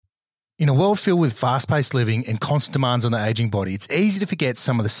a world filled with fast-paced living and constant demands on the aging body, it's easy to forget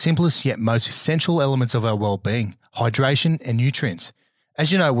some of the simplest yet most essential elements of our well-being, hydration and nutrients.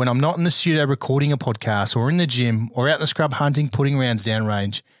 As you know, when I'm not in the studio recording a podcast or in the gym or out in the scrub hunting, putting rounds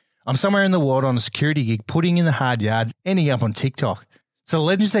downrange, I'm somewhere in the world on a security gig, putting in the hard yards, ending up on TikTok. So the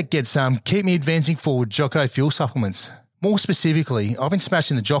legends that get some keep me advancing forward Jocko fuel supplements. More specifically, I've been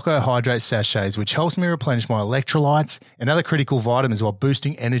smashing the Jocko Hydrate sachets, which helps me replenish my electrolytes and other critical vitamins while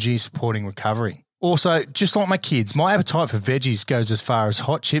boosting energy and supporting recovery. Also, just like my kids, my appetite for veggies goes as far as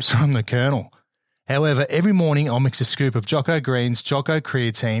hot chips from the Colonel. However, every morning I'll mix a scoop of Jocko Greens, Jocko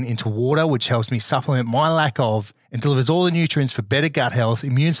Creatine into water, which helps me supplement my lack of and delivers all the nutrients for better gut health,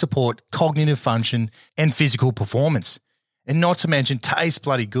 immune support, cognitive function, and physical performance. And not to mention, tastes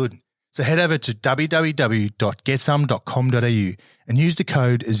bloody good. So head over to www.getsome.com.au and use the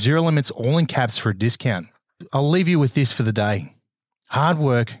code ZeroLimits all in caps for a discount. I'll leave you with this for the day. Hard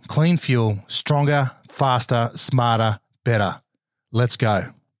work, clean fuel, stronger, faster, smarter, better. Let's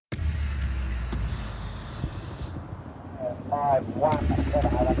go. 5, 1, 7,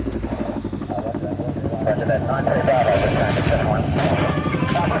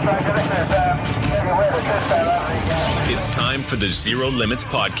 It's time for the Zero Limits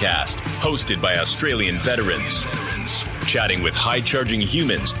podcast, hosted by Australian veterans. Chatting with high-charging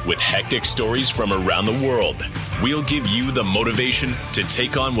humans with hectic stories from around the world. We'll give you the motivation to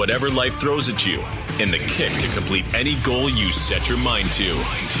take on whatever life throws at you and the kick to complete any goal you set your mind to.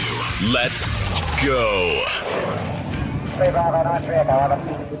 Let's go. 3 Bravo, 9 3 Echo, over.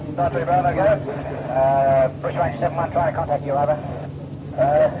 9 3 Bravo, go. Bush Ranger 7-1, trying to contact you, over. To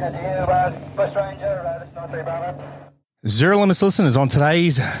you, Bush Ranger, this is 9 3 Bravo. Zero Limits listeners, on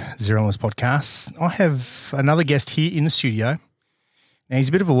today's Zero Limits podcast, I have another guest here in the studio. Now, he's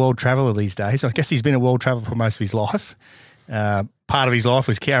a bit of a world traveller these days. I guess he's been a world traveller for most of his life. Part of his life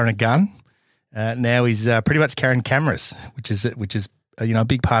was carrying a gun. Now he's pretty much carrying cameras, which is a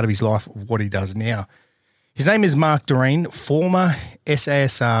big part of his life of what he does now. His name is Mark Direen, former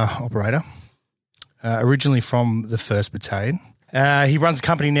SASR operator, originally from the 1st Battalion. He runs a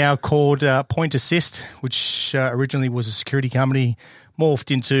company now called Point Assist, which originally was a security company, morphed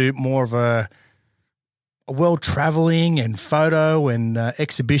into more of a world travelling and photo and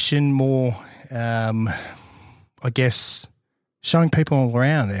exhibition, more, showing people all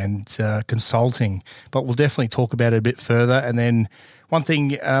around and consulting. But we'll definitely talk about it a bit further. And then one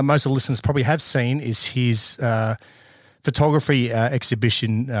thing most of the listeners probably have seen is his photography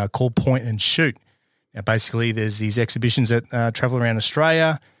exhibition called Point and Shoot. Now, basically, there's these exhibitions that travel around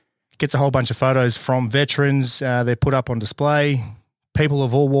Australia, gets a whole bunch of photos from veterans. They're put up on display. People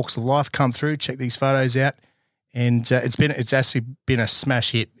of all walks of life come through, check these photos out, and it's actually been a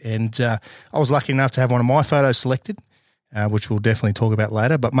smash hit. And I was lucky enough to have one of my photos selected, which we'll definitely talk about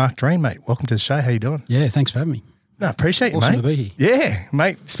later. But Mark Direen, mate, welcome to the show. How you doing? Yeah, thanks for having me. No, appreciate awesome you, mate. Awesome to be here. Yeah,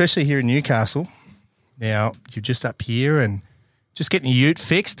 mate, especially here in Newcastle. Now, you're just up here and just getting your ute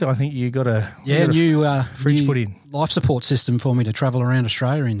fixed. I think you got a new fridge put in. Life support system for me to travel around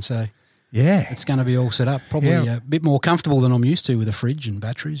Australia in. So yeah, it's going to be all set up. Probably a bit more comfortable than I'm used to with a fridge and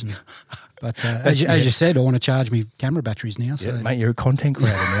batteries. But as you said, I want to charge me camera batteries now. So mate, you're a content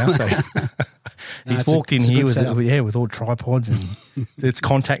creator now. So he's walked in here with all tripods and it's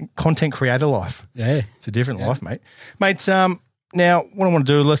content creator life. Yeah, it's a different life, mate. Mate, now, what I want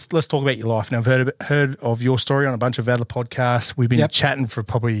to do, let's talk about your life. Now, I've heard of your story on a bunch of other podcasts. We've been chatting for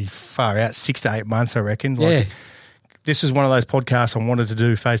probably far out 6 to 8 months, I reckon. This is one of those podcasts I wanted to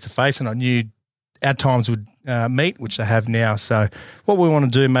do face-to-face, and I knew our times would meet, which they have now. So what we want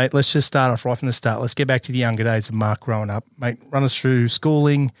to do, mate, let's just start off right from the start. Let's get back to the younger days of Mark growing up. Mate, run us through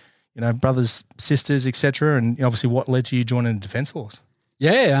schooling, brothers, sisters, etc., and obviously what led to you joining the Defence Force.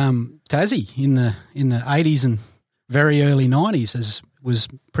 Yeah, Tassie in the 80s and very early 90s was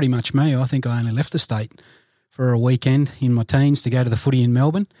pretty much me. I think I only left the state for a weekend in my teens to go to the footy in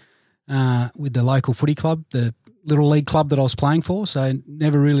Melbourne with the local footy club, the little league club that I was playing for. So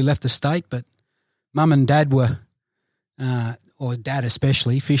never really left the state, but Mum and Dad were, or Dad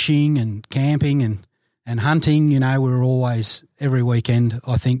especially, fishing and camping and hunting. We were always, every weekend,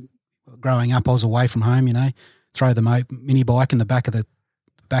 I think, growing up I was away from home, throw the mini bike in the back of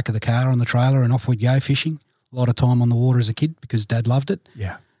the car on the trailer and off we'd go fishing. A lot of time on the water as a kid because Dad loved it.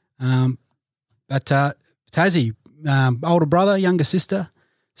 Yeah. But Tassie, older brother, younger sister,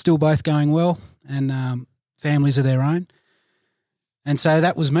 still both going well and families of their own. And so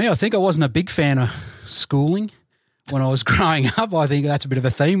that was me. I think I wasn't a big fan of schooling when I was growing up. I think that's a bit of a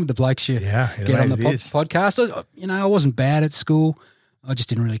theme with the blokes you get on the podcast. I wasn't bad at school. I just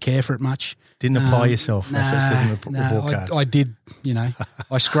didn't really care for it much. Didn't apply yourself. That's what it says in the report card. I did.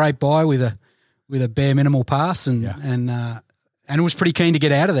 I scraped by with a bare minimal pass, and was pretty keen to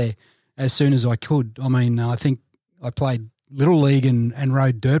get out of there as soon as I could. I mean, I think I played Little League and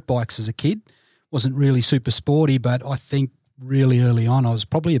rode dirt bikes as a kid. Wasn't really super sporty, but I think really early on, I was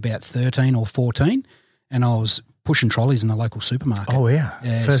probably about 13 or 14, and I was pushing trolleys in the local supermarket. Oh, yeah.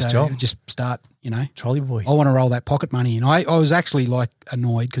 First job. Just start, Trolley boy. I want to roll that pocket money in. I was actually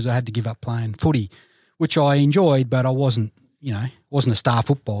annoyed because I had to give up playing footy, which I enjoyed, but I wasn't a star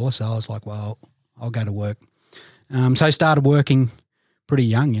footballer. So I was like, well, I'll go to work. So I started working pretty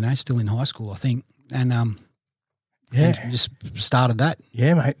young, still in high school, I think. And and just started that.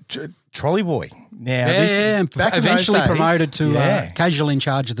 Yeah, mate. Trolley boy. Now, eventually promoted to casual in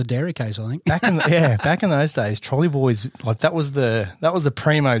charge of the dairy case, I think. Back in those days, trolley boys, that was the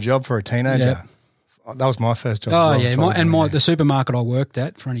primo job for a teenager. Yeah. That was my first job. Oh, yeah. The supermarket I worked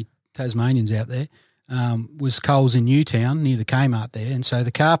at, for any Tasmanians out there, was Coles in Newtown near the Kmart there, and so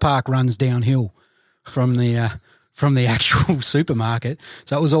the car park runs downhill from the actual supermarket.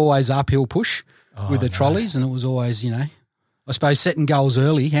 So it was always uphill push with the trolleys, and it was always, I suppose setting goals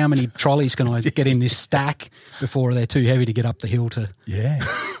early. How many trolleys can I get in this stack before they're too heavy to get up the hill to? Yeah,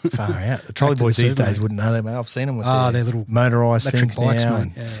 far out. The trolley boys these days wouldn't know that, mate. I've seen them with their little motorised things bikes, now.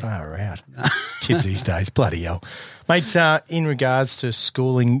 mate. Far out. Kids these days, bloody hell. Mate, in regards to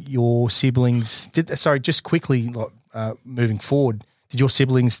schooling, your siblings, just quickly, moving forward, did your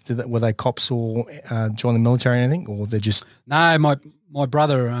siblings, were they cops or join the military or anything, or they're just? No, my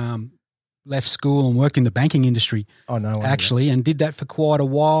brother left school and worked in the banking industry. Oh, no. Actually, and did that for quite a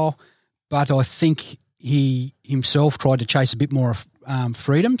while. But I think he himself tried to chase a bit more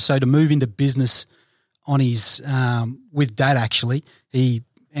freedom. So to move into business on his with Dad, actually, he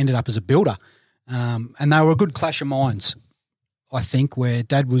ended up as a builder. And they were a good clash of minds, I think, where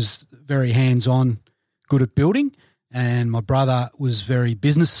Dad was very hands-on, good at building, and my brother was very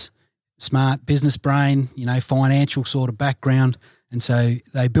smart business brain, financial sort of background. And so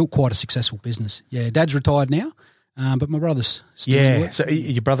they built quite a successful business. Yeah, Dad's retired now, but my brother's still in work. So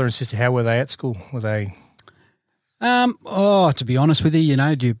your brother and sister, how were they at school? Were they? To be honest with you,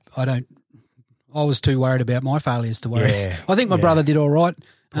 I was too worried about my failures to worry. Yeah, I think my brother did all right.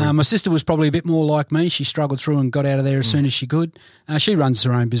 My sister was probably a bit more like me. She struggled through and got out of there as soon as she could. She runs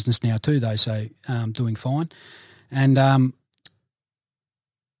her own business now too, though, so doing fine. And I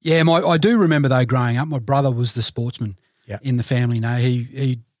do remember though growing up, my brother was the sportsman. In the family.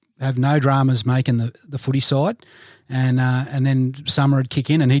 He'd have no dramas making the footy side, and then summer would kick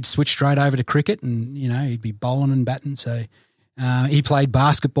in and he'd switch straight over to cricket, and he'd be bowling and batting. So he played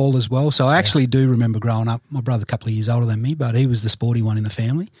basketball as well. So I actually do remember growing up. My brother's a couple of years older than me, but he was the sporty one in the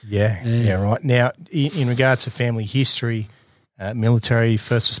family. Yeah, right. Now, in regards to family history, military,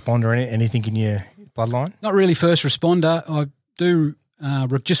 first responder, anything in your bloodline? Not really first responder. I do.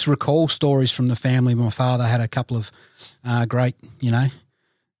 Just recall stories from the family. My father had a couple of great,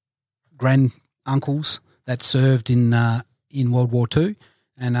 grand uncles that served in World War II,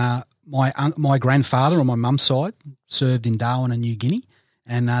 and my grandfather on my mum's side served in Darwin and New Guinea,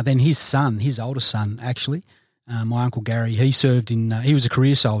 and then his oldest son, actually, my uncle Gary, he served he was a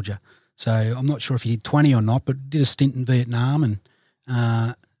career soldier. So I'm not sure if he did 20 or not, but did a stint in Vietnam,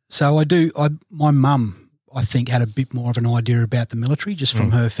 and so my mum, I think, had a bit more of an idea about the military just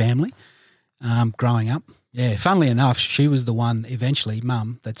from her family growing up. Yeah, funnily enough, she was the one eventually,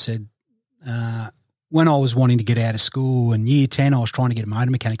 Mum, that said when I was wanting to get out of school in year 10, I was trying to get a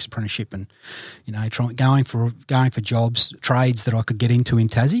motor mechanics apprenticeship and, going for jobs, trades that I could get into in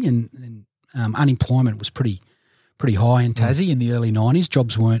Tassie, and unemployment was pretty high in Tassie in the early 90s.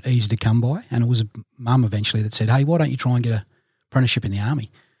 Jobs weren't easy to come by, and it was Mum eventually that said, hey, why don't you try and get an apprenticeship in the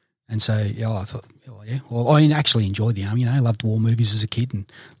Army? And so, I thought, well, I actually enjoyed the Army. I loved war movies as a kid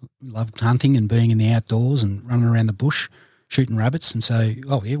and loved hunting and being in the outdoors and running around the bush, shooting rabbits. And so, I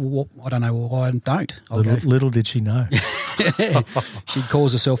don't know why I don't. Little did she know. She'd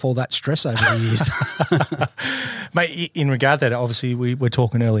cause herself all that stress over the years. Mate, in regard to that, obviously we're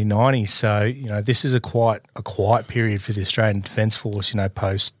talking early 90s. So, this is a quiet period for the Australian Defence Force,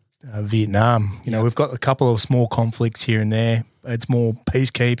 post Vietnam. We've got a couple of small conflicts here and there. It's more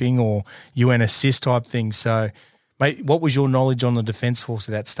peacekeeping or UN assist type things. So, mate, what was your knowledge on the Defence Force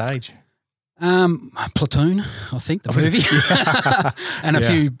at that stage? Platoon, I think, the movie, and a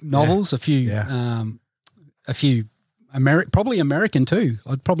few novels, a few probably American too.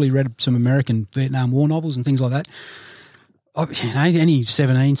 I'd probably read some American Vietnam War novels and things like that. Any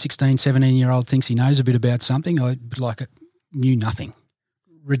 16, 17-year-old thinks he knows a bit about something. I knew nothing,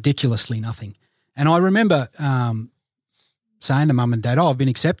 ridiculously nothing. And I remember saying to mum and dad, I've been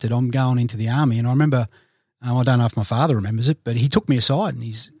accepted, I'm going into the army. And I remember, I don't know if my father remembers it, but he took me aside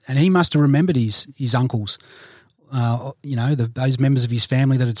and he must have remembered his uncles, those members of his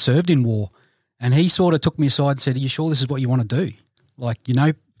family that had served in war. And he sort of took me aside and said, are you sure this is what you want to do? Like,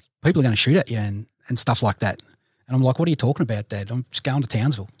 people are going to shoot at you and stuff like that. And I'm like, what are you talking about, Dad? I'm just going to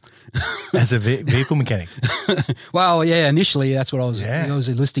Townsville. As a vehicle mechanic? Well, yeah, initially that's what I was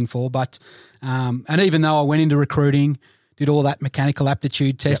enlisting for. But and even though I went into recruiting, did all that mechanical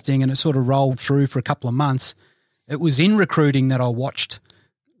aptitude testing, and it sort of rolled through for a couple of months, it was in recruiting that I watched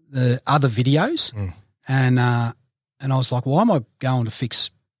the other videos and I was like, why am I going to fix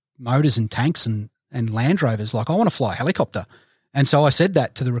motors and tanks and Land Rovers? Like, I want to fly a helicopter. And so I said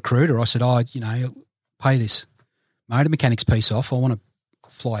that to the recruiter. I said, pay this motor mechanics piece off. I want to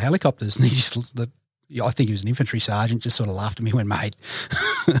fly helicopters. And he just, I think he was an infantry sergeant, just sort of laughed at me and went, mate,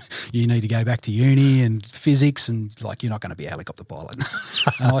 you need to go back to uni and physics and like, you're not going to be a helicopter pilot.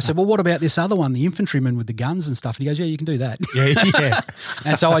 And I said, well, what about this other one, the infantryman with the guns and stuff? And he goes, yeah, you can do that. Yeah.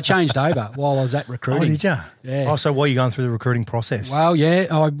 And so I changed over while I was at recruiting. Oh, did you? Yeah. Oh, so while you're going through the recruiting process? Well, yeah,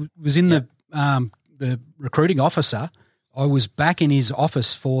 I was in the recruiting officer. I was back in his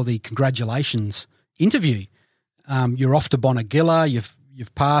office for the congratulations interview. You're off to Bonagilla,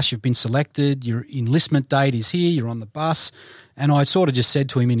 you've passed, you've been selected, your enlistment date is here, you're on the bus. And I sort of just said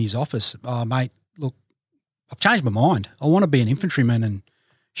to him in his office, oh, mate, look, I've changed my mind. I want to be an infantryman and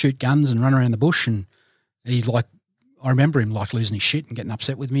shoot guns and run around the bush. And he's like, I remember him like losing his shit and getting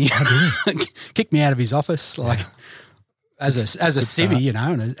upset with me. Kicked me out of his office. Like as a civvy,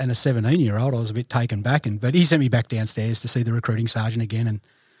 and a 17-year-old, I was a bit taken back. But he sent me back downstairs to see the recruiting sergeant again.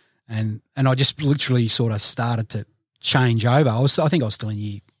 And I just literally sort of started to change over. I think I was still in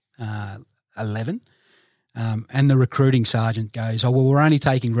year 11. And the recruiting sergeant goes, oh, well, we're only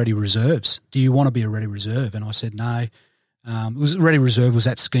taking ready reserves. Do you want to be a ready reserve? And I said, no. Ready reserve was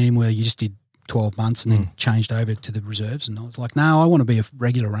that scheme where you just did 12 months and then changed over to the reserves. And I was like, no, I want to be a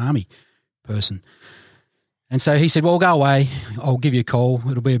regular army person. And so he said, well, go away. I'll give you a call.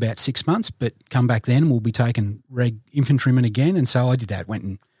 It'll be about 6 months, but come back then. We'll be taking reg infantrymen again. And so I did that,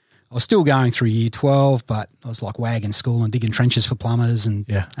 I was still going through year 12, but I was like wagging school and digging trenches for plumbers and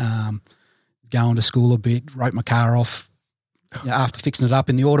going to school a bit, wrote my car off after fixing it up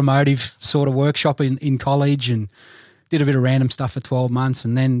in the automotive sort of workshop in college, and did a bit of random stuff for 12 months,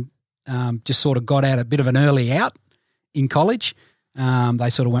 and then just sort of got out a bit of an early out in college. They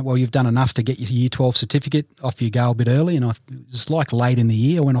sort of went, well, you've done enough to get your year 12 certificate, off you go a bit early. And it was like late in the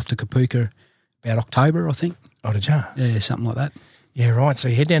year. I went off to Kapooka about October, I think. Oh, did you? Yeah, something like that. Yeah, right. So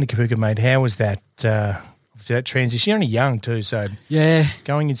you head down to Kapooka, mate. How was that transition? You're only young too, so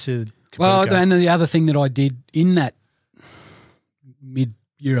going into Kapooka. Well, and the other thing that I did in that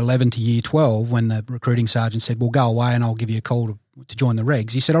mid-year 11 to year 12, when the recruiting sergeant said, well, go away and I'll give you a call to join the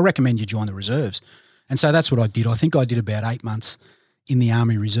regs, he said, I recommend you join the reserves. And so that's what I did. I think I did about 8 months in the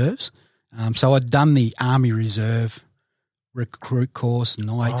Army Reserves. So I'd done the Army Reserve recruit course and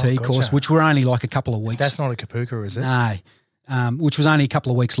IAT course, which were only like a couple of weeks. That's not a Kapooka, is it? No. Which was only a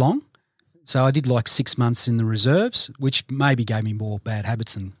couple of weeks long. So I did like 6 months in the reserves, which maybe gave me more bad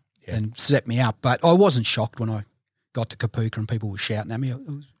habits and set me up. But I wasn't shocked when I got to Kapooka and people were shouting at me. It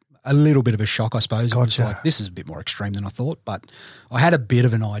was a little bit of a shock, I suppose. It was like, this is a bit more extreme than I thought, but I had a bit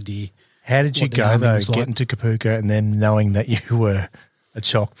of an idea. How did you go, though, getting to Kapooka and then knowing that you were a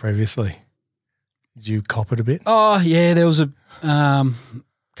chock previously? Did you cop it a bit? Oh, yeah, there was a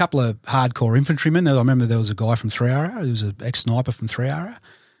couple of hardcore infantrymen. I remember there was a guy from 3RR. He was an ex-sniper from 3RR.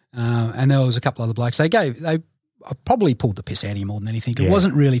 And there was a couple other blokes. I probably pulled the piss out of you more than anything. It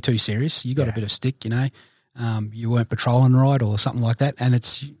wasn't really too serious. You got a bit of stick, you weren't patrolling right or something like that.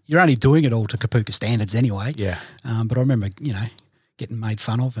 And you're only doing it all to Kapooka standards anyway. Yeah. But I remember, getting made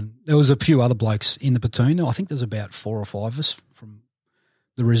fun of. And there was a few other blokes in the platoon. I think there's about 4 or 5 of us from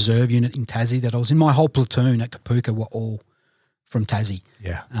the reserve unit in Tassie that I was in. My whole platoon at Kapooka were all from Tassie.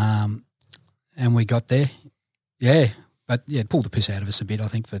 Yeah. And we got there. Yeah. But, it pulled the piss out of us a bit, I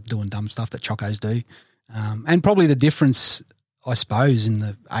think, for doing dumb stuff that chocos do. And probably the difference, I suppose, in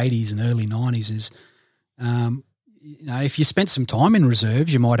the 80s and early 90s is, if you spent some time in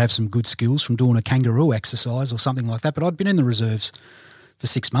reserves, you might have some good skills from doing a kangaroo exercise or something like that. But I'd been in the reserves for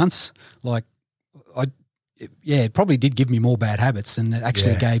 6 months. It probably did give me more bad habits than it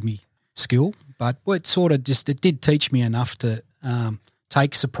actually gave me skill. But it sort of it did teach me enough to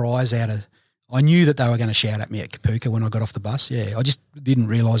take surprise out of. I knew that they were going to shout at me at Kapooka when I got off the bus. Yeah, I just didn't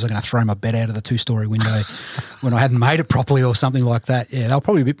realise I was going to throw my bed out of the 2-story window when I hadn't made it properly or something like that. Yeah, they were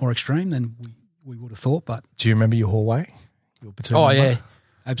probably a bit more extreme than we would have thought. But do you remember your hallway? Your platoon number? Yeah,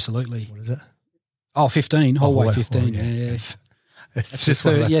 absolutely. What is it? Oh, 15, whole way 15. Well, yeah. It's just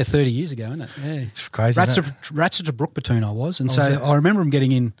 30 years ago, isn't it? Yeah. It's crazy. Ratchet Brook platoon I was. And so I remember them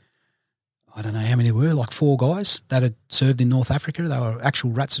getting in, I don't know how many there were, like 4 guys that had served in North Africa. They were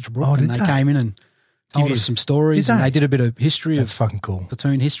actual Ratchet Brook, and they came in and told us some stories, and they did a bit of history. That's fucking cool.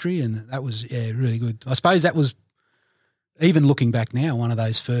 Platoon history, and that was, really good. I suppose that was, even looking back now, one of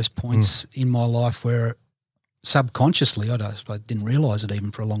those first points in my life where subconsciously, I didn't realise it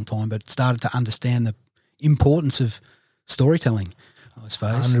even for a long time, but started to understand the importance of storytelling, I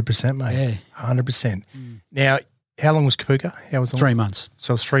suppose. 100%, mate. Yeah. 100%. Now, how long was Kapuka? How was it? 3 months.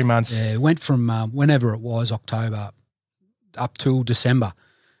 So it was 3 months. Yeah, it went from whenever it was, October, up till December.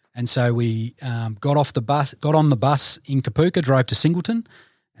 And so we got on the bus in Kapuka, drove to Singleton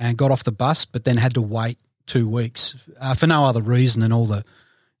and got off the bus, but then had to wait 2 weeks for no other reason than all the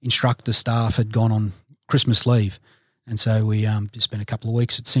instructor staff had gone on Christmas leave. And so we just spent a couple of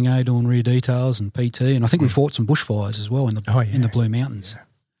weeks at Singo doing rear details and PT, and I think we fought some bushfires as well in the Blue Mountains.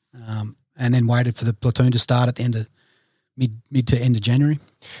 Yeah. And then waited for the platoon to start at the end of mid to end of January.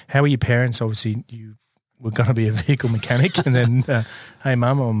 How were your parents? Obviously, you were going to be a vehicle mechanic, and then, hey,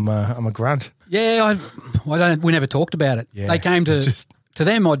 Mum, I'm a grunt. Yeah, we never talked about it. Yeah, they came to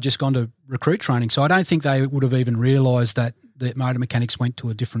them. I'd just gone to recruit training, so I don't think they would have even realised that the motor mechanics went to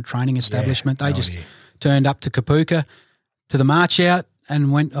a different training establishment. They just turned up to Kapuka to the march out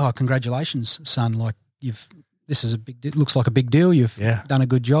and went, "Oh, congratulations, son! Like it looks like a big deal. You've done a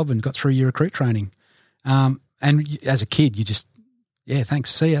good job and got through your recruit training." And as a kid, you just, thanks,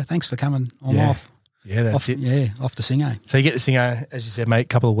 see ya, thanks for coming. I'm off. Yeah, that's it. Yeah, off to Singo. So you get to Singo, as you said, mate, a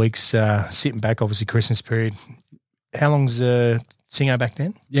couple of weeks sitting back, obviously Christmas period. How long's Singo back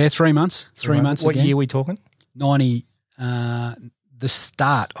then? Yeah, 3 months. 3 months What again. year are we talking? 90, the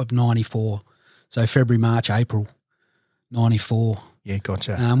start of 94. So February, March, April, 94. Yeah,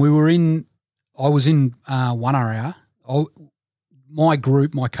 gotcha. I was in 1 hour. My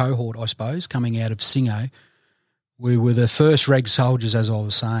group, my cohort, I suppose, coming out of Singo, we were the first reg soldiers, as I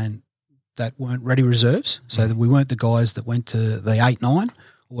was saying, that weren't ready reserves. So that we weren't the guys that went to the 8-9 or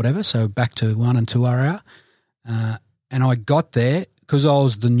whatever, so back to 1 and 2 hour. And I got there because I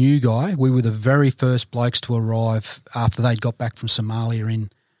was the new guy. We were the very first blokes to arrive after they'd got back from Somalia in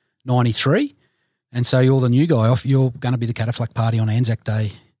 93. And so you're the new guy. You're going to be the cataflak party on Anzac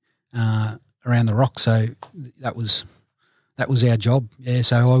Day around the rock. So that was our job. Yeah,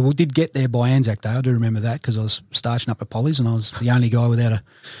 so I did get there by Anzac Day. I do remember that because I was starching up at Polly's and I was the only guy without a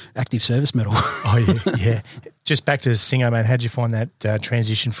active service medal. Oh, yeah. Just back to Singo, mate, how did you find that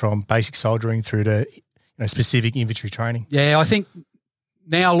transition from basic soldiering through to specific infantry training? Yeah, I think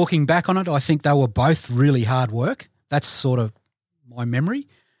now looking back on it, I think they were both really hard work. That's sort of my memory.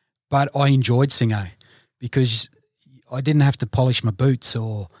 But I enjoyed Singo because I didn't have to polish my boots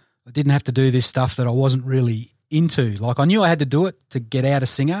or I didn't have to do this stuff that I wasn't really into. Like I knew I had to do it to get out of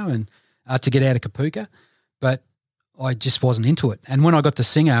Singo and to get out of Kapuka, but I just wasn't into it. And when I got to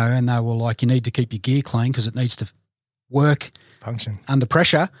Singo and they were like, you need to keep your gear clean because it needs to work function under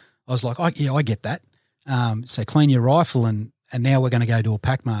pressure, I was like, I get that. So clean your rifle and now we're going to go do a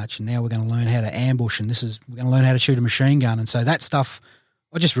pack march and now we're going to learn how to ambush and we're going to learn how to shoot a machine gun. And so that stuff,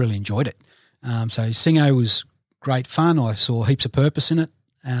 I just really enjoyed it. So Singo was great fun. I saw heaps of purpose in it,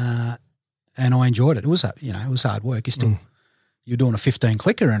 and I enjoyed it. It was hard work. You're doing a 15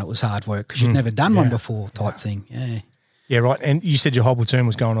 clicker, and it was hard work because you'd never done one before, type thing. Yeah, right. And you said your whole platoon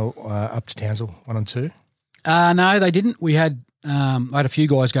was going up to Townsville 1 and 2. No, they didn't. We had I had a few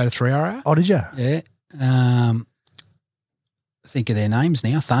guys go to 3 hour. Oh, did you? Yeah. Think of their names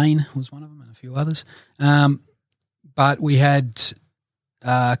now. Thane was one of them, and a few others. But we had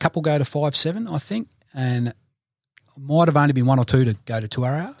a couple go to 5-7, I think, and might have only been 1 or 2 to go to 2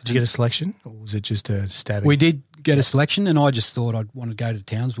 hour. Did you get a selection, or was it just a stabbing? We did get a selection, and I just thought I'd want to go to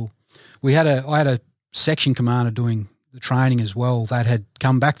Townsville. I had a section commander doing the training as well that had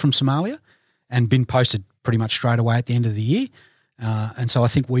come back from Somalia and been posted pretty much straight away at the end of the year, and so I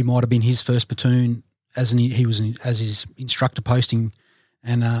think we might have been his first platoon as his instructor posting,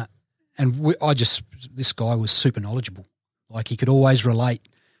 this guy was super knowledgeable. Like he could always relate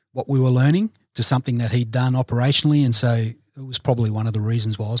what we were learning to something that he'd done operationally, and so it was probably one of the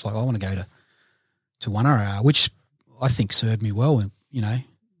reasons why I was like, I want to go to 1 hour, which I think served me well,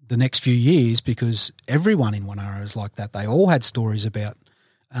 the next few years because everyone in 1 hour is like that. They all had stories about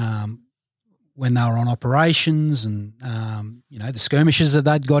when they were on operations and the skirmishes that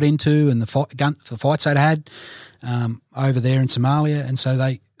they'd got into and the fights they'd had over there in Somalia, and so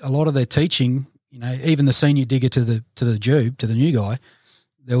a lot of their teaching. Even the senior digger to the Jube, to the new guy,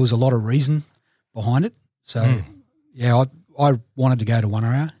 there was a lot of reason behind it. So, I wanted to go to 1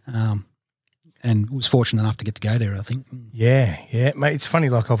 hour. and was fortunate enough to get to go there, I think. Yeah, mate. It's funny.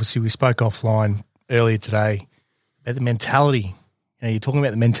 Like, obviously, we spoke offline earlier today about the mentality. You know, you're talking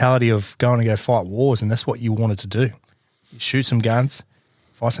about the mentality of going to go fight wars, and that's what you wanted to do. You shoot some guns,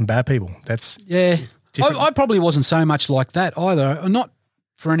 fight some bad people. That's I probably wasn't so much like that either. Not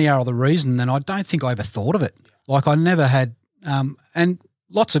for any other reason than I don't think I ever thought of it. Like, I never had, and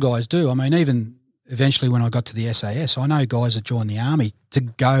lots of guys do. I mean, even eventually when I got to the SAS, I know guys that joined the Army to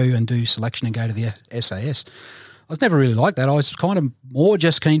go and do selection and go to the SAS. I was never really like that. I was kind of more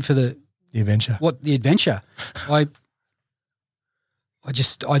just keen for the adventure. The adventure. I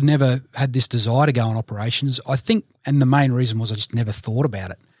never had this desire to go on operations. I think, and the main reason was I just never thought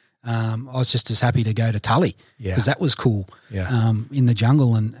about it. I was just as happy to go to Tully because that was cool in the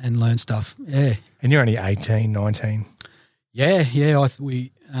jungle and learn stuff. Yeah. And you're only 18, 19. Yeah.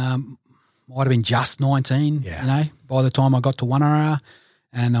 We might have been just 19, you know, by the time I got to 1RR,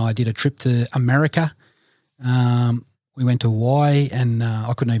 and I did a trip to America. We went to Hawaii, and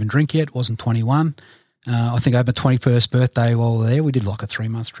I couldn't even drink yet, wasn't 21. I think I had my 21st birthday while we were there. We did like a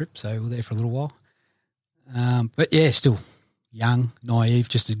 3-month trip, so we were there for a little while. But, yeah, still young, naive,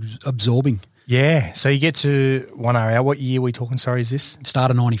 just absorbing. Yeah, so you get to 1RR. What year are we talking, sorry, is this?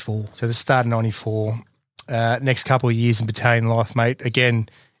 Start of 94. So the start of 94. Next couple of years in battalion life, mate. Again,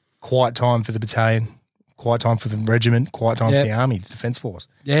 quiet time for the battalion, quiet time for the regiment, quiet time for the Army, the Defence Force.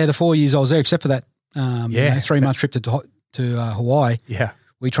 Yeah, the 4 years I was there, except for that 3-month trip to Hawaii. Yeah.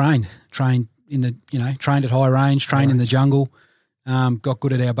 We trained in the, trained at high range, trained in the jungle, got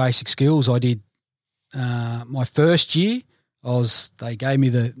good at our basic skills. I did my first year, they gave me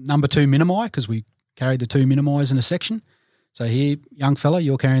the number 2 minimi because we carried the 2 minimis in a section. So here, young fella,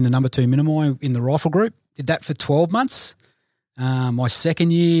 you're carrying the number 2 minimi in the rifle group. Did that for 12 months. My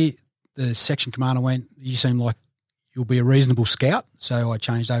second year, the section commander went, you seem like you'll be a reasonable scout. So I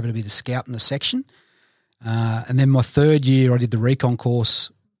changed over to be the scout in the section. And then my third year, I did the recon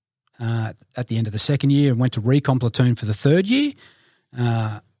course at the end of the second year and went to recon platoon for the third year,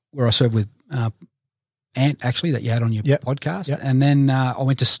 where I served with Ant, actually, that you had on your podcast. Yep. And then I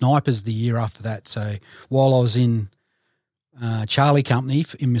went to snipers the year after that. So while I was in Charlie Company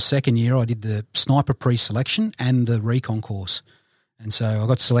in my second year, I did the sniper pre-selection and the recon course. And so I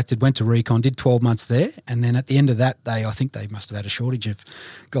got selected, went to recon, did 12 months there. And then at the end of that, I think they must have had a shortage of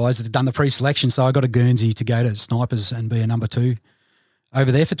guys that had done the pre-selection. So I got a Guernsey to go to snipers and be a number 2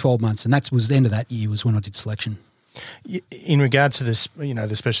 over there for 12 months. And that was the end of that year was when I did selection. In regard to this,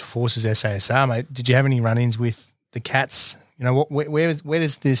 the Special Forces SASR, mate, did you have any run-ins with the cats? Where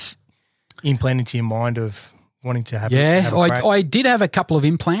does this implant into your mind of wanting to have? I did have a couple of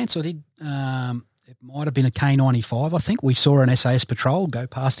implants. I did. It might have been a K95. I think we saw an SAS patrol go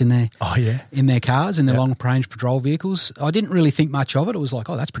past in their in their cars in their long range patrol vehicles. I didn't really think much of it. It was like,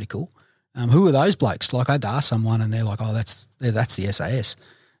 oh, that's pretty cool. Who are those blokes? Like I had to ask someone, and they're like, oh, that's the SAS,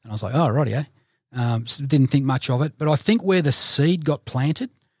 and I was like, oh, rightio. Didn't think much of it, but I think where the seed got planted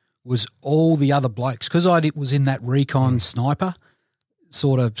was all the other blokes because I was in that recon sniper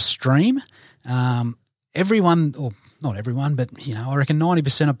sort of stream. Everyone, or not everyone, but I reckon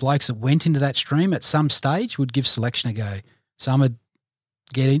 90% of blokes that went into that stream at some stage would give selection a go. Some would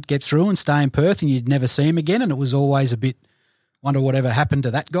get through and stay in Perth, and you'd never see him again, and it was always a bit wonder whatever happened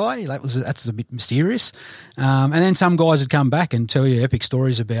to that guy. That's a bit mysterious. And then some guys would come back and tell you epic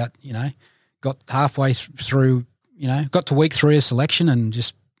stories about got halfway through, got to week 3 of selection and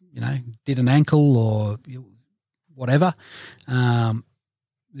just, did an ankle or whatever.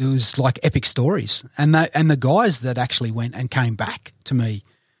 It was like epic stories. And the guys that actually went and came back to me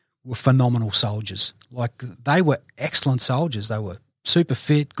were phenomenal soldiers. Like they were excellent soldiers. They were super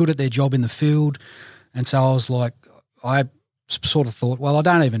fit, good at their job in the field. And so I was like, I sort of thought, well, I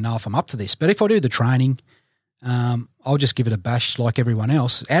don't even know if I'm up to this. But if I do the training, I'll just give it a bash like everyone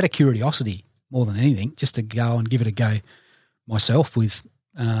else out of curiosity. More than anything, just to go and give it a go myself with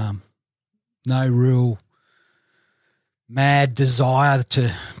no real mad desire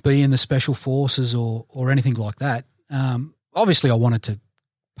to be in the Special Forces or anything like that. Obviously, I wanted to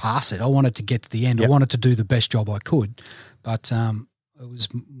pass it. I wanted to get to the end. Yep. I wanted to do the best job I could. But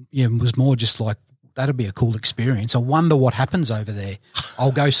it was more just like, that'd be a cool experience. I wonder what happens over there.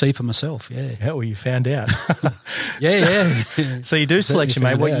 I'll go see for myself, yeah. Yeah, well, you found out. yeah. So you do selection,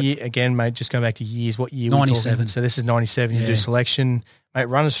 mate. What year, again, mate, just going back to years, what year 97. So this is 97, you do selection. Mate,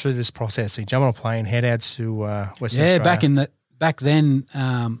 run us through this process. So you jump on a plane, head out to Western Australia. Yeah, back then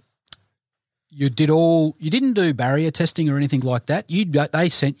you didn't do barrier testing or anything like that.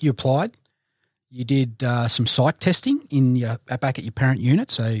 You applied. You did some psych testing back at your parent unit.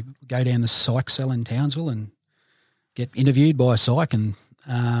 So you go down the psych cell in Townsville and get interviewed by a psych, and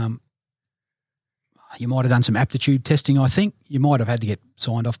you might have done some aptitude testing, I think. You might have had to get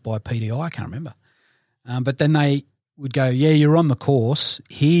signed off by PDI, I can't remember. But then they would go, yeah, you're on the course,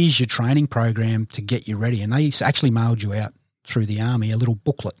 here's your training program to get you ready. And they actually mailed you out through the Army a little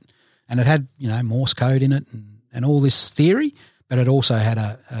booklet, and it had, Morse code in it and all this theory, but it also had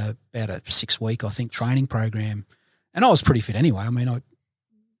about a 6-week, I think, training program. And I was pretty fit anyway. I mean,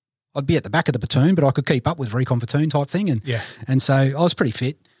 I'd be at the back of the platoon, but I could keep up with recon platoon type thing. And so I was pretty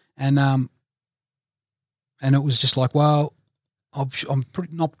fit. And it was just like, well, I'm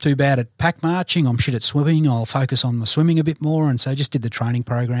not too bad at pack marching. I'm shit at swimming. I'll focus on my swimming a bit more. And so I just did the training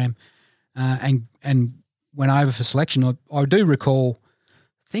program and went over for selection. I do recall,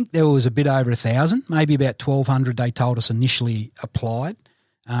 I think there was a bit over 1,000, maybe about 1,200 they told us initially applied.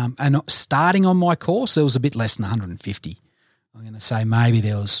 And starting on my course, there was a bit less than 150. I'm going to say maybe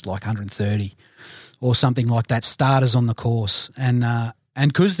there was like 130 or something like that, starters on the course. And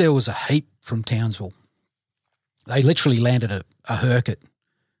because there was a heap from Townsville, they literally landed a Herc at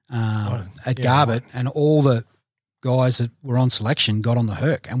Garbett, and all the guys that were on selection got on the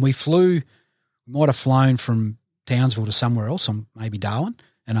Herc. And we might have flown from Townsville to somewhere else, on maybe Darwin,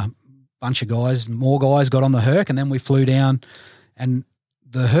 and a bunch of guys, more guys got on the Herc, and then we flew down, and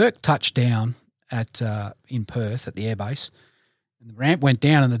the Herc touched down in Perth at the airbase, and the ramp went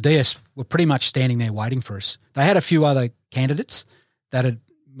down, and the DS were pretty much standing there waiting for us. They had a few other candidates that had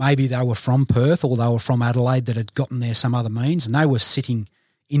maybe they were from Perth or they were from Adelaide that had gotten there some other means, and they were sitting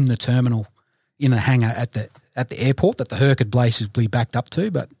in the terminal in a hangar at the airport that the Herc had basically backed up to.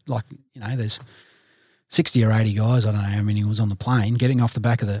 But there's 60 or 80 guys, I don't know how many was on the plane, getting off the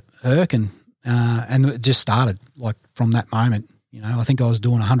back of the Herc, and it just started like from that moment. I think I was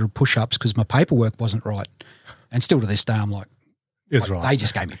doing 100 push-ups because my paperwork wasn't right, and still to this day I'm like, it's right. They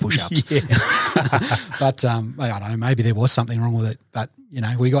just gave me push-ups. But I don't know, maybe there was something wrong with it. But,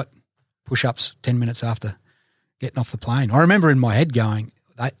 we got push-ups 10 minutes after getting off the plane. I remember in my head going,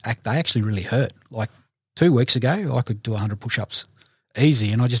 they actually really hurt. Like 2 weeks ago, I could do 100 push-ups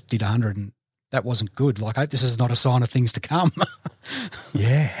easy, and I just did 100, and that wasn't good. Like, I hope this is not a sign of things to come.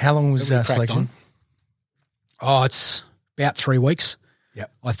 Yeah. How long was selection? Oh, it's about 3 weeks.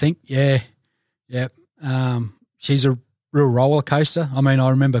 Yep. I think. Yeah. Yep. She's a real roller coaster. I mean, I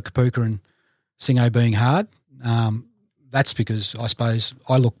remember Kapuka and Singo being hard. That's because I suppose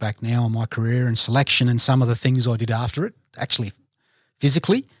I look back now on my career and selection and some of the things I did after it, actually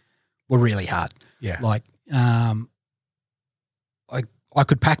physically, were really hard. Yeah. Like I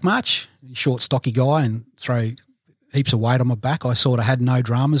could pack march, short, stocky guy, and throw heaps of weight on my back. I sort of had no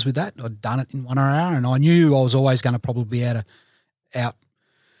dramas with that. I'd done it in 1 hour, and I knew I was always going to probably be able to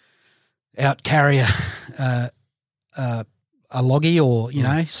out carry a loggy or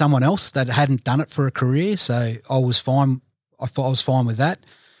someone else that hadn't done it for a career. So I was fine. I thought I was fine with that.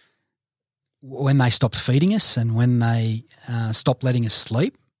 When they stopped feeding us and when they stopped letting us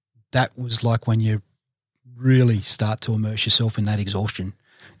sleep, that was like when you really start to immerse yourself in that exhaustion.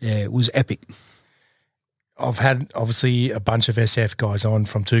 Yeah, it was epic. I've had obviously a bunch of SF guys on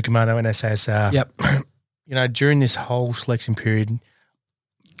from Tucumano and SASR. Yep. During this whole selection period,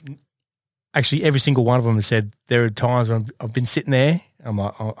 actually every single one of them has said there are times when I've been sitting there, I'm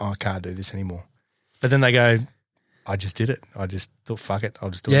like, I can't do this anymore. But then they go, I just did it. I just thought, fuck it, I'll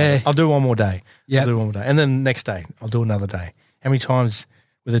just do it. I'll do one more day. Yeah. I'll do one more day. And then the next day, I'll do another day. How many times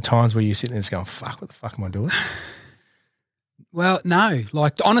were there times where you're sitting there just going, fuck, what the fuck am I doing? Well, no.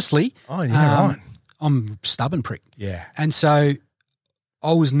 Like, honestly. Oh, yeah, right. I'm a stubborn prick. Yeah. And so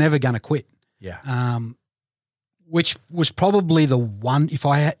I was never going to quit. Yeah. Which was probably the one, if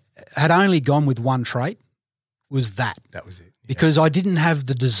I had only gone with one trait, was that. That was it. Yeah. Because I didn't have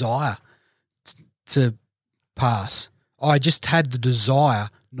the desire to pass. I just had the desire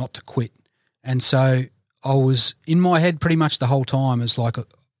not to quit. And so I was in my head pretty much the whole time as like,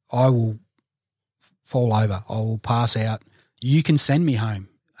 I will fall over. I will pass out. You can send me home.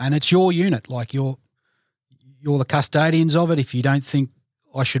 And it's your unit. Like you're the custodians of it. If you don't think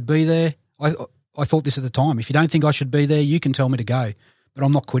I should be there, I thought this at the time. If you don't think I should be there, you can tell me to go, but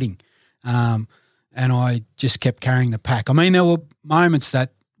I'm not quitting. And I just kept carrying the pack. I mean, there were moments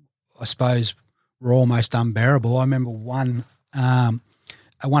that I suppose were almost unbearable. I remember one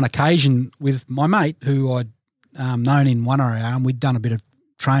occasion with my mate who I'd known in 1 hour, and we'd done a bit of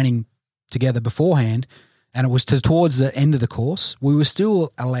training together beforehand, and it was towards the end of the course. We were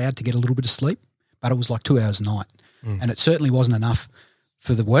still allowed to get a little bit of sleep, but it was like 2 hours a night, and it certainly wasn't enough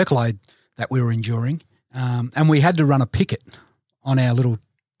for the workload that we were enduring. And we had to run a picket on our little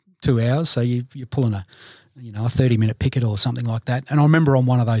 2 hours, so you're pulling a 30-minute picket or something like that. And I remember on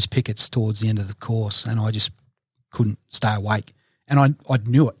one of those pickets towards the end of the course, and I just couldn't stay awake. and I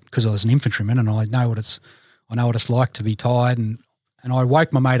knew it because I was an infantryman, and I know what it's like to be tired. And I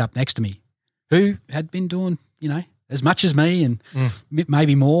woke my mate up next to me, who had been doing as much as me and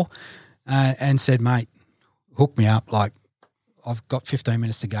maybe more, and said, "Mate, hook me up. Like, I've got 15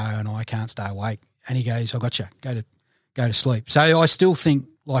 minutes to go and I can't stay awake." And he goes, "I got you. Go to sleep." So I still think,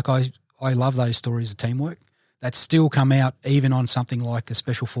 like, I love those stories of teamwork that still come out even on something like a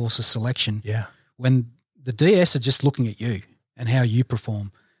Special Forces selection. Yeah. When the DS are just looking at you and how you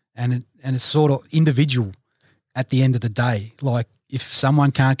perform, and it's sort of individual at the end of the day. Like, if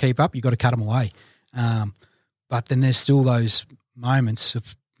someone can't keep up, you've got to cut them away. But then there's still those moments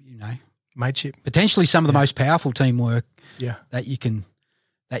of, mateship, potentially some of the most powerful teamwork that you can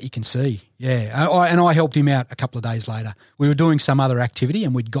see. Yeah. And I helped him out a couple of days later. We were doing some other activity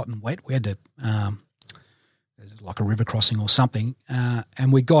and we'd gotten wet. We had to, like a river crossing or something,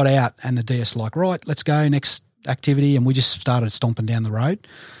 and we got out and the DS like, "Right, let's go, next activity." And we just started stomping down the road.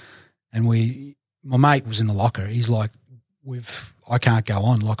 And my mate was in the locker. He's like, I can't go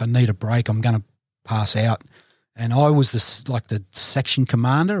on. Like, I need a break. I'm going to pass out. And I was the section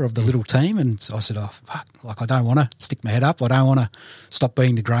commander of the little team. And so I said, "Oh, fuck, like, I don't want to stick my head up. I don't want to stop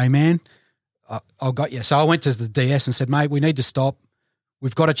being the grey man. I got you." So I went to the DS and said, "Mate, we need to stop.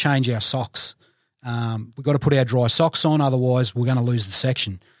 We've got to change our socks. We've got to put our dry socks on, otherwise we're going to lose the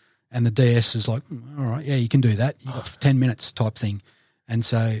section." And the DS is like, "All right, yeah, you can do that. You've got 10 minutes type thing." And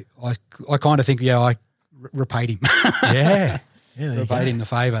so I kind of think, I repaid him. Yeah. Repaid him the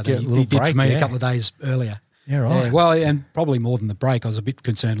favour that he did break, for me a couple of days earlier. Yeah, right. Yeah, well, and probably more than the break. I was a bit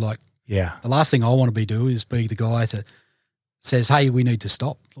concerned, like, the last thing I want to do is be the guy that says, "Hey, we need to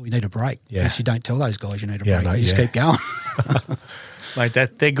stop. We need a break." Yeah. Because you don't tell those guys you need a Yeah, break. no, You just keep going. Mate,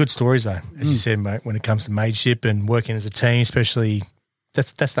 they're good stories though, as you said, mate. When it comes to mateship and working as a team, especially,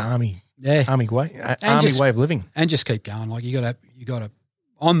 that's the army, army way, way of living, and just keep going. Like, you got to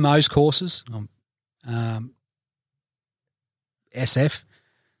on those courses, SF,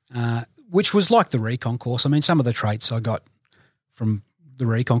 which was like the recon course. I mean, some of the traits I got from the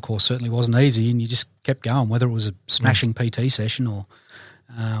recon course certainly wasn't easy, and you just kept going, whether it was a smashing PT session or.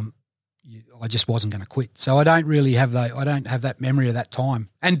 I just wasn't going to quit. So I don't really have that. I don't have that memory of that time.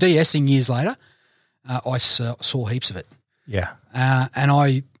 And DSing years later, I saw heaps of it. Yeah. And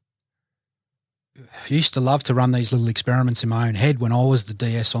I used to love to run these little experiments in my own head when I was the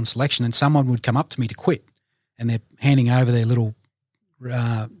DS on selection, and someone would come up to me to quit, and they're handing over their little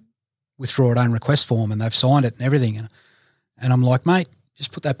withdraw at own request form, and they've signed it and everything. And I'm like, "Mate,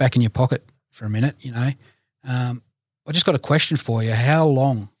 just put that back in your pocket for a minute, I just got a question for you. How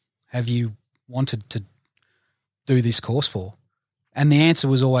long have you wanted to do this course for?" And the answer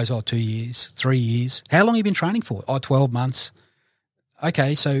was always, 2 years, 3 years. "How long have you been training for?" 12 months.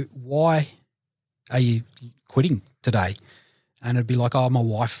 "Okay, so why are you quitting today?" And it'd be like, "My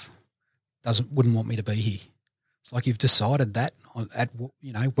wife wouldn't want me to be here." It's like, you've decided that at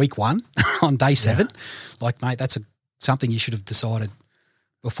week 1 on day 7. Like, mate, that's something you should have decided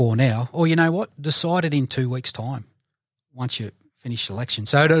before now. Or, you know what, decide it in 2 weeks' time once you finish selection.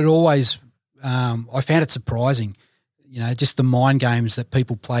 So it always I found it surprising, just the mind games that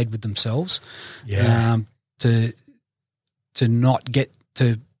people played with themselves to not get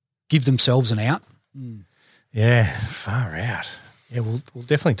to give themselves an out. Yeah, far out. Yeah, we'll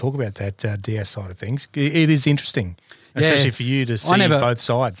definitely talk about that DS side of things. It is interesting, especially for you to see both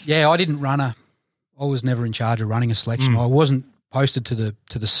sides. Yeah, I was never in charge of running a selection. I wasn't posted to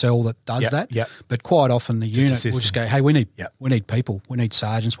the cell that does that. Yep. But quite often the unit will just go, "Hey, we need people. We need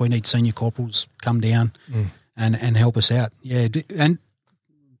sergeants. We need senior corporals come down and help us out." Yeah, and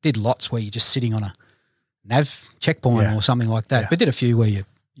did lots where you're just sitting on a nav checkpoint or something like that. But did a few where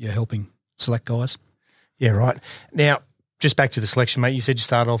you're helping select guys. Yeah, right. Now, just back to the selection, mate. You said you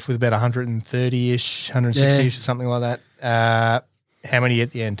started off with about 130-ish, 160-ish or something like that. How many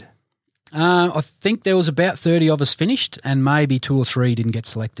at the end? I think there was about 30 of us finished, and maybe 2 or 3 didn't get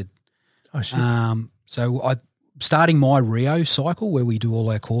selected. Oh, shit. So starting my Rio cycle, where we do all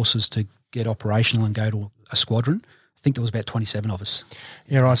our courses to get operational and go to a squadron, I think there was about 27 of us.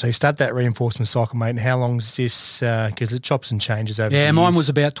 Yeah, right. So you start that reinforcement cycle, mate, and how long is this? Because it chops and changes over the years. Yeah, mine was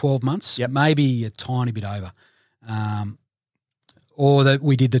about 12 months, maybe a tiny bit over. Or that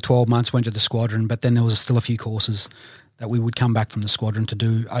we did the 12 months, went to the squadron, but then there was still a few courses that we would come back from the squadron to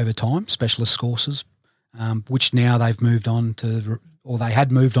do over time, specialist courses, which now they've moved on to, or they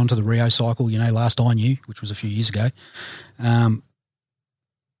had moved on to the Rio cycle, last I knew, which was a few years ago.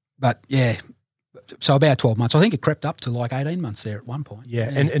 But, yeah, so about 12 months. I think it crept up to like 18 months there at one point. Yeah.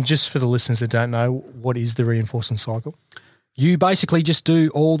 And just for the listeners that don't know, what is the reinforcement cycle? You basically just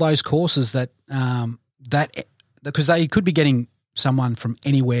do all those courses that because they could be getting someone from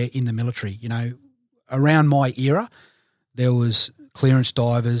anywhere in the military. You know, around my era, there was clearance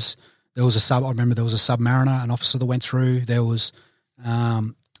divers. I remember there was a submariner, an officer that went through. There was a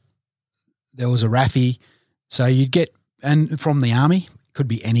RAFI. So you'd get, and from the army, could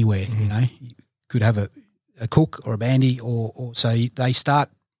be anywhere. You know, you could have a cook or a bandy, or so they start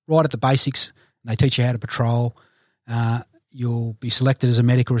right at the basics. They teach you how to patrol. You'll be selected as a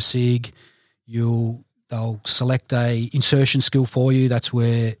medic or a SIG. They'll select a insertion skill for you. That's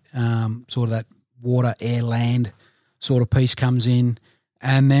where sort of that water, air, land sort of piece comes in.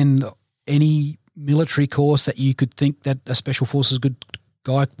 And then any military course that you could think that a Special Forces good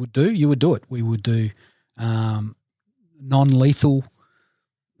guy would do, you would do it. We would do non-lethal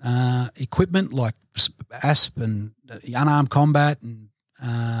equipment like ASP and unarmed combat, and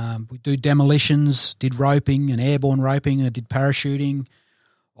we do demolitions, did roping and airborne roping, and did parachuting.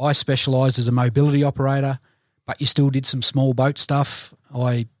 I specialised as a mobility operator, but you still did some small boat stuff.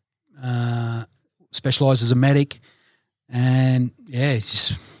 I specialised as a medic, and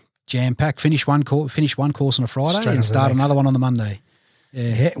just jam-packed. Finished one course on a Friday and start another one on the Monday.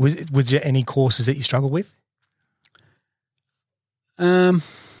 Yeah. Was there any courses that you struggled with? I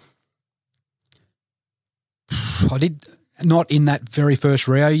did not in that very first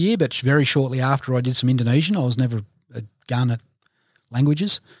Rio year, but very shortly after I did some Indonesian. I was never a gun at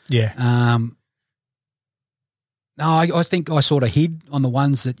languages. Yeah. No, I think I sort of hid on the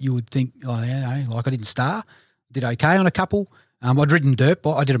ones that you would think, like I didn't star. Did okay on a couple. I'd ridden dirt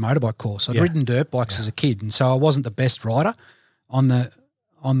bike. I did a motorbike course. I'd ridden dirt bikes as a kid, and so I wasn't the best rider on the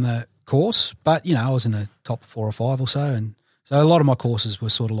course, but I was in the top 4 or 5 or so, and so a lot of my courses were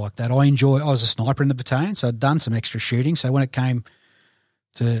sort of like that. I was a sniper in the battalion, so I'd done some extra shooting. So when it came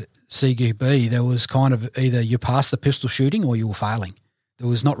to CQB, there was kind of either you passed the pistol shooting or you were failing. There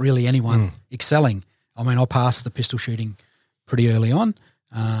was not really anyone excelling. I mean, I passed the pistol shooting pretty early on,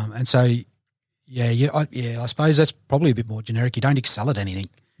 and so I suppose that's probably a bit more generic. You don't excel at anything.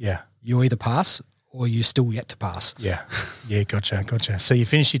 Yeah, you either pass or you're still yet to pass. Yeah, gotcha. So you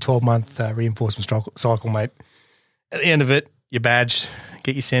finished your 12-month reinforcement cycle, mate. At the end of it, you're badged,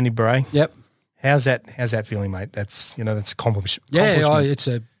 get your Sandy Beret. Yep. How's that feeling, mate? That's that's accomplishment. Yeah, it's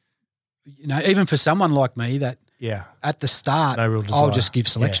even for someone like me that at the start, no real desire. I'll just give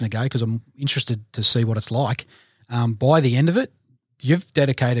selection a go because I'm interested to see what it's like. By the end of it, you've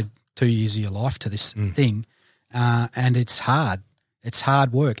dedicated 2 years of your life to this thing, and it's hard. It's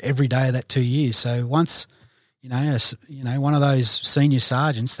hard work every day of that 2 years. So once, one of those senior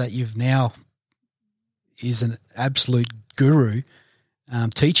sergeants that you've now is an absolute guru,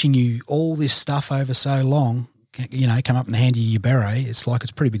 teaching you all this stuff over so long, come up and hand you your beret. It's like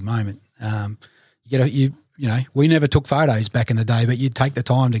it's a pretty big moment. We never took photos back in the day, but you'd take the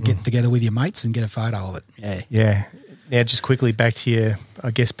time to get together with your mates and get a photo of it. Yeah. Yeah. Now just quickly back to your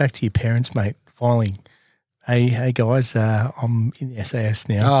parents, mate. Finally, hey guys, I'm in the SAS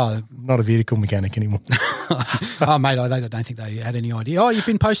now. Oh, not a vehicle mechanic anymore. Oh, mate, I don't think they had any idea. Oh, you've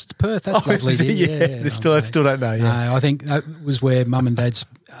been posted to Perth. That's lovely. They still don't know. Yeah, I think that was where Mum and Dad's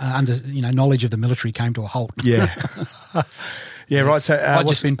knowledge of the military came to a halt. Yeah. Yeah, right. So I've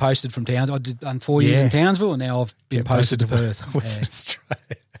just been posted from Townsville. I've done 4 years in Townsville, and now I've been posted to Perth. Western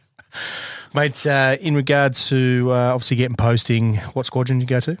Australia. Mate, in regards to obviously getting posting, what squadron did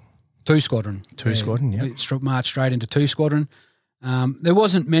you go to? 2 Squadron. 2 Squadron, yeah. Marched straight into 2 Squadron. There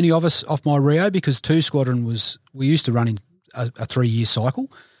wasn't many of us off my Rio because 2 Squadron we used to run in a 3-year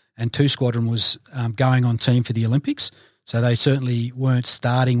cycle, and 2 Squadron was going on team for the Olympics. So they certainly weren't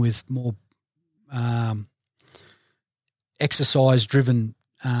starting with more exercise-driven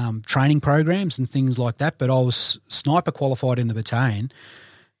training programs and things like that. But I was sniper qualified in the battalion,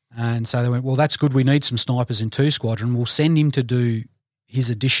 and so they went, well, that's good. We need some snipers in 2 Squadron. We'll send him to do his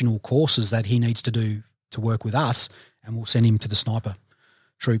additional courses that he needs to do to work with us, and we'll send him to the sniper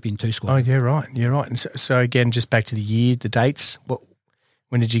troop in 2 Squadron. Oh, yeah, right. Yeah, right. And so again, just back to the year, the dates,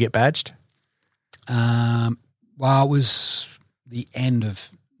 when did you get badged? Well, it was the end of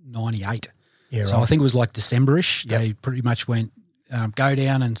 98. Yeah, so right. I think it was like December-ish. Yep. They pretty much went, go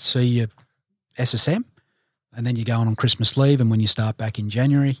down and see your SSM, and then you go on Christmas leave, and when you start back in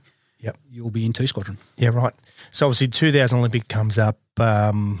January, you'll be in 2 Squadron. Yeah, right. So obviously 2000 Olympic comes up.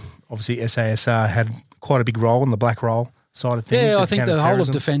 Obviously SASR had quite a big role in the black roll side of things. Yeah, I think the whole of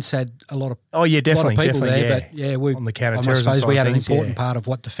defence had a lot of definitely, people definitely, there. But we on the counter-terrorism I suppose side we had of an things, important part of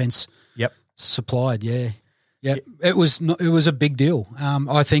what defence supplied. Yeah. Yeah. It was a big deal.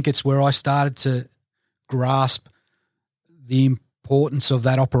 I think it's where I started to grasp the importance of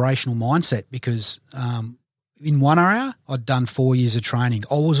that operational mindset because in one area I'd done 4 years of training.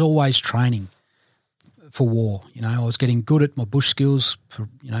 I was always training for war. I was getting good at my bush skills for,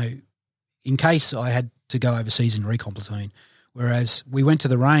 in case I had to go overseas in recon platoon. Whereas we went to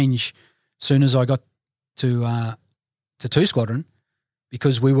the range soon as I got to 2 Squadron,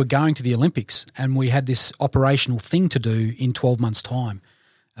 because we were going to the Olympics and we had this operational thing to do in 12 months' time.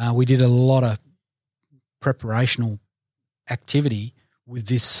 We did a lot of preparational activity with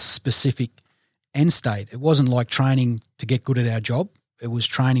this specific end state. It wasn't like training to get good at our job. It was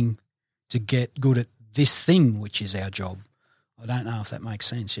training to get good at this thing, which is our job. I don't know if that makes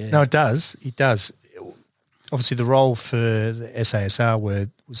sense, yeah. No, it does. It does. Obviously, the role for the SASR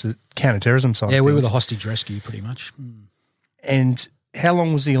was the counter-terrorism side of things. Yeah, we were the hostage rescue pretty much. And how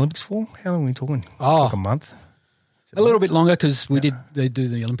long was the Olympics for? How long were we talking? It's like a month? A little bit longer because they do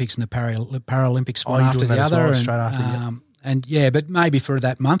the Olympics and the Paralympics one after the other. Well, straight after, And yeah, but maybe for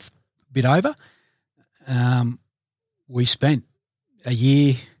that month, a bit over, we spent a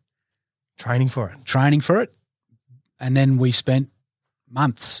year training for it. And then we spent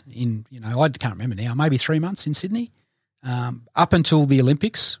months in, I can't remember now, maybe 3 months in Sydney. Up until the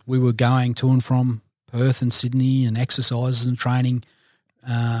Olympics, we were going to and from Perth and Sydney and exercises and training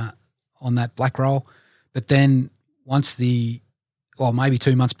on that black roll. But then maybe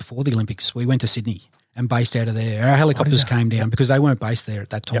 2 months before the Olympics, we went to Sydney and based out of there. Our helicopters came down because they weren't based there at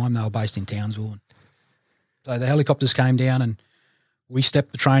that time. They were based in Townsville. So the helicopters came down and we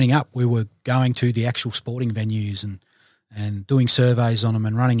stepped the training up. We were going to the actual sporting venues and doing surveys on them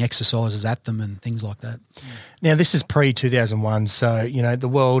and running exercises at them and things like that. Now, this is pre-2001, so, the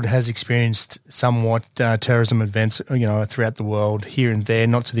world has experienced somewhat terrorism events, throughout the world here and there,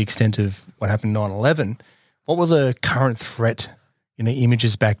 not to the extent of what happened 9/11. What were the current threat,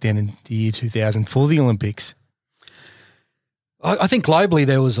 images back then in the year 2000 for the Olympics? I think globally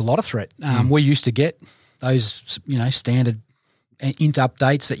there was a lot of threat. We used to get those, standard int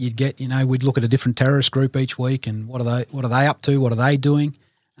updates that you'd get. We'd look at a different terrorist group each week and what are they up to? What are they doing?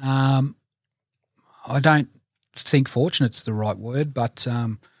 I don't think fortunate's the right word, but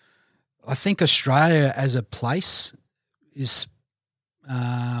I think Australia as a place is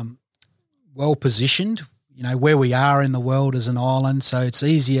well positioned. Where we are in the world as an island, so it's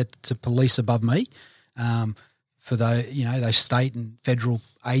easier to police above me for those state and federal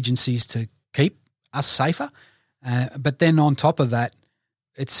agencies to keep us safer. But then on top of that,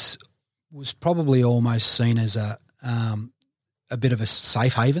 was probably almost seen as a bit of a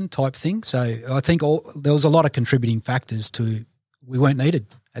safe haven type thing. So I think there was a lot of contributing factors to we weren't needed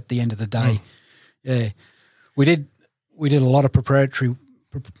at the end of the day. Yeah, we did a lot of preparatory,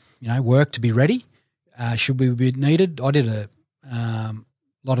 work to be ready. Should we be needed? I did a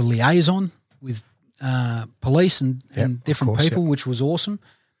lot of liaison with police and different people, which was awesome.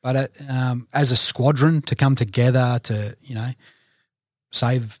 But as a squadron to come together to,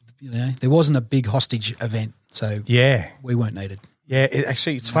 save, there wasn't a big hostage event, so we weren't needed. Yeah,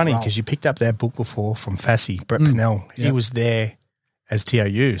 it's funny because you picked up that book before from Fassi, Brett Pennell. He was there as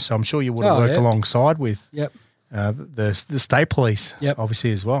TOU, so I'm sure you would have worked alongside with the state police,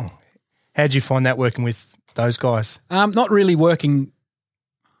 obviously as well. How did you find that working with those guys? Not really working.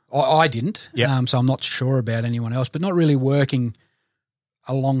 I didn't, so I'm not sure about anyone else, but not really working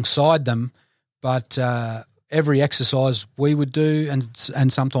alongside them. But every exercise we would do,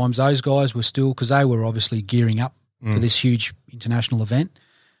 and sometimes those guys were still, because they were obviously gearing up for this huge international event,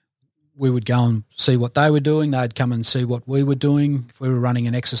 we would go and see what they were doing. They'd come and see what we were doing. If we were running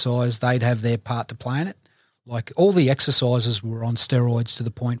an exercise, they'd have their part to play in it. Like all the exercises were on steroids to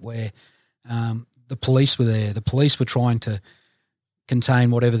the point where the police were there. The police were trying to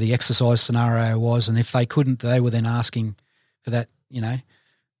contain whatever the exercise scenario was, and if they couldn't, they were then asking for that,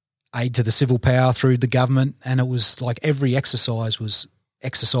 aid to the civil power through the government, and it was like every exercise was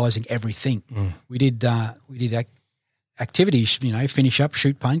exercising everything. We did activities, finish up,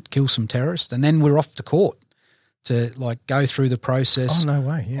 shoot, paint, kill some terrorists, and then we're off to court to go through the process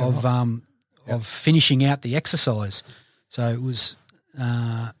of finishing out the exercise. So it was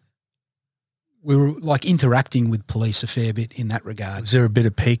we were interacting with police a fair bit in that regard. Was there a bit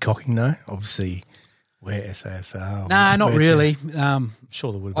of peacocking though? Obviously, we're SASR. No, not really. I'm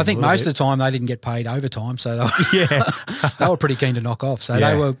sure there would have been. I think most of the time they didn't get paid overtime, so they were pretty keen to knock off. So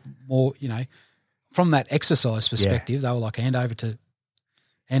they were more, from that exercise perspective, they were like hand over to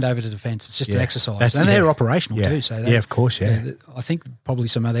defence. It's just an exercise, and they're operational too. So of course, I think probably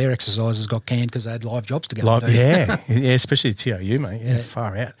some of their exercises got canned because they had live jobs to go. Especially TOU, mate. Yeah,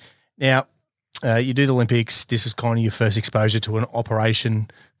 far out. Now, you do the Olympics. This was kind of your first exposure to an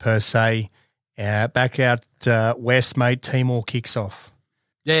operation per se. Back out west, mate, Timor kicks off.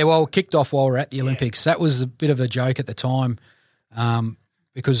 Yeah, well, kicked off while we're at the Olympics. That was a bit of a joke at the time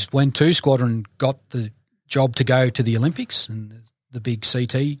because when 2 Squadron got the job to go to the Olympics and the big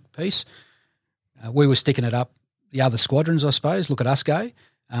CT piece. We were sticking it up the other squadrons, I suppose. Look at us go.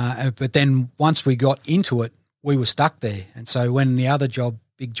 But then once we got into it, we were stuck there. And so when the other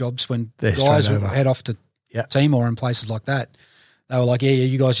big jobs, when guys would head off to Timor and places like that, they were like, yeah,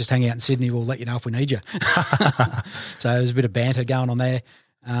 you guys just hang out in Sydney. We'll let you know if we need you. So there was a bit of banter going on there.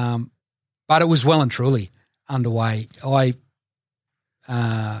 But it was well and truly underway. I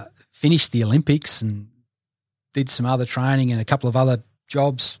finished the Olympics and did some other training and a couple of other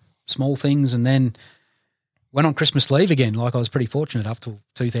jobs, small things, and then went on Christmas leave again. Like I was pretty fortunate up till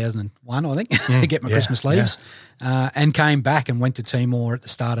 2001, I think, to get my Christmas leaves, and came back and went to Timor at the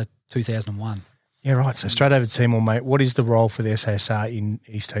start of 2001. Yeah, right. So straight over to Timor, mate. What is the role for the SASR in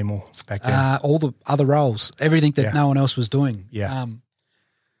East Timor back then? All the other roles, everything that no one else was doing. Yeah.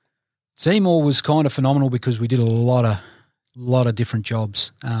 Timor was kind of phenomenal because we did a lot of different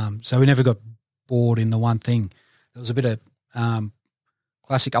jobs. So we never got bored in the one thing. There was a bit of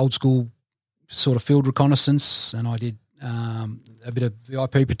classic old school sort of field reconnaissance, and I did a bit of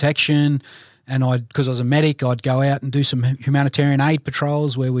VIP protection, and because I was a medic, I'd go out and do some humanitarian aid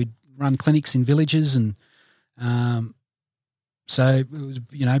patrols where we'd run clinics in villages, and so it was,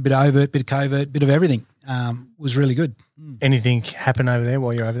 a bit of overt, bit of covert, bit of everything. Was really good. Anything happen over there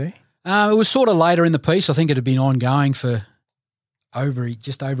while you're over there? It was sort of later in the piece. I think it had been ongoing for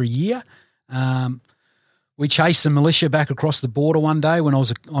just over a year. We chased some militia back across the border one day when I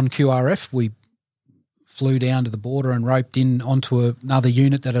was on QRF. We flew down to the border and roped in onto another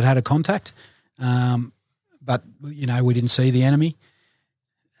unit that had a contact. But, we didn't see the enemy.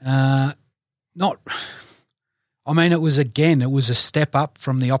 It was a step up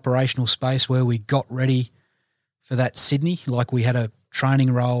from the operational space where we got ready for that Sydney. Like we had a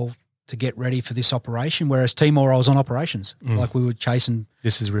training role to get ready for this operation, whereas Timor I was on operations. Like we were chasing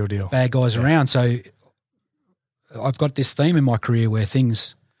this is real deal bad guys around. So I've got this theme in my career where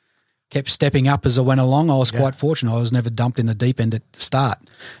things kept stepping up as I went along. I was quite fortunate. I was never dumped in the deep end at the start.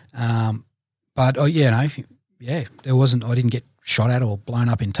 But there wasn't. I didn't get shot at or blown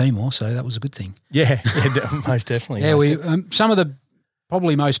up in Timor, so that was a good thing. Yeah, most definitely. Some of the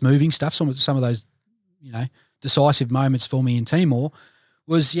probably most moving stuff, some of those, decisive moments for me in Timor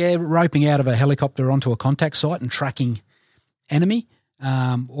was roping out of a helicopter onto a contact site and tracking enemy,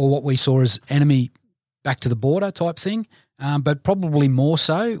 or what we saw as enemy back to the border type thing. But probably more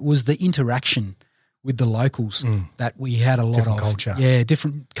so was the interaction with the locals that we had a lot different of. Culture. Yeah,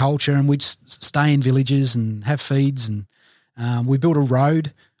 different culture, and we'd stay in villages and have feeds, and we built a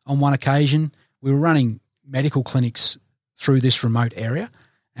road on one occasion. We were running medical clinics through this remote area,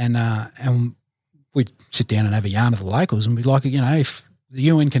 and we'd sit down and have a yarn with the locals and be like, if the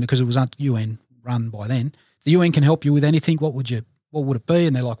UN can, because it was UN run by then, the UN can help you with anything, what would it be?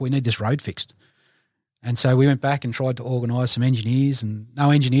 And they're like, we need this road fixed. And so we went back and tried to organise some engineers, and no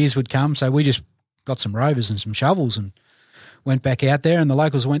engineers would come, so we just got some rovers and some shovels and went back out there, and the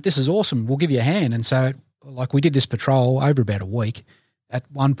locals went, this is awesome, we'll give you a hand. And so we did this patrol over about a week. At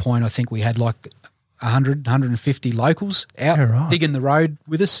one point I think we had 100, 150 locals out digging the road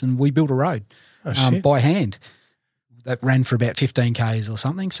with us, and we built a road by hand that ran for about 15 Ks or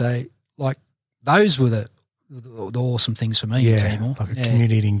something. So those were the awesome things for me in Timor. Like a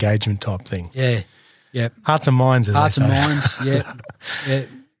community engagement type thing. Yeah. Yeah. Hearts and minds, Hearts and minds, yeah. Yeah.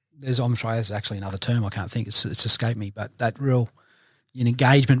 I'm sorry, there's actually another term I can't think. It's escaped me, but that real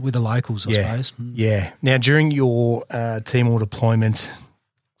engagement with the locals, I suppose. Yeah. Now, during your Timor deployment,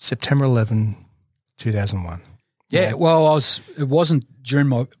 September 11, 2001. Yeah, well, it wasn't during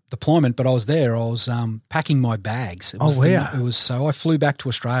my deployment, but I was there. I was packing my bags. So I flew back to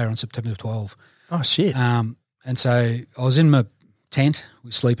Australia on September 12. Oh, shit. And so I was in my tent. We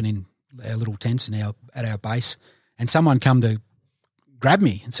were sleeping in our little tents at our base, and someone come to grab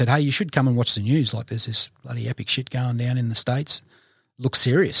me and said, hey, you should come and watch the news. There's this bloody epic shit going down in the States. Looks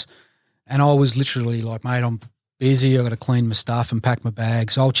serious. And I was literally like, mate, I'm busy. I've got to clean my stuff and pack my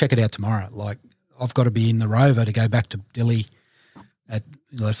bags. I'll check it out tomorrow. I've got to be in the rover to go back to Dili at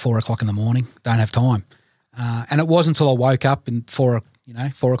 4 o'clock in the morning. Don't have time. And it wasn't until I woke up in 4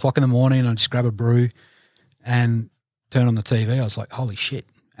 o'clock in the morning and I just grab a brew and turn on the TV. I was like, holy shit.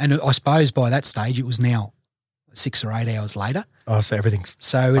 And I suppose by that stage it was now 6 or 8 hours later. Oh, so everything's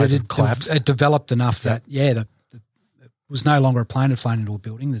it collapsed. It developed enough that, it was no longer a plane had flown into a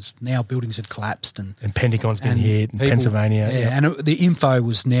building. There's now buildings had collapsed. And Pentagon's been hit, and Pennsylvania. Yeah, and the info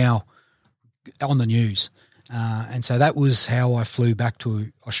was now on the news. And so that was how I flew back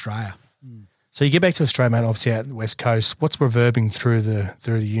to Australia. So you get back to Australia, mate, obviously out the West Coast. What's reverbing through the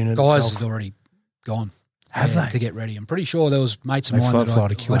unit Guys itself? had already gone. Have they? To get ready. I'm pretty sure there was mates of They mine that fly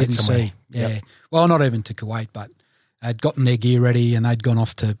to I Kuwait didn't somewhere. see. Yeah. Yep. Well, not even to Kuwait, but they'd gotten their gear ready and they'd gone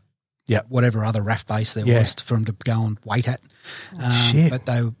off to whatever other RAF base there was for them to go and wait at. Shit. But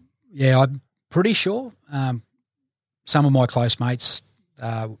I'm pretty sure some of my close mates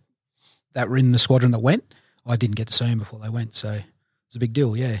that were in the squadron that went, I didn't get to see them before they went. So it was a big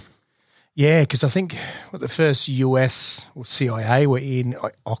deal, yeah. Yeah, because I think the first US or CIA were in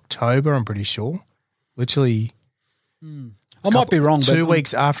October, I'm pretty sure. Literally. I might be wrong. 2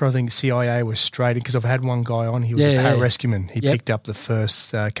 weeks after I think CIA was straight in, because I've had one guy on, he was a pararescueman. He picked up the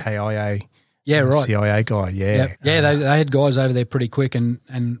first KIA CIA guy, Yeah, they had guys over there pretty quick and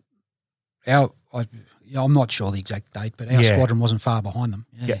I'm not sure the exact date, but our squadron wasn't far behind them.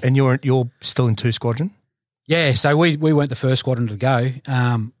 Yeah, and you're still in 2 squadron? Yeah, so we weren't the first squadron to go.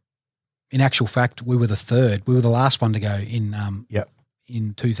 In actual fact, we were the third. We were the last one to go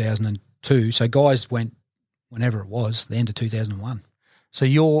in 2002. So guys went whenever it was, the end of 2001. So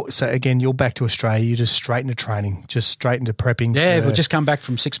you're back to Australia. You're just straight into training, just straight into prepping. Yeah, we've just come back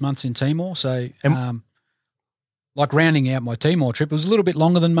from 6 months in Timor. So like rounding out my Timor trip, it was a little bit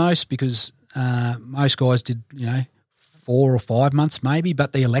longer than most because most guys did 4 or 5 months maybe.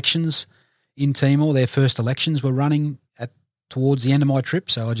 But the elections in Timor, their first elections were running towards the end of my trip.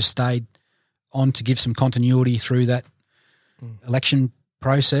 So I just stayed on to give some continuity through that election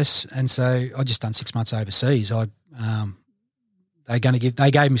process, and so I just done 6 months overseas. They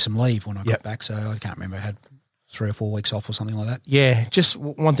gave me some leave when I got back, so I can't remember. I had 3 or 4 weeks off or something like that. Yeah, just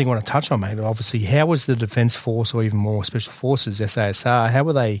one thing I want to touch on, mate. Obviously, how was the Defence Force, or even more Special Forces, SASR, how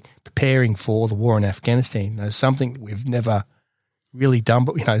were they preparing for the war in Afghanistan? Something we've never really done,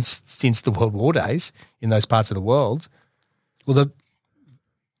 but since the World War days in those parts of the world. Well,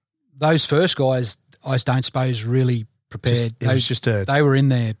 those first guys, I don't suppose, really prepared. They were in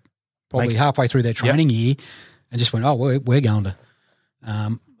there probably halfway through their training year and just went, we're going to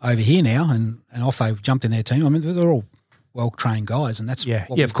over here now, and off they jumped in their team. I mean, they're all well-trained guys, and that's what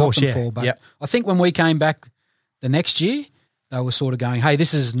we've got them for. But I think when we came back the next year, they were sort of going, hey,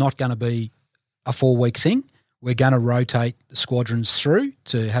 this is not going to be a 4-week thing. We're going to rotate the squadrons through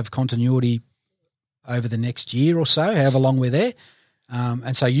to have continuity over the next year or so, however long we're there.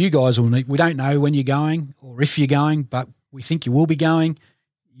 And so you guys will need – we don't know when you're going or if you're going, but we think you will be going.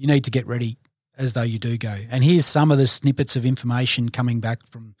 You need to get ready as though you do go. And here's some of the snippets of information coming back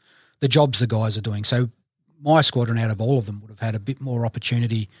from the jobs the guys are doing. So my squadron out of all of them would have had a bit more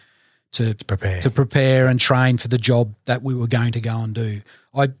opportunity to prepare and train for the job that we were going to go and do.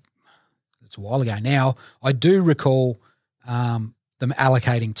 It's a while ago now. I do recall them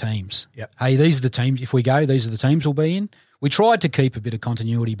allocating teams. Yep. Hey, these are the teams. If we go, these are the teams we'll be in. We tried to keep a bit of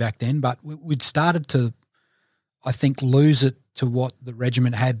continuity back then, but we'd started to, I think, lose it to what the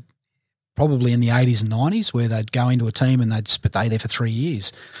regiment had probably in the 80s and 90s, where they'd go into a team and they'd stay there for 3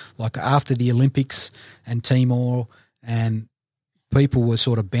 years. Like after the Olympics and Timor, and people were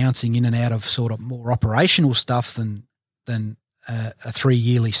sort of bouncing in and out of sort of more operational stuff than a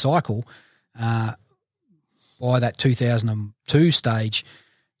 3-yearly cycle. By that 2002 stage,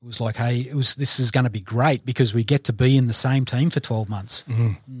 it was like, hey, this is going to be great because we get to be in the same team for 12 months.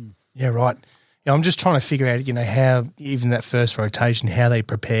 Mm-hmm. Yeah, right. Yeah, I'm just trying to figure out, how even that first rotation, how they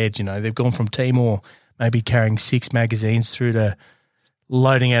prepared. They've gone from Timor maybe carrying 6 magazines through to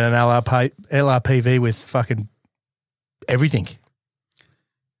loading out an LRPV with fucking everything.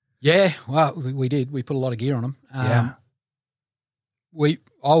 Yeah, well, we did. We put a lot of gear on them. I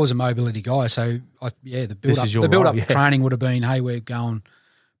was a mobility guy, so the build-up training would have been, hey, we're going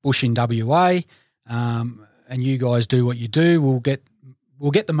bush in WA, and you guys do what you do. We'll get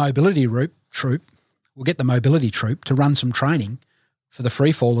the mobility troop. We'll get the mobility troop to run some training for the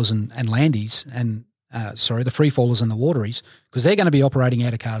free fallers and landies, and the free fallers and the wateries, because they're going to be operating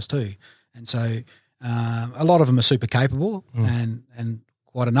out of cars too. And so a lot of them are super capable, and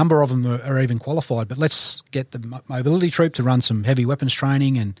quite a number of them are even qualified. But let's get the mobility troop to run some heavy weapons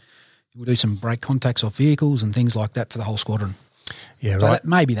training, and we'll do some break contacts off vehicles and things like that for the whole squadron. Yeah, so right.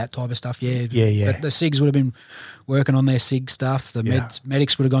 Maybe that type of stuff, yeah. Yeah. The SIGs would have been working on their SIG stuff. The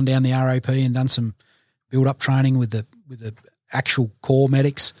medics would have gone down the ROP and done some build-up training with the actual core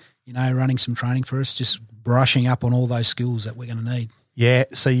medics, running some training for us, just brushing up on all those skills that we're going to need. Yeah,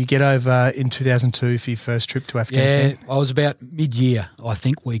 so you get over in 2002 for your first trip to Afghanistan? Yeah, I was about mid-year, I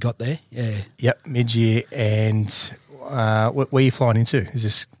think we got there, yeah. Yep, mid-year. And where are you flying into? Is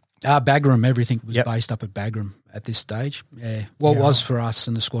this... Bagram, everything was based up at Bagram at this stage. Yeah. Well, it was for us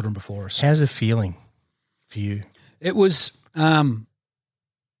and the squadron before us. How's it feeling for you? It was by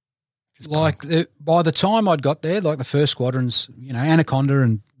the time I'd got there, like the first squadrons, Anaconda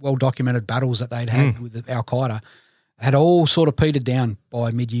and well-documented battles that they'd had with Al-Qaeda had all sort of petered down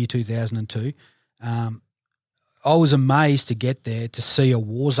by mid-year 2002. I was amazed to get there to see a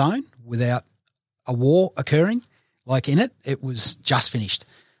war zone without a war occurring. Like in it, it was just finished.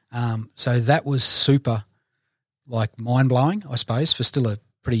 So that was super, like, mind-blowing, I suppose, for still a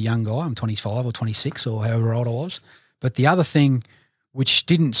pretty young guy. I'm 25 or 26 or however old I was. But the other thing which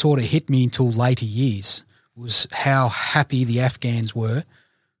didn't sort of hit me until later years was how happy the Afghans were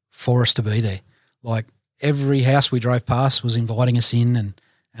for us to be there. Like, every house we drove past was inviting us in, and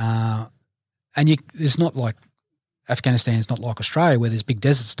there's not like Afghanistan's not like Australia where there's big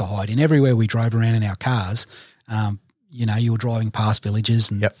deserts to hide in. Everywhere we drove around in our cars, you were driving past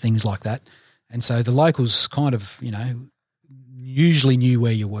villages and things like that. And so the locals kind of, usually knew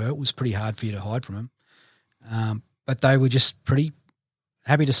where you were. It was pretty hard for you to hide from them. But they were just pretty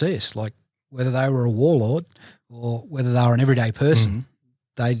happy to see us. Like, whether they were a warlord or whether they were an everyday person,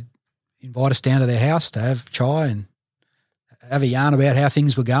 they'd invite us down to their house to have chai and have a yarn about how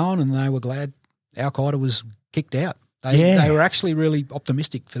things were going, and they were glad Al-Qaeda was kicked out. They were actually really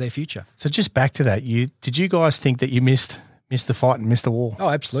optimistic for their future. So just back to that, did you guys think that you missed the fight and missed the war? Oh,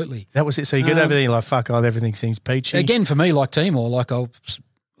 absolutely. That was it. So you get over there, you're like, fuck, everything seems peachy. Again, for me, like Timor,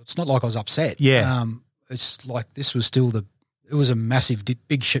 it's not like I was upset. Yeah. It's like this was still it was a massive,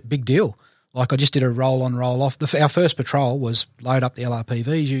 big deal. Like, I just did a roll on, roll off. Our first patrol was load up the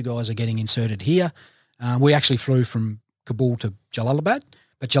LRPVs. You guys are getting inserted here. We actually flew from Kabul to Jalalabad,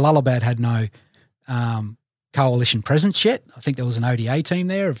 but Jalalabad had no coalition presence yet. I think there was an ODA team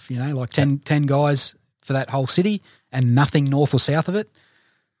there of, 10 guys for that whole city and nothing north or south of it.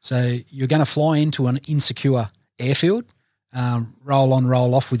 So you're going to fly into an insecure airfield, roll on,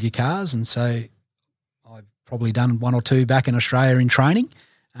 roll off with your cars. And so I've probably done one or two back in Australia in training,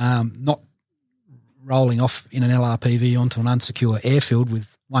 not rolling off in an LRPV onto an unsecure airfield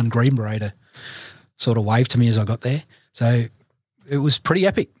with one Green Beret sort of wave to me as I got there. So it was pretty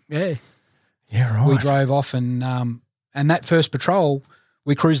epic. Yeah. Yeah, right. We drove off and that first patrol,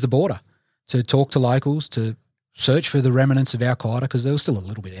 we cruised the border to talk to locals, to search for the remnants of Al-Qaeda, because there was still a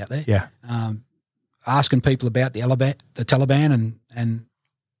little bit out there. Yeah. Asking people about the Taliban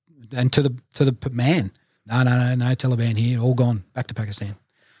and to the man. No, Taliban here, all gone, back to Pakistan.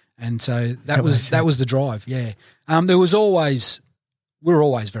 And so that was the drive, yeah. We were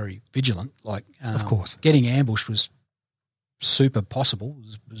always very vigilant. Like, of course, getting ambushed was super possible.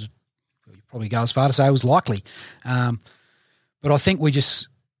 Was you probably go as far to say it was likely, but I think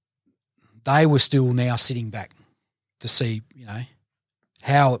they were still now sitting back to see,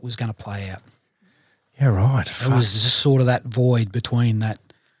 how it was going to play out. Yeah, right. It was just sort of that void between that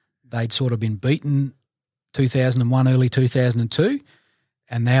they'd sort of been beaten 2001, early 2002.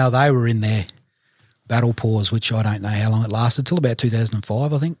 And now they were in their battle pause, which I don't know how long it lasted, till about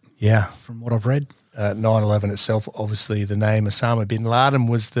 2005, I think. Yeah. From what I've read. 9/11 itself, obviously the name Osama bin Laden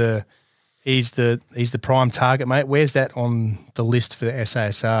was he's the prime target, mate. Where's that on the list for the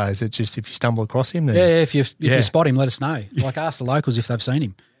SASR? Is it just if you stumble across him? Then if you spot him, let us know. Like, ask the locals if they've seen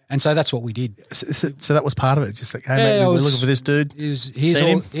him. And so that's what we did. So that was part of it. Just like, hey, mate, we're looking for this dude.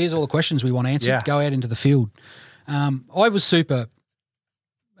 Here's all the questions we want answered. Yeah. Go out into the field. I was super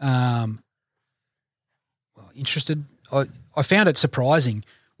interested. I found it surprising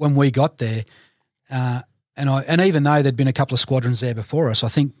when we got there, and even though there'd been a couple of squadrons there before us, I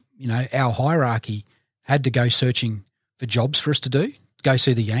think our hierarchy had to go searching for jobs for us to do. Go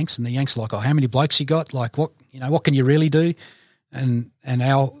see the Yanks, and the Yanks are like, "Oh, how many blokes you got? Like, what can you really do?" And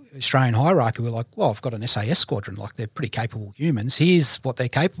our Australian hierarchy were like, "Well, I've got an SAS squadron. Like, they're pretty capable humans. Here's what they're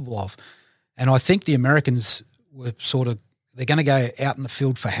capable of." And I think the Americans were they're going to go out in the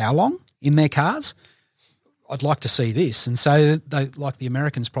field for how long in their cars? I'd like to see this. And so they, like the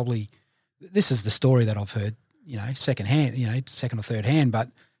Americans probably, this is the story that I've heard, second hand, second or third hand, but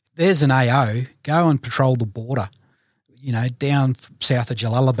there's an AO, go and patrol the border, down south of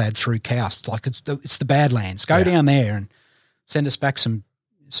Jalalabad through Kaust. Like, it's the Badlands. Go down there and send us back some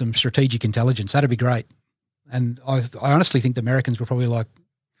strategic intelligence. That'd be great. And I honestly think the Americans were probably like,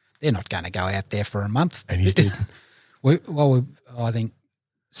 they're not going to go out there for a month. And you did. I think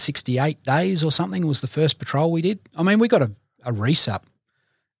 68 days or something was the first patrol we did. I mean, we got a resup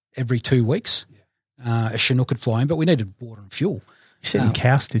every 2 weeks. A Chinook had flown, but we needed water and fuel. You said in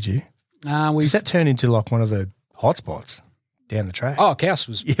Kaust, did you? Does that turn into like one of the hotspots down the track? Oh, Kaust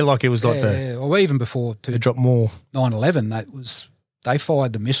was. Yeah, like it was like or even before they dropped more 9/11. They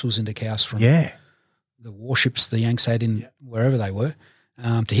fired the missiles into Kaust from the warships the Yanks had in wherever they were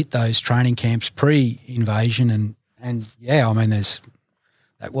to hit those training camps pre-invasion and I mean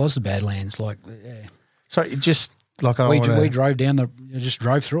that was the Badlands. Like, So just like I don't we drove down just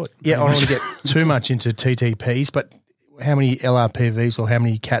drove through it. Yeah, I don't want to get too much into TTPs, but how many LRPVs or how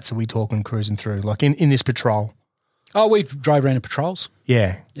many cats are we talking cruising through, like in this patrol? Oh, we drove around in patrols.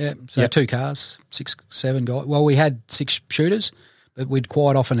 Yeah. Yeah, so 2 cars, 6, 7 guys. Well, we had 6 shooters, but we'd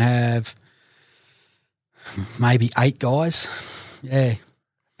quite often have maybe 8 guys. Yeah.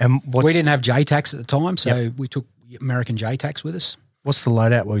 And we didn't have JTACs at the time, so we took American JTACs with us. What's the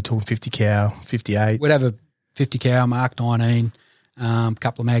loadout? Were we talking 50 cal, 58? We'd have a 50 cal Mark 19, a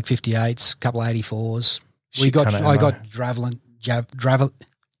couple of Mag 58s, a couple of 84s. I got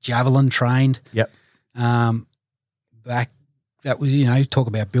javelin trained. Yep. Back, that was, talk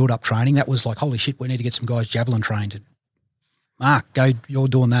about build-up training. That was like, holy shit, we need to get some guys javelin trained. Mark, go, you're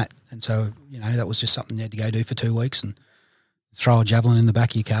doing that. And so, that was just something you had to go do for 2 weeks and throw a javelin in the back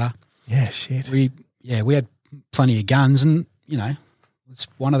of your car. Yeah, shit. We had plenty of guns, and, it's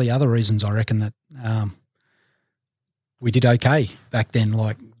one of the other reasons I reckon that we did okay back then.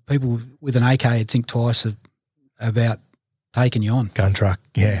 Like, people with an AK would think twice about taking you on. Gun truck,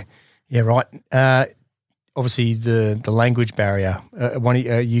 yeah. Yeah, right. Obviously, the language barrier.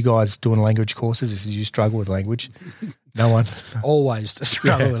 You guys doing language courses? Did you struggle with language? No one? Always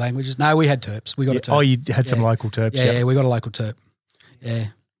struggle with languages. No, we had terps. We got a terp. Oh, you had some local terps? Yeah, we got a local terp. Yeah.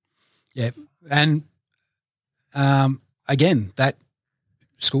 Yeah. And, again, that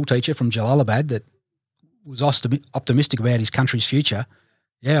school teacher from Jalalabad that was optimistic about his country's future,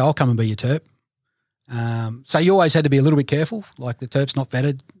 I'll come and be your terp. So you always had to be a little bit careful, like the terp's not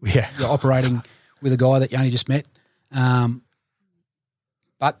vetted. Yeah. You're operating with a guy that you only just met. But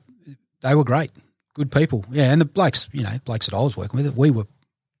they were great, good people. Yeah, and the blokes that I was working with, we were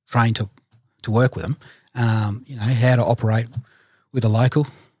trained to work with them, how to operate with a local.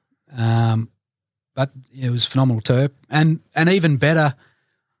 But it was phenomenal terp. And even better,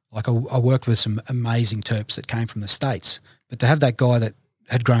 like I worked with some amazing terps that came from the States, but to have that guy that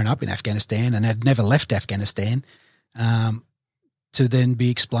had grown up in Afghanistan and had never left Afghanistan, to then be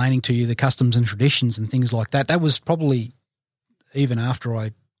explaining to you the customs and traditions and things like that. That was probably, even after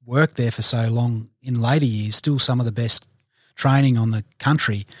I worked there for so long in later years, still some of the best training on the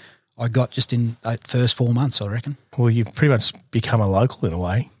country I got just in that first 4 months, I reckon. Well, you've pretty much become a local in a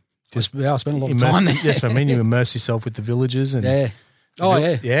way. I spent a lot of time there. That's what I mean. You immerse yourself with the villages. And Yeah.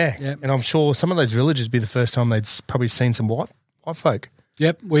 And I'm sure some of those villages be the first time they'd probably seen some white folk.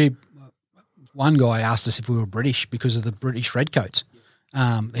 Yep. One guy asked us if we were British because of the British redcoats.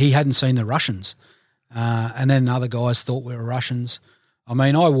 He hadn't seen the Russians. And then other guys thought we were Russians. I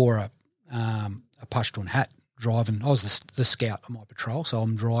mean, I wore a Pashtun hat driving. I was the scout on my patrol, so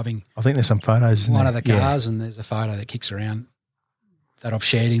I'm driving. I think there's some photos in one of the cars, and there's a photo that kicks around that I've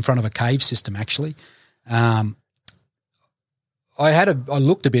shared in front of a cave system, actually. I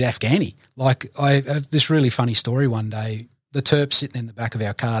looked a bit Afghani. Like, I have this really funny story one day. The terp sitting in the back of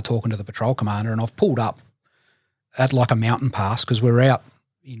our car talking to the patrol commander, and I've pulled up at like a mountain pass because we're out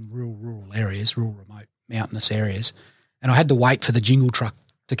in rural areas, rural remote mountainous areas, and I had to wait for the jingle truck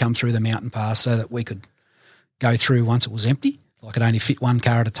to come through the mountain pass so that we could go through once it was empty. Like, it only fit one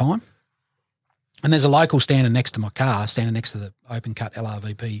car at a time. And there's a local standing next to my car, standing next to the open cut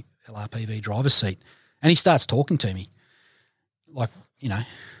LRPV driver's seat, and he starts talking to me, like,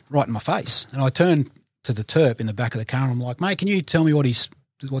 right in my face. And I turn to the terp in the back of the car and I'm like, mate, can you tell me what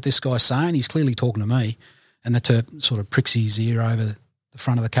this guy's saying? He's clearly talking to me. And the terp sort of pricks his ear over the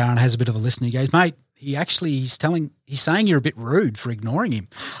front of the car and has a bit of a listen. He goes, mate, he's saying you're a bit rude for ignoring him.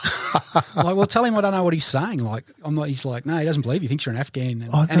 I'm like, well, tell him I don't know what he's saying. Like, he's like, no, he doesn't believe you. He thinks you're an Afghan.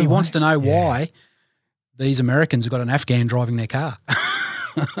 And he wants to know why these Americans have got an Afghan driving their car.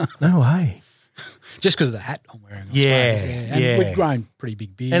 No way. Just because of the hat I'm wearing. And we've grown pretty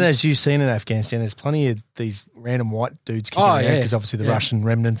big beards. And as you've seen in Afghanistan, there's plenty of these random white dudes kicking around because obviously the Russian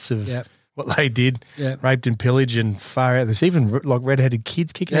remnants of what they did, raped and pillaged and far out. There's even like red-headed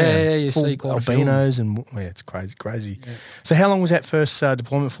kids kicking around. Yeah, you see quite albinos and it's crazy. Yeah. So how long was that first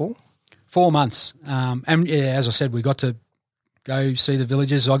deployment for? 4 months. And as I said, we got to go see the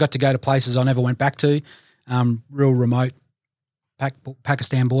villages. I got to go to places I never went back to, real remote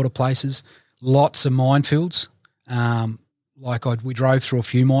Pakistan border places. Lots of minefields. We drove through a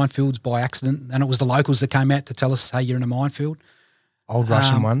few minefields by accident, and it was the locals that came out to tell us, hey, you're in a minefield. Old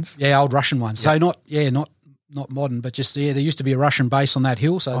Russian ones? Yeah, old Russian ones. Yep. So not modern, but just, there used to be a Russian base on that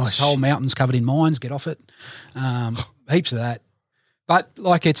hill, so this whole mountain's covered in mines, get off it. Heaps of that. But,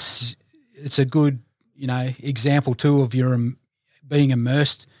 it's a good, example too of your being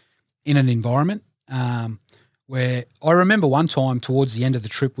immersed in an environment where I remember one time towards the end of the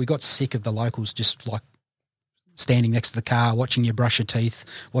trip, we got sick of the locals just like standing next to the car, watching you brush your teeth,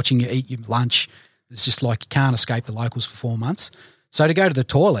 watching you eat your lunch. It's just like you can't escape the locals for 4 months. So to go to the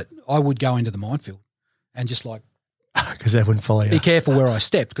toilet, I would go into the minefield and just like because they wouldn't follow you. Be careful where I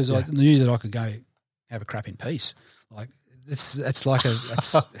stepped because I knew that I could go have a crap in peace. Like that's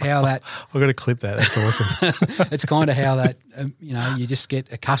how that. I've got to clip that. That's awesome. It's kind of how that you just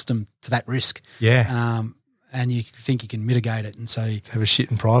get accustomed to that risk. Yeah. And you think you can mitigate it, and so have a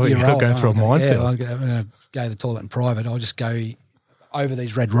shit in private. You're not going through a minefield. Yeah, I'm going to go to the toilet in private. I'll just go over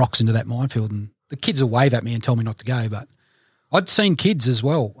these red rocks into that minefield, and the kids will wave at me and tell me not to go. But I'd seen kids as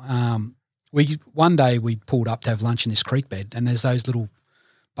well. One day we pulled up to have lunch in this creek bed, and there's those little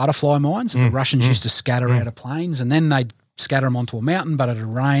butterfly mines that the Russians used to scatter out of planes, and then they'd scatter them onto a mountain, but it'd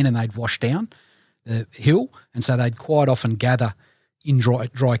rain and they'd wash down the hill, and so they'd quite often gather in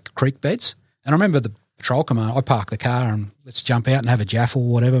dry creek beds. And I remember the patrol commander, I park the car and let's jump out and have a jaff or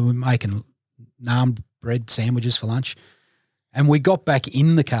whatever. We're making naan bread sandwiches for lunch. And we got back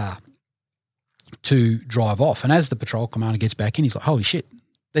in the car to drive off. And as the patrol commander gets back in, he's like, holy shit,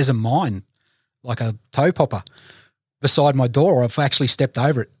 there's a mine, like a toe popper beside my door. I've actually stepped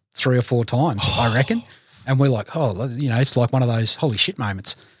over it 3 or 4 times, I reckon. And we're like, it's like one of those holy shit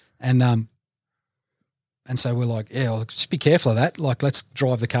moments. And so we're like, yeah, just be careful of that. Like, let's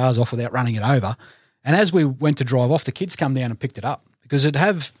drive the cars off without running it over. And as we went to drive off, the kids come down and picked it up because it'd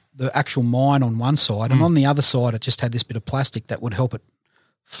have the actual mine on one side and on the other side it just had this bit of plastic that would help it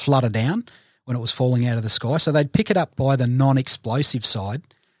flutter down when it was falling out of the sky. So they'd pick it up by the non-explosive side,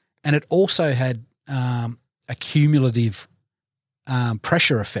 and it also had a cumulative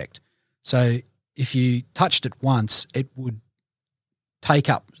pressure effect. So if you touched it once, it would take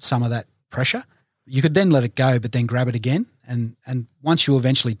up some of that pressure. You could then let it go but then grab it again, and once you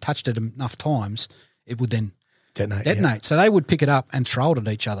eventually touched it enough times, it would then detonate. Yeah. So they would pick it up and throw it at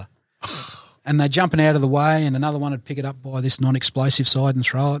each other. And they're jumping out of the way, and another one would pick it up by this non-explosive side and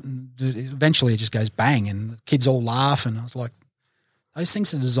throw it, and eventually it just goes bang, and the kids all laugh, and I was like, those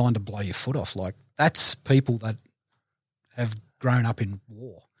things are designed to blow your foot off. Like, that's people that have grown up in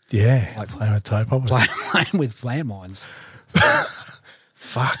war. Yeah, like playing with toe poppers. Playing with landmines.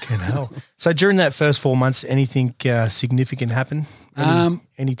 Fucking hell. So during that first 4 months, anything significant happen?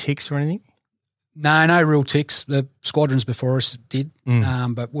 Any ticks or anything? No real ticks. The squadrons before us did,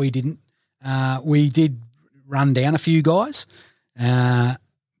 but we didn't. We did run down a few guys,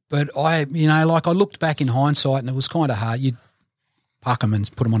 but I looked back in hindsight and it was kind of hard. You'd park them and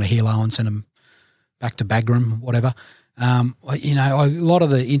put them on a helo and send them back to Bagram, whatever. A lot of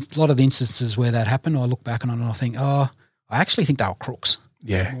the instances where that happened, I look back on it and I think, I actually think they were crooks.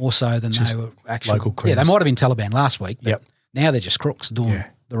 Yeah. More so than just they were actually local criminals. Yeah, they might have been Taliban last week, but yep. Now they're just crooks doing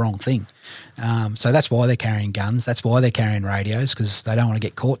the wrong thing. So that's why they're carrying guns. That's why they're carrying radios, because they don't want to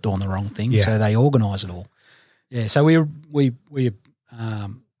get caught doing the wrong thing. Yeah. So they organise it all. Yeah. So we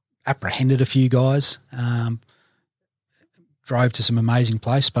apprehended a few guys, drove to some amazing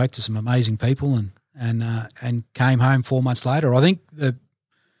place, spoke to some amazing people, and came home 4 months later. I think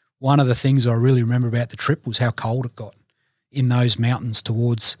one of the things I really remember about the trip was how cold it got in those mountains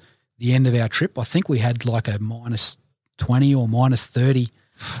towards the end of our trip. I think we had like a minus 20 or minus 30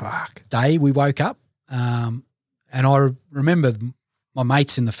 day we woke up. And I remember my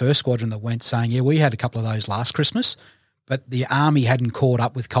mates in the first squadron that went saying, yeah, we had a couple of those last Christmas, but the army hadn't caught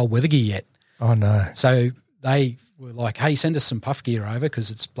up with cold weather gear yet. Oh, no. So they were like, hey, send us some puff gear over because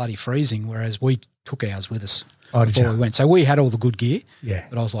it's bloody freezing, whereas we took ours with us before we went. So we had all the good gear. Yeah.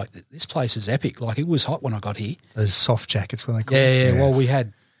 But I was like, this place is epic. Like, it was hot when I got here. Those soft jackets when they call it. Yeah. Well, we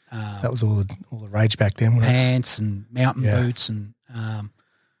had that was all the rage back then. Pants and mountain boots, and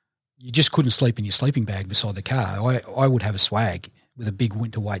you just couldn't sleep in your sleeping bag beside the car. I would have a swag with a big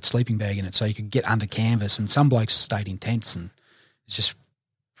winter weight sleeping bag in it so you could get under canvas, and some blokes stayed in tents, and it's just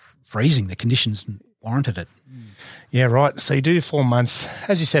freezing. The conditions warranted it. Yeah, right. So you do 4 months.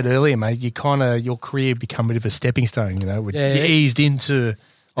 As you said earlier, mate, your career become a bit of a stepping stone, you eased into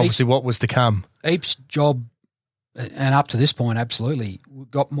obviously what was to come. Each job, and up to this point, absolutely,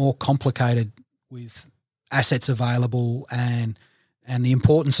 got more complicated with assets available and the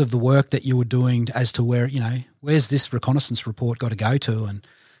importance of the work that you were doing as to where, where's this reconnaissance report got to go to, and,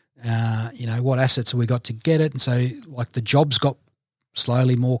 what assets have we got to get it. And so, like, the jobs got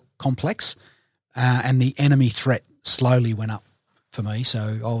slowly more complex, and the enemy threat slowly went up for me.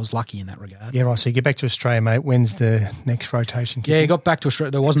 So I was lucky in that regard. Yeah, right. So you get back to Australia, mate. When's the next rotation? Yeah, you got back to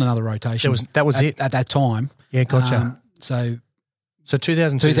Australia. There wasn't another rotation. That was it at that time. Yeah, gotcha. So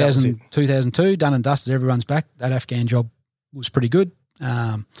 2002, 2002, done and dusted. Everyone's back. That Afghan job was pretty good.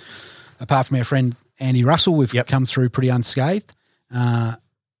 Apart from our friend Andy Russell, we've come through pretty unscathed.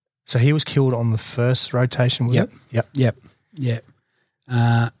 So he was killed on the first rotation, was it? Yep.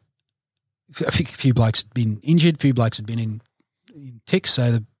 a few blokes had been injured, a few blokes had been in ticks,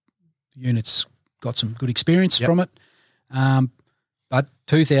 so the units got some good experience from it. But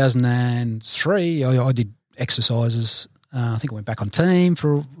 2003, I did exercises. I think I went back on team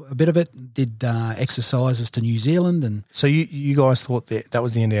for a bit of it, did exercises to New Zealand. And So you guys thought that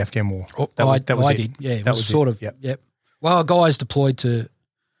was the end of the Afghan War? I did, yeah. It was sort of, yep. Well, guys deployed to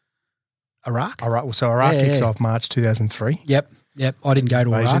Iraq. So Iraq kicks off March 2003. Yep. I didn't go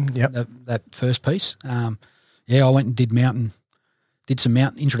to Invasion, Iraq, that first piece. I went and did some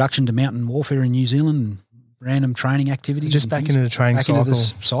introduction to mountain warfare in New Zealand and random training activities. Just back into the training cycle. Into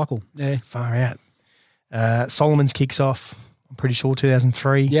this cycle, yeah. Far out. Solomon's kicks off, I'm pretty sure,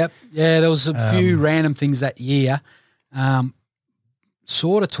 2003. Yep. Yeah, there was a few random things that year.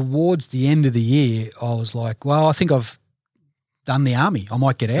 Sort of towards the end of the year, I was like, well, I think I've done the army. I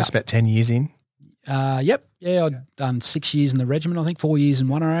might get out. That's about 10 years in. Yep. Yeah, I'd done 6 years in the regiment, I think, 4 years in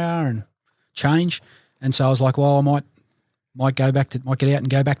 1 hour and change. And so I was like, well, I might get out and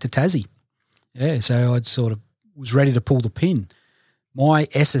go back to Tassie. Yeah, so I sort of was ready to pull the pin. My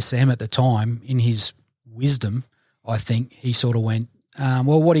SSM at the time, in his wisdom, I think he sort of went,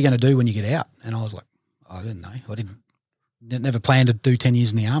 well, what are you going to do when you get out? And I was like, I didn't know. I never planned to do 10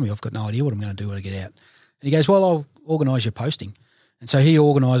 years in the army. I've got no idea what I'm going to do when I get out. And he goes, well, I'll organise your posting. And so he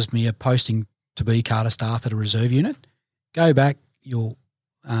organised me a posting to be Carter Staff at a reserve unit. Go back, you'll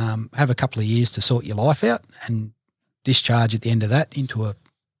have a couple of years to sort your life out and discharge at the end of that into a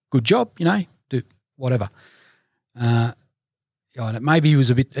good job, do whatever. Maybe he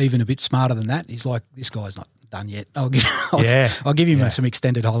was even a bit smarter than that. He's like, this guy's not done yet. I'll give him some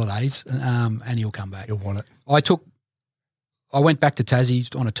extended holidays and he'll come back. He'll want it. I went back to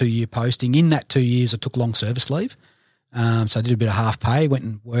Tassie on a 2-year posting. In that 2 years, I took long service leave. So I did a bit of half pay, went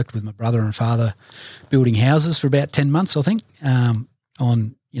and worked with my brother and father building houses for about 10 months, I think,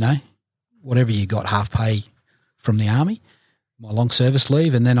 on, whatever you got half pay from the army, my long service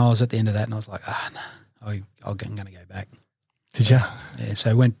leave. And then I was at the end of that and I was like, no, I'm going to go back. Did you? Yeah,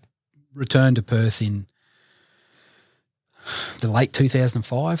 so returned to Perth in the late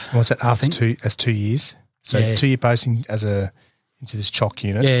 2005. What's that after that's 2 years? So 2-year posting into this CHOC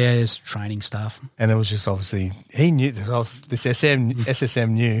unit. Yeah, it's training stuff. And it was just obviously, he knew, this SSM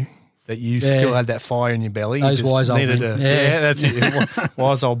knew that you still had that fire in your belly. Those wise old men. That's it.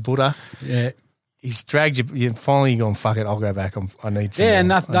 Wise old Buddha. Yeah. He's dragged you. Finally, you're going, fuck it, I'll go back. I need some. Yeah, and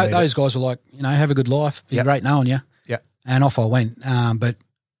those guys were like, have a good life. Been great knowing you. Yeah. And off I went. But,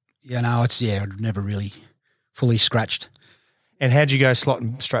 I'd never really fully scratched. And how'd you go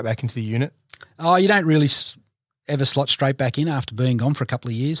slotting straight back into the unit? Oh, you don't really ever slot straight back in after being gone for a couple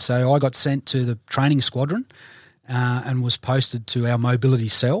of years. So I got sent to the training squadron and was posted to our mobility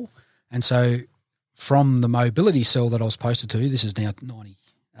cell. And so from the mobility cell that I was posted to, this is now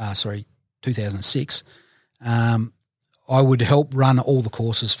 2006, I would help run all the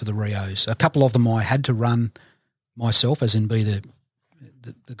courses for the Rios. A couple of them I had to run myself, as in be the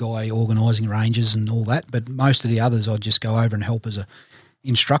guy organising ranges and all that, but most of the others I'd just go over and help as a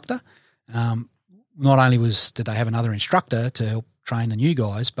instructor. Not only did they have another instructor to help train the new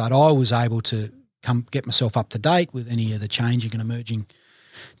guys, but I was able to get myself up to date with any of the changing and emerging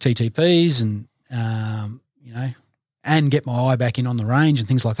TTPs and, and get my eye back in on the range and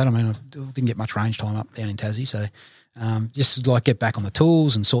things like that. I mean, I didn't get much range time up down in Tassie, so just like get back on the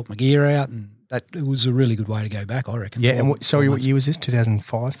tools and sort my gear out, and that it was a really good way to go back, I reckon. Yeah, and what year was this,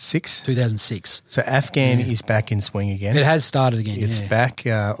 2005, 6? 2006. So Afghan is back in swing again. It has started again, It's back,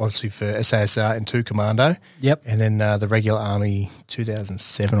 obviously, for SASR and 2 Commando. Yep. And then the regular Army,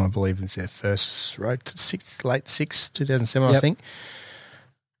 2007, I believe, is their first late 2007, I think.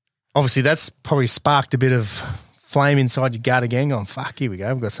 Obviously, that's probably sparked a bit of flame inside your gut again, going, fuck, here we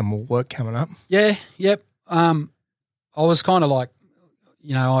go, we've got some more work coming up. Yeah, yep. I was kind of like,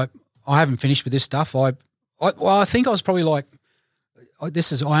 I haven't finished with this stuff. I think I was probably like,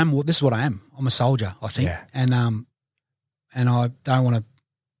 this is what I am. I'm a soldier, I think, and I don't want to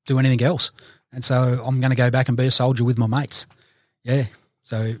do anything else, and so I'm going to go back and be a soldier with my mates. Yeah,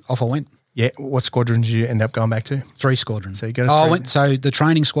 so off I went. Yeah, what squadron did you end up going back to? 3 squadrons. So you go to I went the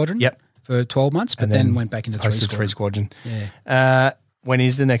training squadron. Yep. For 12 months, but then went back into 3 squadron. 3 squadron. Yeah. When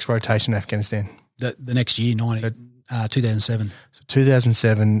is the next rotation in Afghanistan? The next year, 2007. So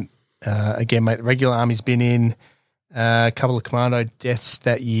 2007. Again, mate, the regular Army's been in a couple of commando deaths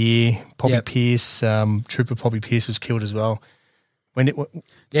that year. Poppy Pierce, Trooper Poppy Pierce was killed as well.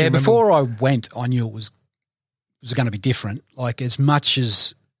 Before I went, I knew it was going to be different. Like, as much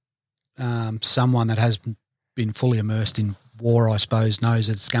as someone that has been fully immersed in war, I suppose, knows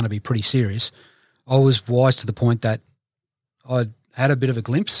it's going to be pretty serious, I was wise to the point that had a bit of a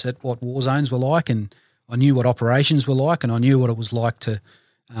glimpse at what war zones were like, and I knew what operations were like, and I knew what it was like to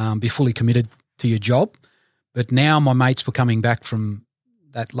be fully committed to your job. But now my mates were coming back from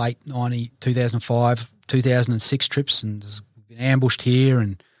that late 2005, 2006 trips, and been ambushed here,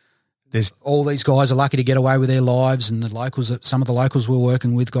 and there's all these guys are lucky to get away with their lives, and some of the locals we're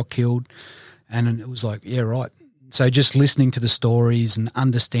working with got killed, and it was like, yeah, right. So just listening to the stories and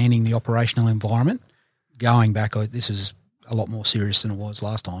understanding the operational environment, going back, this is a lot more serious than it was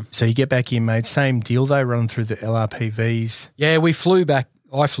last time. So you get back in, mate. Same deal though, running through the LRPVs. Yeah, we flew back.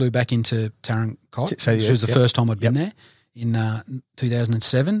 I flew back into Tarancot. So, this was the first time I'd been there in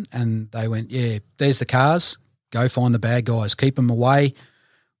 2007, and they went, yeah, there's the cars. Go find the bad guys. Keep them away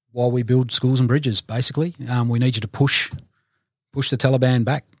while we build schools and bridges, basically. We need you to push the Taliban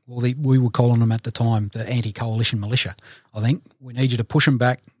back. Well, we were calling them at the time the anti-coalition militia, I think. We need you to push them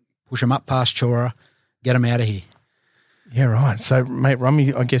back, push them up past Chora, get them out of here. Yeah, right. So, mate, run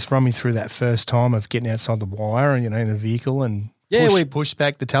me through that first time of getting outside the wire and, in the vehicle and we pushed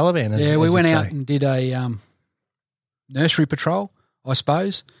back the Taliban. We went out and did a nursery patrol, I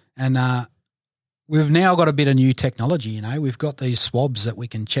suppose, and we've now got a bit of new technology, We've got these swabs that we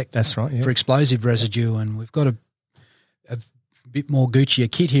can check for explosive residue, and we've got a bit more Gucci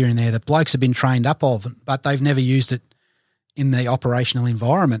kit here and there that blokes have been trained up of, but they've never used it in the operational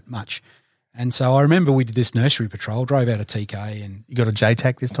environment much. And so I remember we did this nursery patrol, drove out of TK. And you got a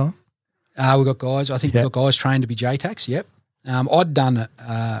JTAC this time? We got guys. I think we got guys trained to be JTACs, yep. I'd done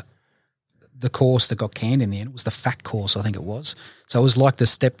the course that got canned in the end. It was the FAC course, I think it was. So it was like the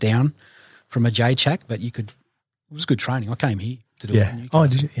step down from a JTAC, but it was good training. I came here to do it. Oh,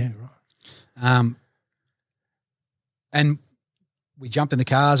 did you? Yeah, right. And we jumped in the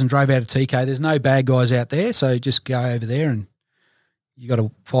cars and drove out of TK. There's no bad guys out there, so just go over there, and you got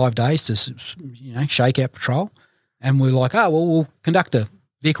 5 days to, shake out patrol. And we're like, we'll conduct a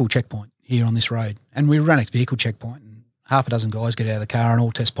vehicle checkpoint here on this road. And we ran a vehicle checkpoint, and half a dozen guys get out of the car and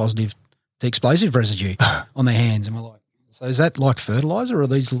all test positive to explosive residue on their hands. And we're like, so is that like fertilizer, or are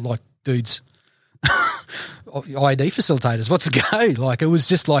these like dudes, IED facilitators? What's the go? Like, it was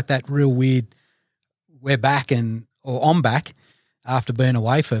just like that real weird, we're back or I'm back after being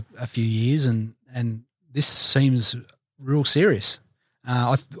away for a few years, and this seems real serious.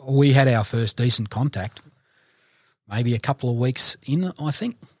 We had our first decent contact maybe a couple of weeks in, I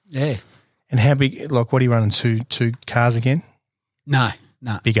think. Yeah. And how big, like, what are you running, two cars again? No.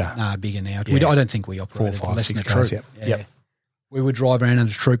 Bigger? No, bigger now. Yeah. I don't think we operated 4, 5, less 6 than a cars, troop. Yep. Yep. We would drive around in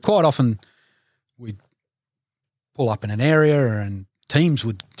a troop. Quite often we'd pull up in an area, and teams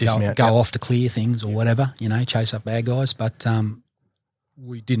would go off to clear things or whatever, chase up bad guys. But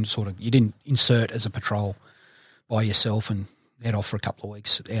you didn't insert as a patrol by yourself and head off for a couple of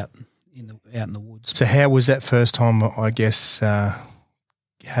weeks out in the woods. So how was that first time, I guess,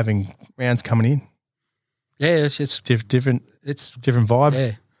 having rounds coming in? Yeah, it's different. It's different vibe.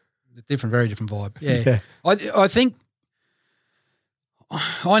 Yeah, very different vibe. Yeah. I think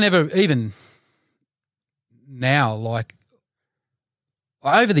I never, even now, like,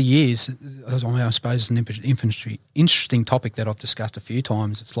 over the years, I suppose it's an interesting topic that I've discussed a few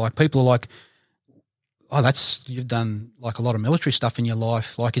times. It's like people are like, you've done like a lot of military stuff in your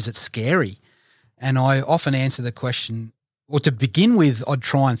life. Like, is it scary? And I often answer the question, or to begin with, I'd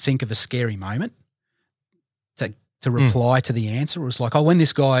try and think of a scary moment to reply to the answer. It was like, when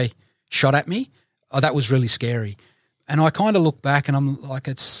this guy shot at me, that was really scary. And I kind of look back and I'm like,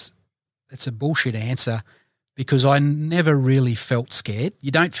 it's a bullshit answer, because I never really felt scared.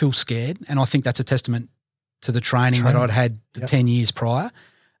 You don't feel scared, and I think that's a testament to the training that I'd had the 10 years prior.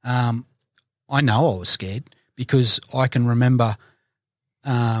 I know I was scared because I can remember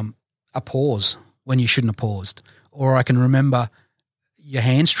a pause when you shouldn't have paused, or I can remember your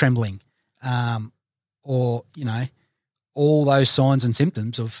hands trembling, or, all those signs and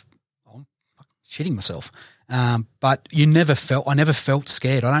symptoms of I'm shitting myself. But I never felt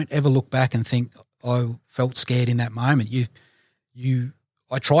scared. I don't ever look back and think I felt scared in that moment.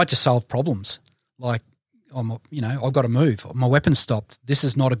 I tried to solve problems. Like, I've got to move. My weapon's stopped. This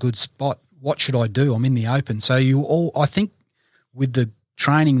is not a good spot. What should I do? I'm in the open. So I think with the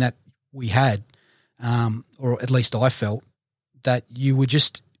training that we had, or at least I felt, that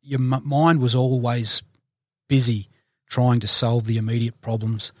your mind was always busy trying to solve the immediate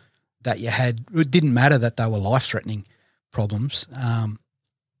problems that you had. It didn't matter that they were life-threatening problems.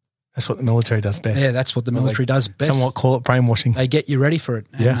 That's what the military does best. Yeah, that's what the military does best. Somewhat call it brainwashing. They get you ready for it.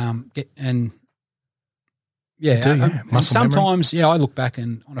 And sometimes, I look back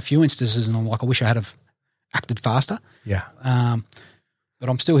on a few instances and I'm like, I wish I had have acted faster. Yeah. But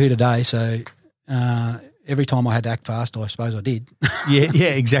I'm still here today, so every time I had to act fast, I suppose I did. Yeah,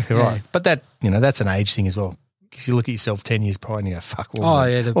 exactly Yeah. right. But that, that's an age thing as well. Because you look at yourself 10 years prior and you go, fuck,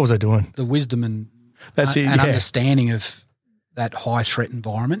 what was I doing? The wisdom and That's it, and yeah. understanding of that high threat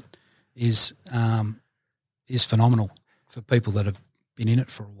environment is phenomenal for people that have been in it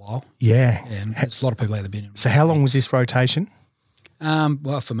for a while. Yeah. And there's a lot of people that have been in it. So how long was this rotation?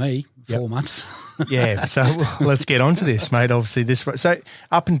 Well, for me, 4 months. Yeah, so let's get on to this, mate. Obviously, so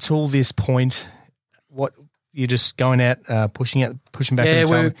up until this point, what you're just going out, pushing back.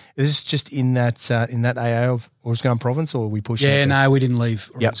 Yeah, is this just in that AA of Oruzgan province, or are we pushing? Yeah, no, we didn't leave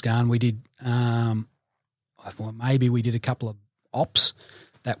Yep. Oruzgan. We did. Well, maybe we did a couple of ops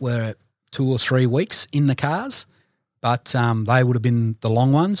that were 2 or 3 weeks in the cars, but they would have been the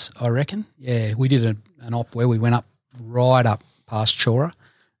long ones, I reckon. Yeah, we did an op where we went right up past Chora.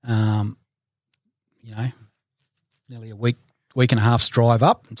 Nearly a week and a half's drive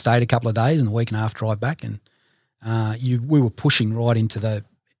up, and stayed a couple of days, and a week and a half drive back, and we were pushing right into the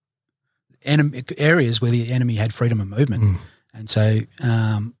enemy areas where the enemy had freedom of movement, and so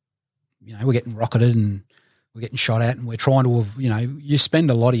we're getting rocketed and we're getting shot at, and we're trying to you spend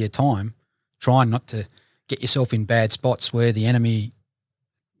a lot of your time trying not to get yourself in bad spots where the enemy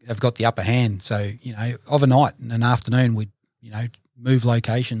have got the upper hand. So of a night and an afternoon we'd move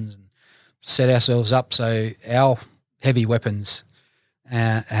locations and set ourselves up so our heavy weapons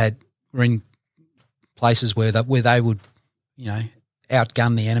were in places where they would,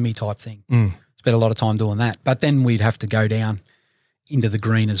 outgun the enemy type thing. Spent a lot of time doing that. But then we'd have to go down into the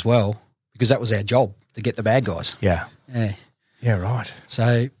green as well because that was our job, to get the bad guys. Yeah. Yeah. Yeah, right.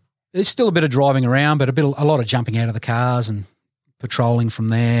 So there's still a bit of driving around, but a lot of jumping out of the cars and patrolling from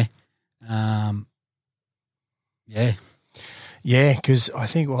there. Yeah, because I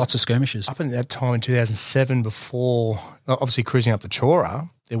think lots of skirmishes. Up in that time in 2007, before obviously cruising up the Chora,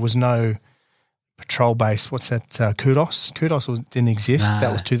 there was no patrol base. What's that? Kudos. Kudos didn't exist.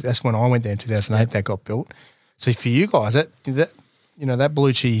 No. That's when I went there in 2008. That got built. So for you guys, that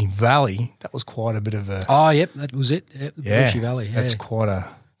Belushi Valley, that was quite a bit of a. Oh, yep, that was it. Yep, the Belushi Valley. Yeah. That's quite a.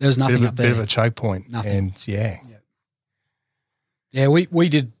 There was nothing up there. Bit of a choke point. Nothing. And yeah. Yeah, we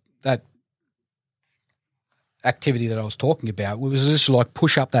did that activity that I was talking about. It was just like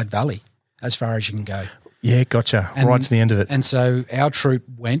push up that valley as far as you can go. Yeah, gotcha. Right to the end of it. And so our troop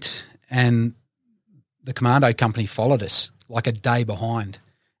went, and the commando company followed us like a day behind.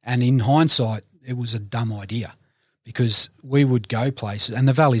 And in hindsight, it was a dumb idea because we would go places, and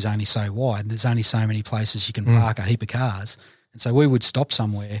the valley's only so wide. There's only so many places you can park a heap of cars. And so we would stop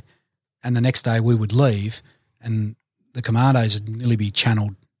somewhere, and the next day we would leave, and the commandos would nearly be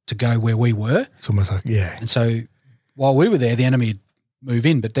channeled to go where we were. It's almost like, yeah. And so while we were there, the enemy would move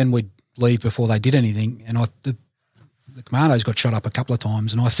in, but then we'd leave before they did anything. And the commandos got shot up a couple of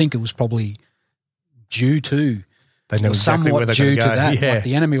times, and I think it was probably due to they know exactly where they're due going to to go. that. Yeah. Like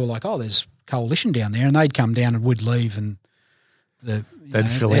the enemy were like, oh, there's coalition down there, and they'd come down and would leave, and the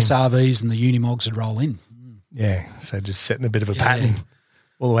SRVs and the Unimogs would roll in. Yeah, so just setting a bit of a pattern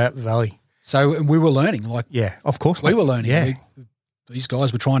all the way up the valley. So we were learning, yeah, of course we were learning. Yeah. These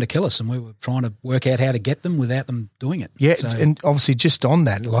guys were trying to kill us, and we were trying to work out how to get them without them doing it. Yeah, so, and obviously just on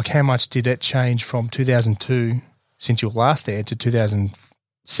that, like how much did it change from 2002, since you were last there, to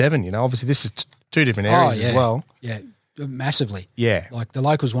 2007? Obviously this is two different areas as well. Yeah, massively. Yeah. Like the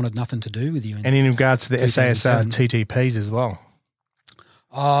locals wanted nothing to do with you. And in regards to the SASR TTPs as well.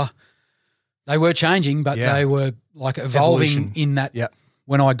 They were changing, but they were like evolving in that. Yep.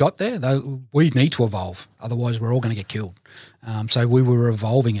 When I got there, we need to evolve. Otherwise, we're all going to get killed. So we were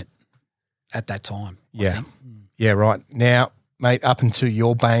evolving it at that time. I think. Yeah, right. Now, mate, up until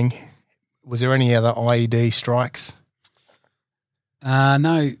your bang, was there any other IED strikes?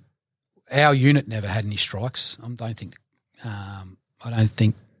 No, our unit never had any strikes. I don't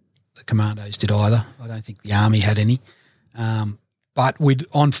think the commandos did either. I don't think the army had any. But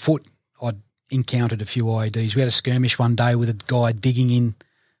on foot, I'd encountered a few IEDs. We had a skirmish one day with a guy digging in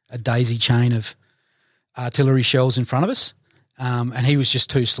a daisy chain of artillery shells in front of us, and he was just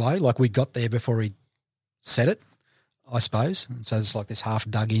too slow. Like we got there before he set it, I suppose. And so it's like this half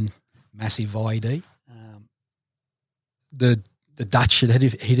dug in massive IED. The Dutch had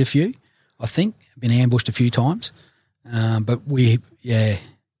hit a few, I think, been ambushed a few times, but we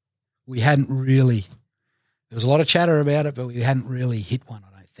hadn't really. There was a lot of chatter about it, but we hadn't really hit one,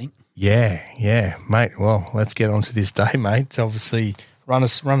 I don't think. Yeah, mate. Well, let's get on to this day, mate. It's obviously run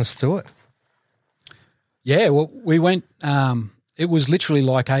us through it. Yeah, well, we went. It was literally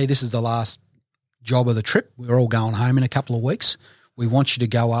like, hey, this is the last job of the trip. We're all going home in a couple of weeks. We want you to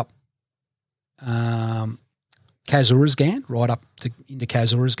go up Kazurazgan, right up into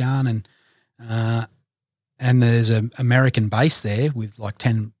Kazurazgan, and and there's an American base there with like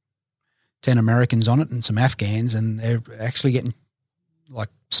 10 Americans on it and some Afghans, and they're actually getting like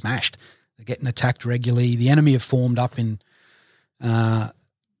smashed. They're getting attacked regularly. The enemy have formed up in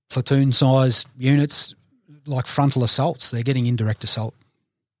platoon size units, like frontal assaults. They're getting indirect assault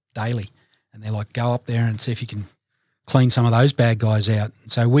daily, and they're like, go up there and see if you can clean some of those bad guys out.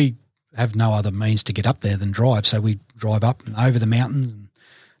 So we have no other means to get up there than drive. So we drive up and over the mountains and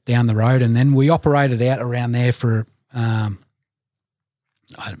down the road, and then we operated out around there for I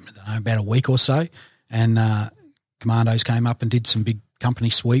don't know, about a week or so, and commandos came up and did some big company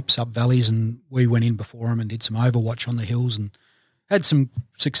sweeps up valleys, and we went in before them and did some overwatch on the hills and had some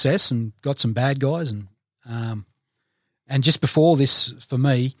success and got some bad guys. And just before this, for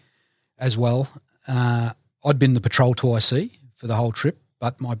me as well, I'd been the patrol 2IC for the whole trip,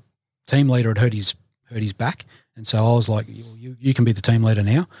 but my team leader had hurt his back, and so I was like, you can be the team leader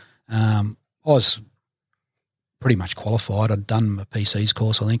now. I was pretty much qualified. I'd done my PC's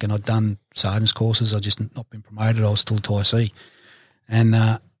course, I think, and I'd done sergeant's courses. I'd just not been promoted. I was still 2IC.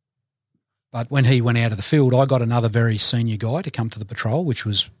 And but when he went out of the field, I got another very senior guy to come to the patrol, which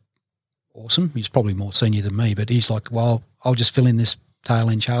was awesome. He's probably more senior than me, but he's like, well, I'll just fill in this tail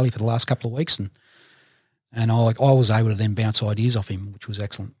end Charlie for the last couple of weeks. And I was able to then bounce ideas off him, which was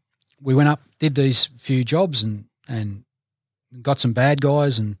excellent. We went up, did these few jobs and got some bad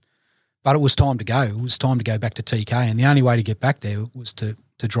guys, but it was time to go. It was time to go back to TK, and the only way to get back there was to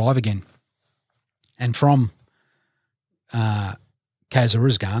drive again. And from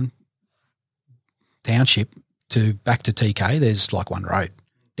Kazarizgan township to back to TK, there's like one road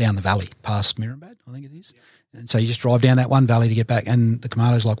down the valley past Mirambad, I think it is. Yeah. And so you just drive down that one valley to get back, and the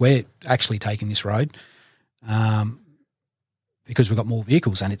commando's like, we're actually taking this road because we've got more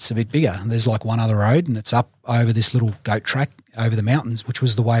vehicles and it's a bit bigger. And there's like one other road, and it's up over this little goat track over the mountains, which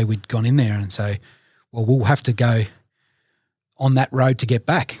was the way we'd gone in there. And so, well, we'll have to go on that road to get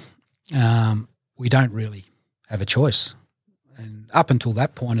back. We don't really have a choice. And up until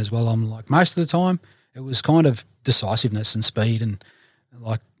that point as well, I'm like, most of the time it was kind of decisiveness and speed, and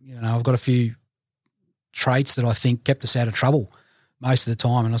like, you know, I've got a few traits that I think kept us out of trouble most of the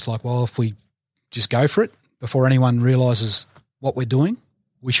time. And I was like, well, if we just go for it before anyone realises what we're doing,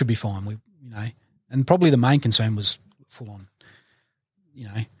 we should be fine. And probably the main concern was full on,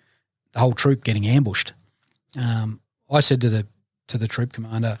 the whole troop getting ambushed. I said to the troop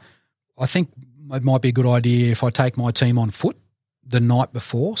commander, I think it might be a good idea if I take my team on foot the night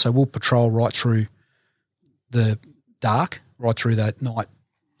before. So we'll patrol right through the dark, right through that night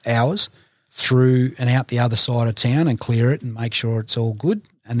hours, through and out the other side of town and clear it and make sure it's all good.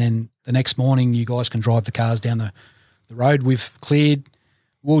 And then the next morning you guys can drive the cars down the road we've cleared.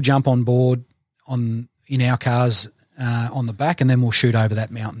 We'll jump on board in our cars on the back, and then we'll shoot over that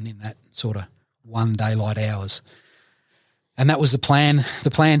mountain in that sort of one daylight hours. And that was the plan.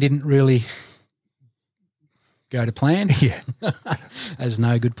 The plan didn't really go to plan, as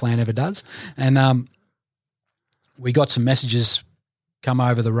no good plan ever does. And we got some messages come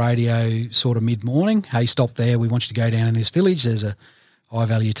over the radio sort of mid-morning. Hey, stop there. We want you to go down in this village. There's a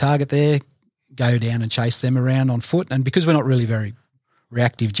high-value target there. Go down and chase them around on foot. And because we're not really very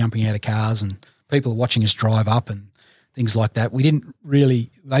reactive, jumping out of cars, and people are watching us drive up and things like that, they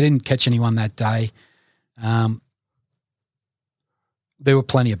didn't catch anyone that day. There were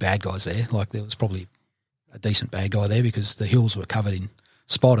plenty of bad guys there. Like, there was probably a decent bad guy there because the hills were covered in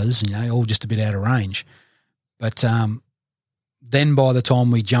spotters, all just a bit out of range. But then by the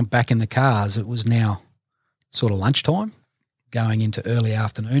time we jumped back in the cars, it was now sort of lunchtime, going into early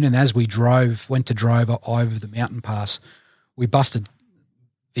afternoon. And as we went to drive over the mountain pass, we busted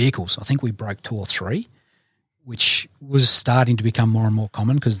vehicles. I think we broke 2 or 3, which was starting to become more and more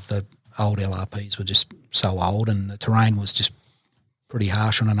common because the old LRPs were just so old and the terrain was just pretty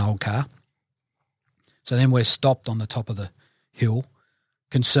harsh on an old car. So then we're stopped on the top of the hill,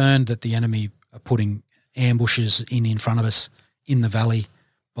 concerned that the enemy are putting ambushes in front of us in the valley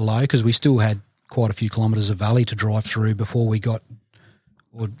below, because we still had quite a few kilometres of valley to drive through before we got,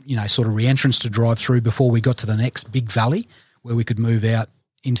 or, sort of re-entrance to drive through before we got to the next big valley where we could move out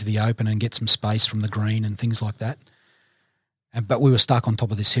into the open and get some space from the green and things like that. But we were stuck on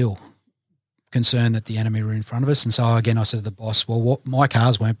top of this hill, concerned that the enemy were in front of us. And so again, I said to the boss, well, my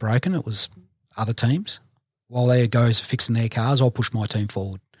cars weren't broken. It was other teams. While their guys are fixing their cars, I'll push my team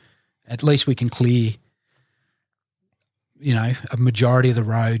forward. At least we can clear, a majority of the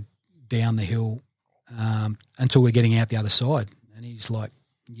road down the hill until we're getting out the other side. And he's like,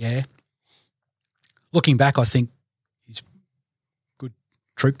 yeah. Looking back, I think he's a good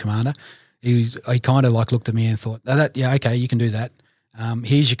troop commander. He kind of like looked at me and thought, okay, you can do that.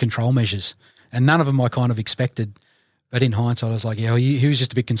 Here's your control measures. And none of them I kind of expected. But in hindsight, I was like, yeah, he was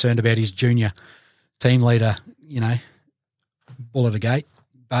just a bit concerned about his junior team leader, bull at a gate.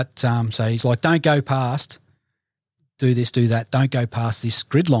 But so he's like, don't go past, do this, do that. Don't go past this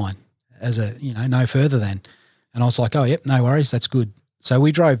grid line as no further than. And I was like, oh, yep, no worries, that's good. So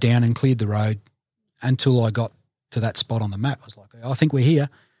we drove down and cleared the road until I got to that spot on the map. I was like, I think we're here,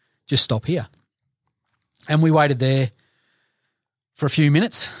 just stop here. And we waited there for a few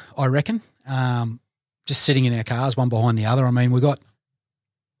minutes, I reckon, just sitting in our cars, one behind the other. I mean, we got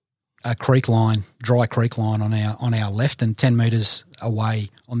a dry creek line on our left, and 10 metres away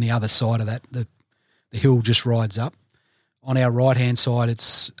on the other side of that, the hill just rides up. On our right-hand side,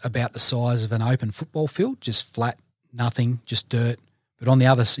 it's about the size of an open football field, just flat, nothing, just dirt. But on the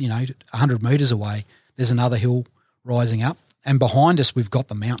other, 100 metres away, there's another hill rising up. And behind us, we've got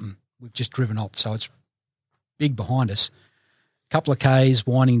the mountain. We've just driven up, so it's big behind us. A couple of Ks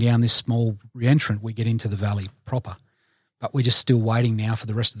winding down this small re-entrant, we get into the valley proper. But we're just still waiting now for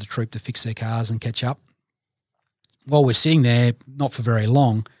the rest of the troop to fix their cars and catch up. While we're sitting there, not for very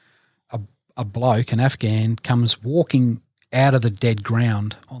long, a bloke, an Afghan, comes walking out of the dead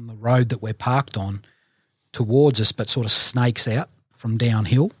ground on the road that we're parked on towards us, but sort of snakes out from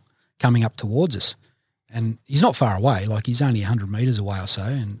downhill coming up towards us. And he's not far away, like he's only 100 metres away or so,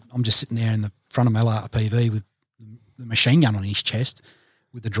 and I'm just sitting there in the front of my LRPV with the machine gun on his chest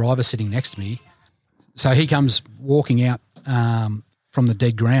with the driver sitting next to me. So he comes walking out from the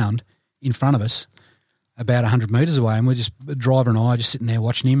dead ground in front of us about 100 metres away, and we're just, the driver and I are just sitting there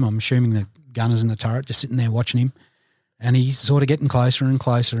watching him. I'm assuming the gunners in the turret just sitting there watching him, and he's sort of getting closer and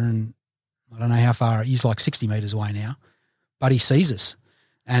closer, and I don't know how far, he's like 60 metres away now, but he sees us.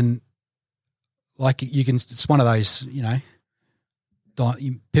 And like it's one of those,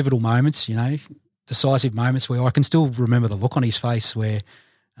 pivotal moments, decisive moments where I can still remember the look on his face where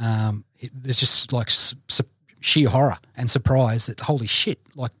there's just like sheer horror and surprise that, holy shit,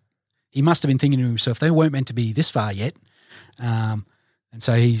 like he must have been thinking to himself, they weren't meant to be this far yet. And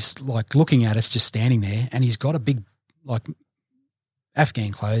so he's like looking at us just standing there, and he's got a big like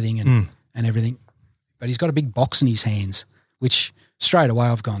Afghan clothing and everything, but he's got a big box in his hands, which straight away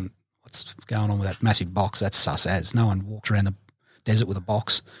I've gone, what's going on with that massive box? That's SASR. No one walks around the desert with a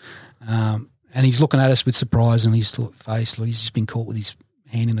box. And he's looking at us with surprise on his face. Like he's just been caught with his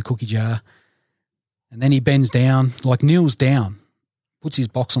hand in the cookie jar. And then he bends down, like kneels down, puts his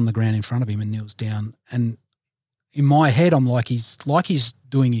box on the ground in front of him and kneels down. And in my head, I'm like he's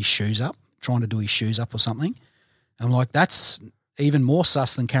doing his shoes up, trying to do his shoes up or something. And I'm like, that's even more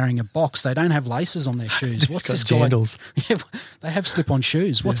sus than carrying a box. They don't have laces on their shoes. What's this guy? Yeah, they have slip-on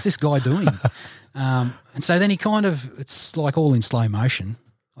shoes. What's this guy doing? And so then he it's like all in slow motion.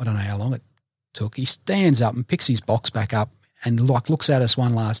 I don't know how long it took. He stands up and picks his box back up and like looks at us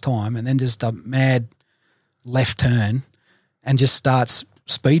one last time, and then just a mad left turn and just starts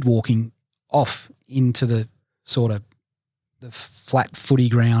speed walking off into the sort of the flat footy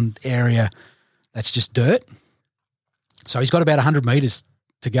ground area that's just dirt. So he's got about 100 metres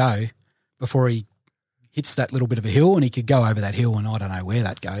to go before he hits that little bit of a hill, and he could go over that hill, and I don't know where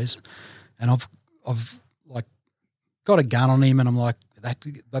that goes. And I've like got a gun on him, and I'm like,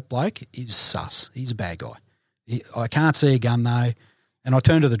 that bloke is sus. He's a bad guy. I can't see a gun though. And I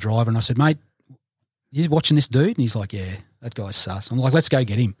turned to the driver and I said, mate, you watching this dude? And he's like, yeah, that guy's sus. I'm like, let's go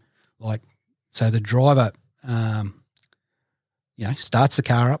get him. Like, so the driver, starts the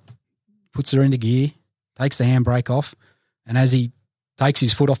car up, puts her into gear, takes the handbrake off, and as he takes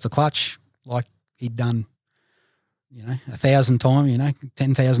his foot off the clutch, like he'd done, 1,000 times,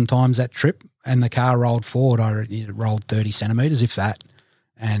 10,000 times that trip, and the car rolled forward. It rolled 30 centimetres, if that.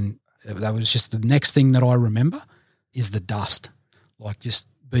 And that was just the next thing that I remember is the dust, like just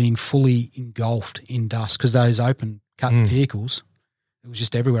being fully engulfed in dust, because those open cut vehicles, it was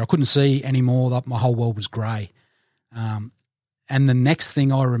just everywhere. I couldn't see anymore. My whole world was grey. And the next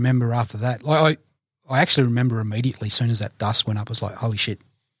thing I remember after that, like I actually remember immediately as soon as that dust went up, I was like, holy shit,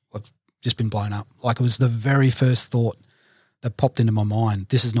 I've just been blown up. Like it was the very first thought that popped into my mind,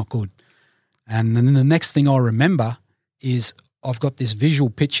 this is not good. And then the next thing I remember is I've got this visual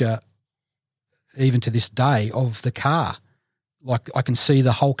picture even to this day of the car. Like I can see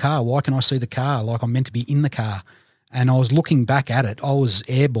the whole car. Why can I see the car? Like I'm meant to be in the car. And I was looking back at it. I was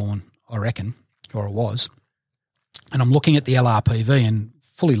airborne, I reckon, or I was. And I'm looking at the LRPV and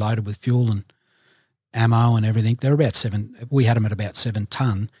fully loaded with fuel and ammo and everything. They're about 7. We had them at about 7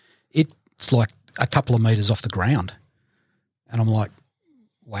 ton. It's like a couple of metres off the ground. And I'm like,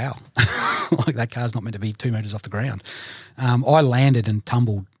 wow, like that car's not meant to be 2 metres off the ground. I landed and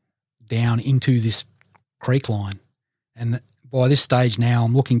tumbled down into this creek line, by this stage now,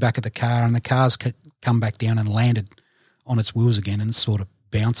 I'm looking back at the car, and the car's come back down and landed on its wheels again, and it's sort of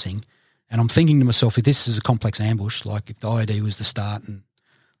bouncing. And I'm thinking to myself, if this is a complex ambush, like if the IED was the start and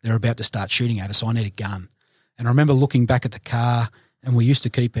they're about to start shooting at us, I need a gun. And I remember looking back at the car, and we used to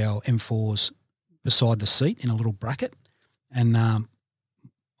keep our M4s beside the seat in a little bracket. And the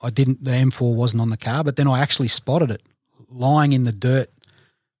M4 wasn't on the car, but then I actually spotted it lying in the dirt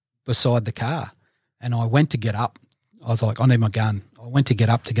beside the car. And I went to get up. I was like, I need my gun. I went to get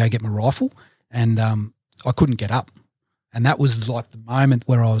up to go get my rifle, and I couldn't get up. And that was like the moment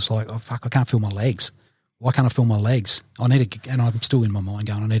where I was like, oh, fuck, I can't feel my legs. Why can't I feel my legs? And I'm still in my mind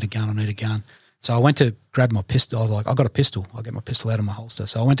going, I need a gun. So I went to grab my pistol. I was like, I got a pistol. I'll get my pistol out of my holster.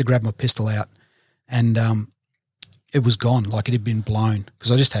 So I went to grab my pistol out, and it was gone. Like it had been blown,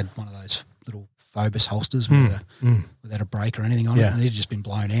 because I just had one of those little Phobos holsters without a break or anything on it. And it had just been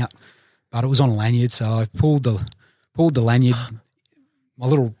blown out. But it was on a lanyard, so I pulled the lanyard. My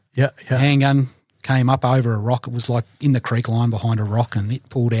little handgun came up over a rock. It was like in the creek line behind a rock, and it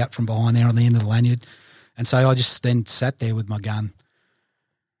pulled out from behind there on the end of the lanyard. And so I just then sat there with my gun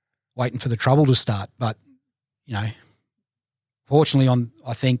waiting for the trouble to start. But, fortunately,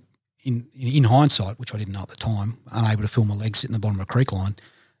 I think in hindsight, which I didn't know at the time, unable to feel my legs sitting at the bottom of a creek line,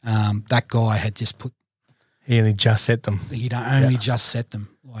 that guy had just put – He only just set them. He'd only just set them.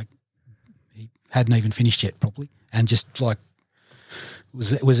 Like he hadn't even finished yet properly, and just like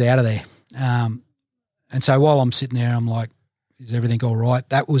was out of there. And so while I'm sitting there, I'm like, is everything all right?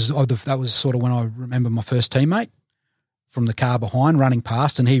 That was sort of when I remember my first teammate from the car behind running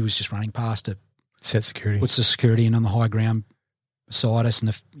past, and he was just running past to set security, puts the security in on the high ground beside us,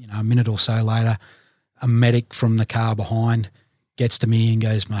 and a minute or so later, a medic from the car behind gets to me and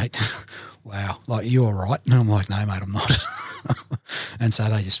goes, mate, wow, like, you all right? And I'm like, no, mate, I'm not. And so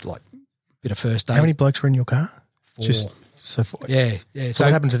they just like bit of first aid. How many blokes were in your car? 4. Four. Yeah. So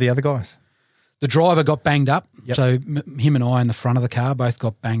what happened to the other guys? The driver got banged up. Yep. So him and I in the front of the car both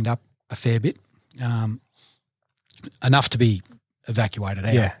got banged up a fair bit, enough to be evacuated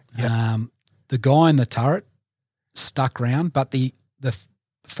out. Yeah. The guy in the turret stuck round, but the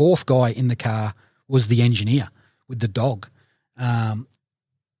fourth guy in the car was the engineer with the dog.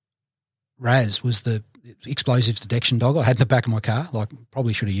 Raz was the explosives detection dog I had in the back of my car. Like,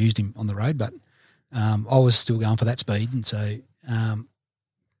 probably should have used him on the road, but I was still going for that speed. And so,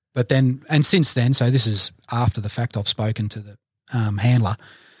 but then, and since then, so this is after the fact, I've spoken to the handler.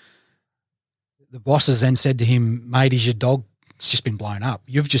 The bosses then said to him, mate, is your dog, it's just been blown up.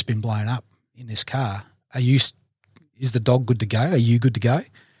 You've just been blown up in this car. Is the dog good to go? Are you good to go?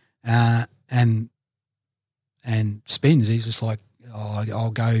 And Spins, he's just like, oh,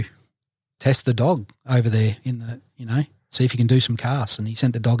 I'll go test the dog over there in the, see if you can do some casts. And he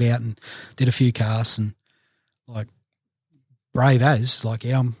sent the dog out and did a few casts, and like, brave as, like,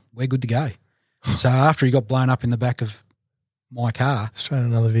 yeah, we're good to go. So after he got blown up in the back of my car. Straight in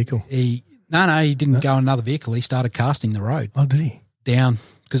another vehicle. He didn't go in another vehicle. He started casting the road. Oh, did he? Down,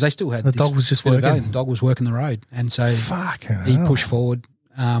 because they still had the dog was just working. The dog was working the road. And so he pushed forward,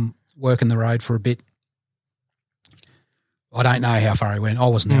 working the road for a bit. I don't know how far he went. I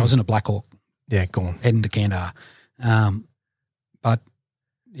wasn't there. I was in a Black Hawk. Yeah, gone. Heading to Kandahar. But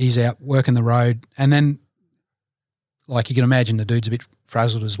he's out working the road. And then, like, you can imagine the dude's a bit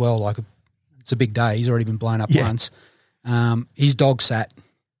frazzled as well. Like, it's a big day. He's already been blown up once. His dog sat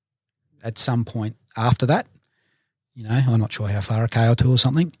at some point after that. I'm not sure how far, a K or two or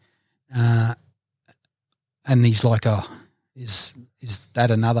something. And he's like, oh, is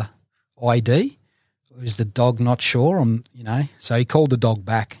that another ID? Or is the dog not sure? So he called the dog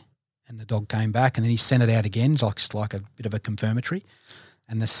back, and the dog came back, and then he sent it out again. It's like a bit of a confirmatory.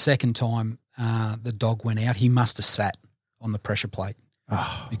 And the second time the dog went out, he must have sat on the pressure plate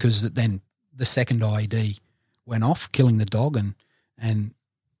because then the second IED went off, killing the dog and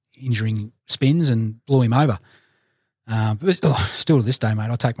injuring Spins and blew him over. But still to this day, mate,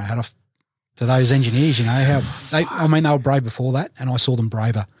 I take my hat off to those engineers. How they were brave before that, and I saw them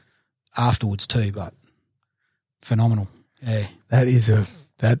braver afterwards too. But phenomenal, yeah.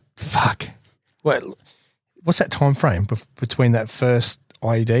 Fuck. Well, what's that time frame between that first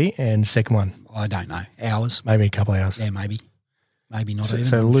IED and second one? I don't know. Hours, maybe a couple of hours. Yeah, maybe not.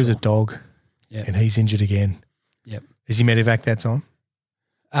 So lose a dog, and he's injured again. Yep. Is he medevac that time?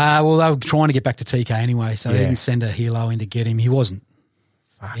 Well, they were trying to get back to TK anyway, so they didn't send a helo in to get him. He wasn't.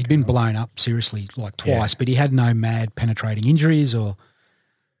 He'd been blown up seriously, like twice, but he had no mad penetrating injuries or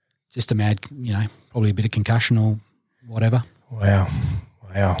just a mad, probably a bit of concussion or whatever. Wow.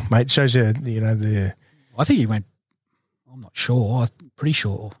 Mate, shows you, I think he went, I'm not sure, I'm pretty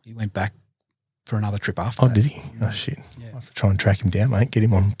sure he went back for another trip after. Oh, that. did he? Oh, shit. I'll have to try and track him down, mate. Get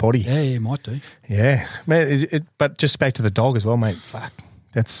him on body. Yeah, might do. Yeah. Man, but just back to the dog as well, mate. Fuck.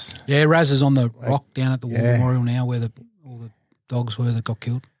 That's... Yeah, Raz is on the rock down at the War Memorial now where all the dogs were that got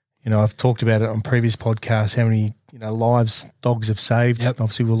killed. You know, I've talked about it on previous podcasts, how many, lives dogs have saved. Yep.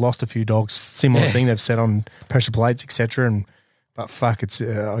 Obviously, we've lost a few dogs. Similar thing they've set on pressure plates, etc. But fuck, it's,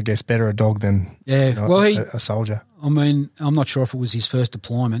 I guess, better a dog than a soldier. I mean, I'm not sure if it was his first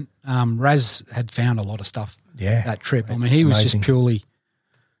deployment. Raz had found a lot of stuff that trip. I mean, he was just purely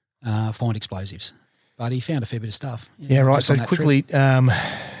find explosives. But he found a fair bit of stuff. Yeah, right. So quickly,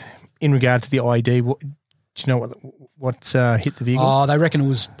 in regard to the IED, do you know what hit the vehicle? Oh, they reckon it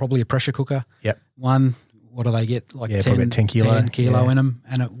was probably a pressure cooker. Yep. One, what do they get? Like 10 kilo. 10 kilo in them,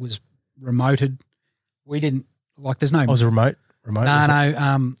 and it was remoted. We didn't, there's no... Oh, it was a remote?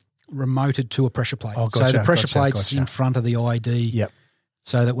 No, remoted to a pressure plate. Oh, gotcha, so the pressure plate's in front of the IED. Yep.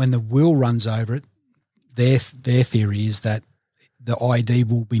 So that when the wheel runs over it, their theory is that the IED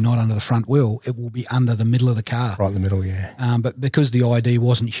will be not under the front wheel, it will be under the middle of the car. Right in the middle, yeah. But because the IED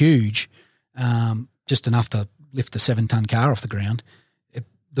wasn't huge, just enough to lift the 7-ton car off the ground,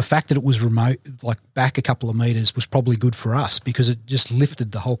 the fact that it was remote, back a couple of metres, was probably good for us because it just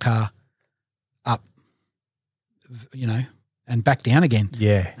lifted the whole car up, and back down again.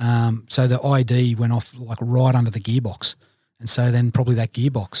 Yeah. So the IED went off right under the gearbox. And so then probably that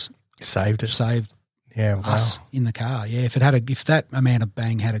gearbox saved us in the car. Yeah, if that amount of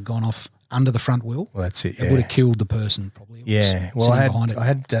bang had gone off under the front wheel, well, that's it. It would have killed the person probably. Well, I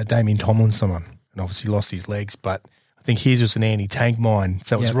had Damien Tomlinson on, and obviously lost his legs, but I think his was an anti-tank mine,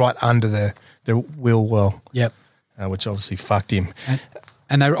 so it was right under the wheel well. Yep. Which obviously fucked him.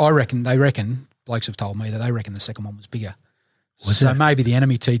 And they reckon blokes have told me that they reckon the second one was bigger. So maybe the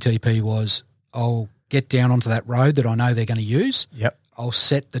enemy TTP was, I'll get down onto that road that I know they're going to use. Yep. I'll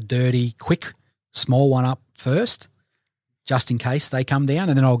set the dirty, quick, small one up first, just in case they come down,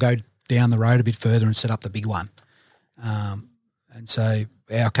 and then I'll go down the road a bit further and set up the big one. And so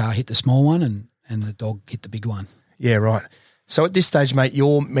our car hit the small one and the dog hit the big one. Yeah, right. So at this stage, mate,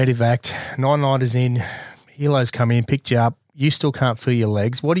 you're medevaced, 9-nighters in, helos come in, picked you up, you still can't feel your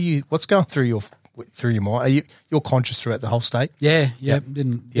legs. What's going through your mind? You're conscious throughout the whole state? Yeah.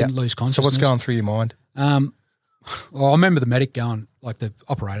 Didn't lose consciousness. So what's going through your mind? Well, I remember the medic going, the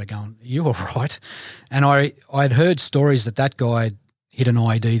operator going, "Are you all right?" And I'd heard stories that guy hit an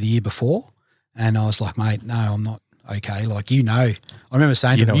IED the year before, and I was like, "Mate, no, I'm not okay." I remember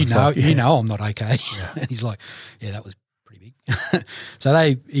saying to him, you know I'm not okay. Yeah. And he's like, "Yeah, that was pretty big."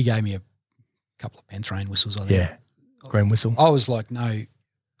 So he gave me a couple of Penthrain whistles, I think. Yeah, green whistle. I was like, "No,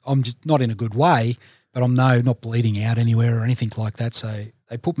 I'm just not in a good way, but I'm not bleeding out anywhere or anything like that." So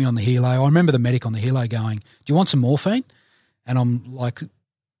they put me on the helo. I remember the medic on the helo going, "Do you want some morphine?" And I'm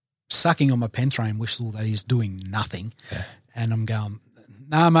sucking on my Penthrain whistle that is doing nothing. Yeah. And I'm going,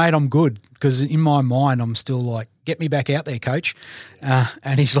 "No, mate, I'm good." Because in my mind, I'm still "Get me back out there, coach."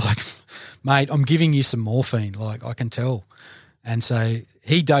 And he's like, "Mate, I'm giving you some morphine. I can tell." And so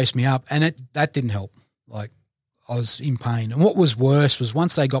he dosed me up, and that didn't help. I was in pain. And what was worse was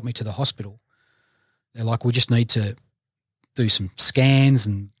once they got me to the hospital, they're like, "We just need to do some scans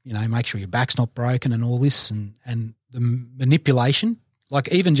and, make sure your back's not broken and all this." And the manipulation,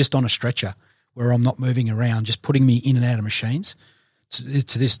 even just on a stretcher where I'm not moving around, just putting me in and out of machines, to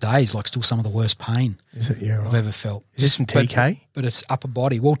this day is still some of the worst pain I've ever felt. Is this in TK? But it's upper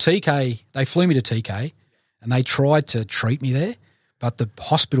body. Well, TK, they flew me to TK and they tried to treat me there, but the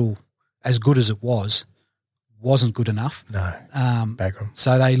hospital, as good as it wasn't good enough. No, Bagram.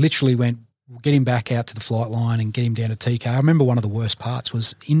 So they literally went, "Get him back out to the flight line and get him down to TK." I remember one of the worst parts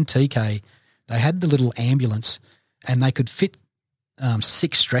was in TK, they had the little ambulance and they could fit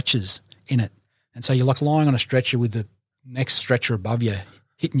 6 stretchers in it. And so you're lying on a stretcher with the next stretcher above you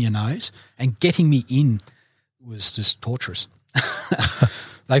hitting your nose, and getting me in was just torturous.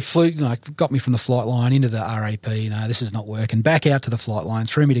 They flew, got me from the flight line into the RAP. This is not working. Back out to the flight line,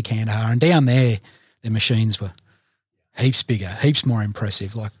 threw me to Kandahar, and down there, their machines were heaps bigger, heaps more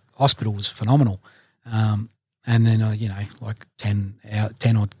impressive. Hospital was phenomenal. And then,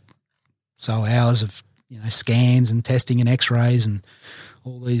 10 or so hours of, scans and testing and x-rays and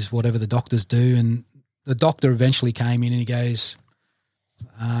all these, whatever the doctors do. And the doctor eventually came in and he goes,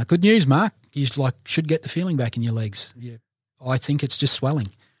 "Good news, Mark. You should get the feeling back in your legs. Yeah, I think it's just swelling."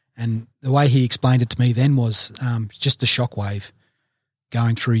 And the way he explained it to me then was just a shockwave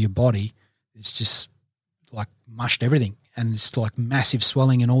going through your body. It's just mushed everything. And it's massive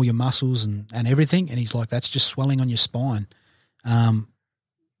swelling in all your muscles and everything. And he's like, "That's just swelling on your spine.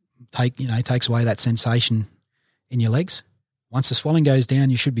 Takes away that sensation in your legs. Once the swelling goes down,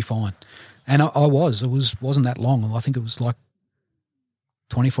 you should be fine." And I was. It wasn't that long. I think it was like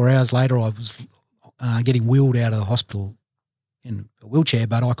 24 hours later I was getting wheeled out of the hospital in a wheelchair,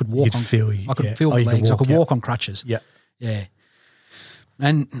 but I could walk. I could feel the legs. I could walk on crutches. Yeah. Yeah.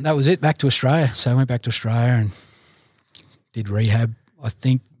 And that was it, back to Australia. So I went back to Australia and did rehab. I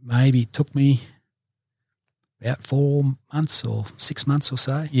think maybe it took me about 4 months or 6 months or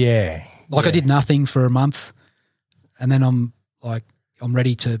so. Yeah. I did nothing for a month and then I'm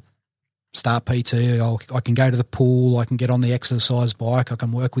ready to start PT. I can go to the pool. I can get on the exercise bike. I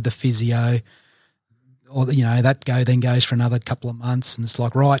can work with the physio. Or, that then goes for another couple of months and it's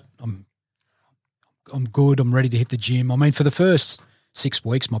like, right, I'm good. I'm ready to hit the gym. I mean, for the first 6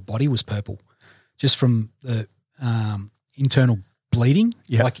 weeks, my body was purple just from the internal bleeding,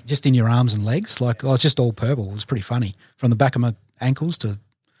 like just in your arms and legs. Like I was just all purple. It was pretty funny from the back of my ankles to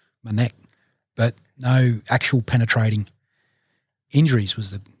my neck, but no actual penetrating injuries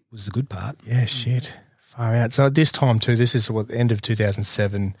was the good part. Yeah, shit. Far out. So at this time too, this is the end of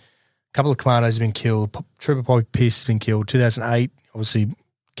 2007, a couple of commandos have been killed, Trooper Bobby Pearce has been killed, 2008, obviously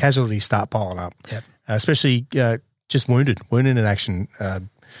casualties start piling up, especially just wounded in action.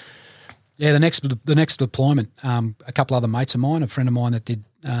 The next deployment, a couple other mates of mine, a friend of mine that did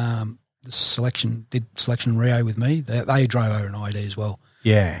selection in Rio with me, they drove over an ID as well.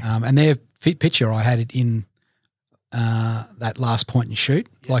 Yeah. And their picture, I had it in that last point and shoot,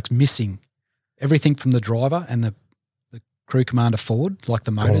 like missing everything from the driver and the crew commander forward, like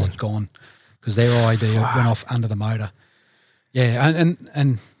the motor's gone because their ID went off under the motor. Yeah,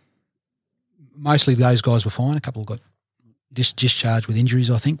 and mostly those guys were fine. A couple got discharged with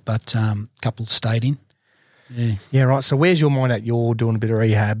injuries, I think, but a couple stayed in. Yeah. Yeah, right. So where's your mind at? You're doing a bit of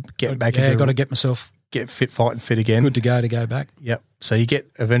rehab, getting back into got to get myself fit, fight and fit again. Good to go back. Yep. So you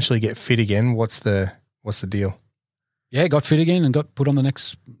eventually get fit again. What's the deal? Yeah, got fit again and got put on the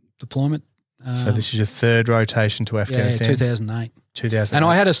next deployment. So this is your third rotation to Afghanistan? Yeah, 2008. 2008. And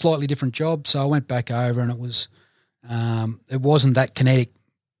I had a slightly different job, so I went back over and it wasn't that kinetic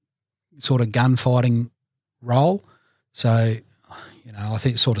sort of gunfighting role. So, I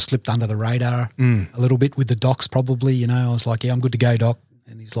think it sort of slipped under the radar a little bit with the docs probably. I was like, yeah, I'm good to go, doc.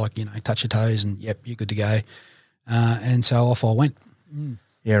 And he's like, touch your toes and, yep, you're good to go. And so off I went.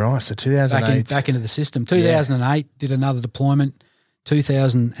 Yeah, right. So 2008. Back into the system. 2008, did another deployment.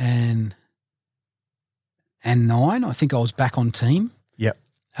 2009, I think I was back on team. Yep.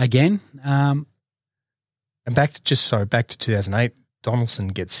 Again. And back to 2008, Donaldson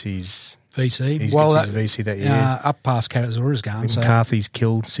gets his VC. Gets his VC that year. Up past Karazora's going. McCarthy's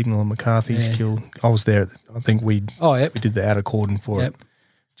killed. Signal and McCarthy's killed. I was there. I think we did the outer cordon for it,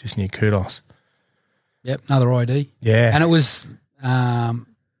 just near Kudos. Yep, another ID. Yeah. And it was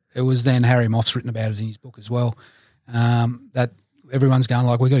then Harry Moff's written about it in his book as well, that everyone's going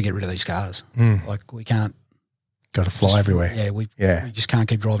like, we've got to get rid of these cars. Like we can't. Got to fly everywhere. Yeah, we just can't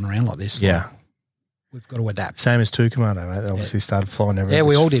keep driving around like this. Yeah. Like, we've got to adapt. Same as 2 Commando, mate. They obviously started flying everywhere. Yeah,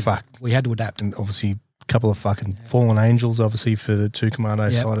 we all did. We had to adapt. And obviously a couple of fucking fallen angels, obviously, for the 2 Commando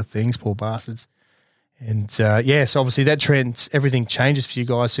side of things, poor bastards. And, so obviously that trend, everything changes for you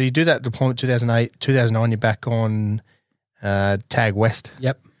guys. So you do that deployment 2008, 2009, you're back on Tag West.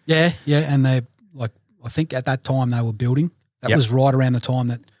 Yep. Yeah, and they, like, I think at that time they were building. That was right around the time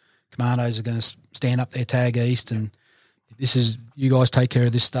that Commandos are going to stand up their Tag East and this is, you guys take care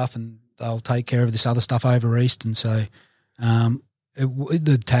of this stuff and they'll take care of this other stuff over East. And so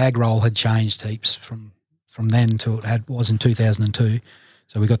the tag role had changed heaps from then to it was in 2002.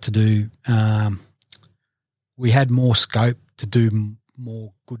 So we got to do we had more scope to do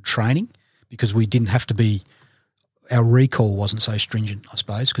more good training because we didn't have to be – our recall wasn't so stringent, I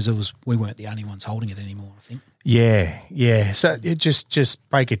suppose, because we weren't the only ones holding it anymore, I think. Yeah. So it just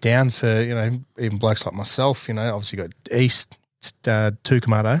break it down for, even blokes like myself, obviously got East, 2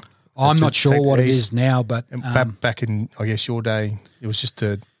 Commando. I'm not sure what it is now, but back in, I guess, your day, it was just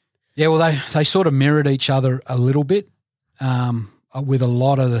a – yeah, well, they sort of mirrored each other a little bit with a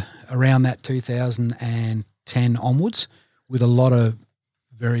lot of around that 2010 onwards with a lot of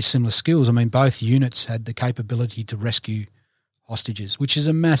very similar skills. I mean, both units had the capability to rescue hostages, which is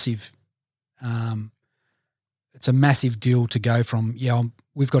a massive it's a massive deal to go from,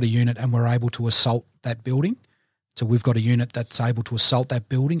 we've got a unit and we're able to assault that building. So we've got a unit that's able to assault that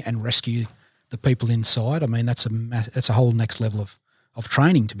building and rescue the people inside. I mean, that's a whole next level of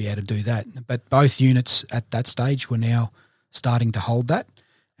training to be able to do that. But both units at that stage were now starting to hold that.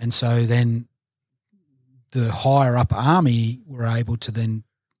 And so then the higher up army were able to then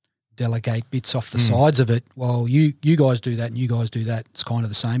delegate bits off the sides of it. Well, you guys do that and you guys do that. It's kind of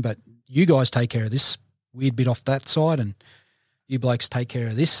the same, but you guys take care of this weird bit off that side and, you blokes take care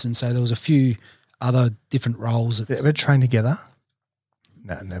of this. And so there was a few other different roles. Ever trained together?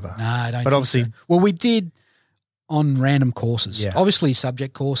 No, never. No, I don't. But obviously, so. Well, we did on random courses. Yeah. Obviously,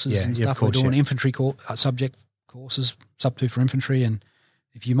 subject courses and stuff. Course, we're doing infantry subject courses, sub 2 for infantry, and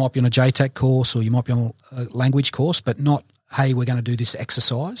if you might be on a JTAC course or you might be on a language course, but not, hey, we're going to do this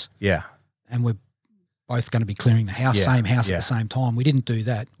exercise. Yeah. And we're both going to be clearing the house, same house yeah. at the same time. We didn't do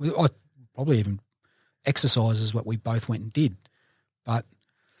that. I probably even exercises what we both went and did. But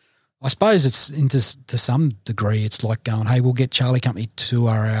I suppose it's to some degree, it's like going, hey, we'll get Charlie Company 2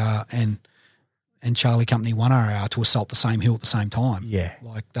 RR and Charlie Company 1 RR to assault the same hill at the same time. Yeah.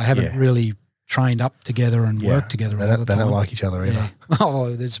 Like they haven't really trained up together and worked together all the time. They don't like each other either. Yeah.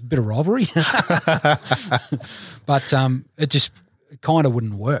 Oh, there's a bit of rivalry. But it kind of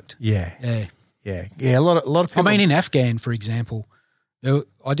wouldn't have worked. Yeah. Yeah. Yeah. Yeah. A lot of people. I mean, in Afghan, for example,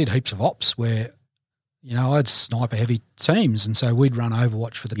 I did heaps of ops where, you know, I'd sniper heavy teams, and so we'd run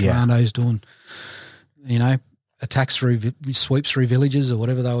Overwatch for the commandos doing, you know, attacks through sweeps through villages or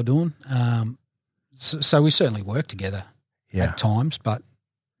whatever they were doing. So we certainly worked together at times, but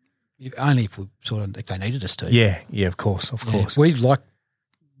only if if they needed us to. Yeah, yeah, of course. We like,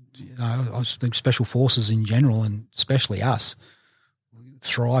 you know, I think special forces in general, and especially us, we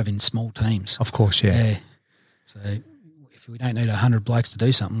thrive in small teams. Of course, yeah. So if we don't need 100 blokes to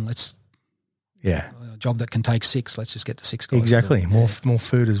do something, a job that can take 6, let's just get the 6 guys. Exactly. More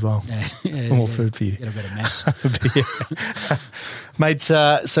food as well. More food for you. Get a better mess. Mate,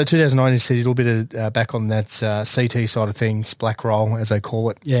 so 2009 you said a little bit of back on that CT side of things, black roll as they call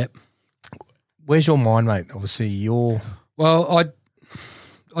it. Yeah. Where's your mind, mate? Obviously you're... Well,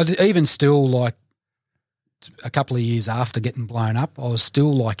 I'd even still, like, a couple of years after getting blown up, I was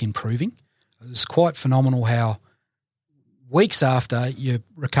still, like, improving. It was quite phenomenal how weeks after your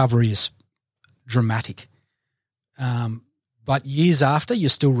recovery is dramatic. But years after, you're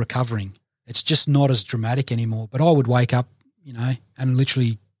still recovering. It's just not as dramatic anymore. But I would wake up, you know, and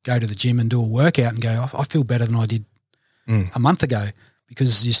literally go to the gym and do a workout and go, I feel better than I did a month ago,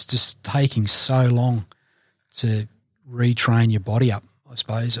 because it's just taking so long to retrain your body up, I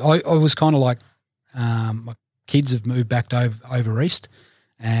suppose. I was kind of like, my kids have moved back over east,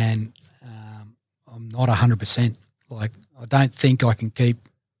 and I'm not 100%. Like, I don't think I can keep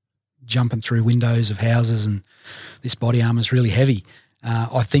jumping through windows of houses, and this body armor is really heavy.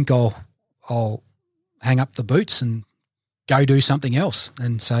 I think I'll hang up the boots and go do something else.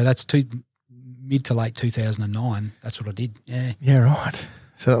 And so that's mid to late 2009. That's what I did. Yeah. Yeah, right.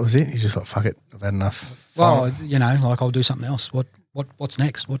 So that was it. You just like, fuck it, I've had enough. Well, you know, like, I'll do something else. What's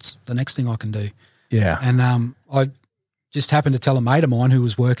next? What's the next thing I can do? Yeah. And I just happened to tell a mate of mine who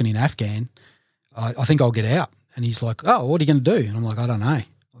was working in Afghan, I think I'll get out. And he's like, oh, what are you going to do? And I'm like, I don't know.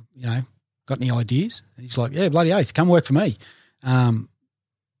 You know, got any ideas? And he's like, yeah, bloody oath, come work for me. Come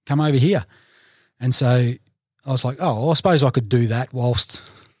over here. And so I was like, oh, well, I suppose I could do that whilst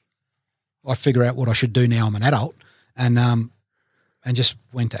I figure out what I should do now I'm an adult. And just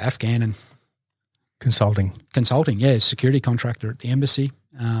went to Afghan and Consulting, yeah, security contractor at the embassy,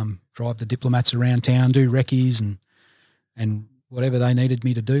 drive the diplomats around town, do recce's and whatever they needed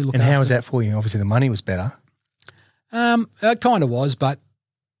me to do. And how was that for you? Obviously the money was better. It kind of was, but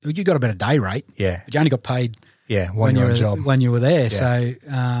you got a better day rate. Yeah. But you only got paid when you were there. Yeah. So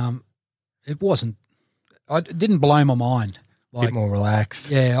it wasn't – it didn't blow my mind. Like, a bit more relaxed.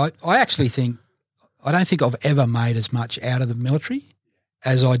 Yeah. I actually think – I don't think I've ever made as much out of the military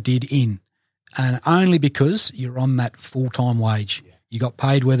as I did in, and only because you're on that full-time wage. Yeah. You got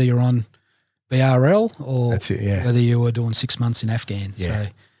paid whether you're on BRL or whether you were doing 6 months in Afghan. Yeah.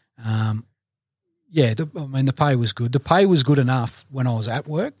 So, the pay was good. The pay was good enough when I was at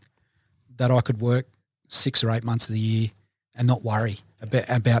work that I could work 6 or 8 months of the year and not worry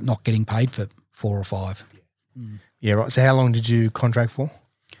about not getting paid for 4 or 5. Yeah, right. So how long did you contract for?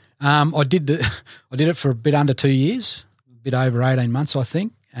 I did it for a bit under 2 years, a bit over 18 months, I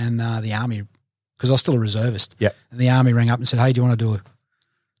think. And the Army, because I was still a reservist. Yeah. And the Army rang up and said, "Hey, do you want to do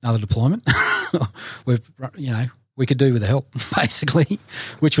another deployment?" We could do with the help, basically,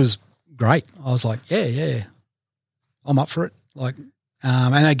 which was great. I was like, yeah, I'm up for it. Like,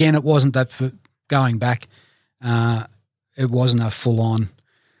 and again, it wasn't that for going back. It wasn't a full-on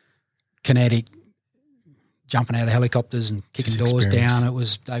kinetic jumping out of helicopters and kicking doors down. It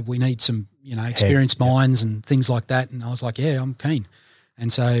was, we need some, experienced minds and things like that. And I was like, yeah, I'm keen.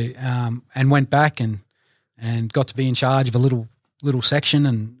 And so, and went back and got to be in charge of a little section,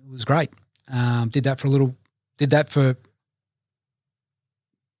 and it was great. Did that for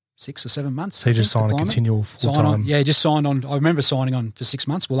 6 or 7 months. So you just signed a continual full-time? Yeah, just signed on. I remember signing on for 6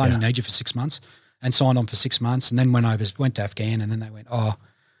 months. We'll only need you for 6 months. and signed on for 6 months, and then went to Afghan, and then they went, oh,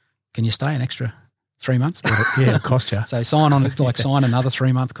 can you stay an extra 3 months? Yeah, it cost you. So sign another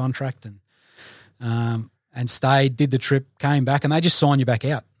 3-month contract and stayed, did the trip, came back, and they just sign you back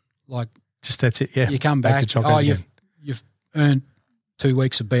out. Like, just that's it, yeah. You come back, you've earned 2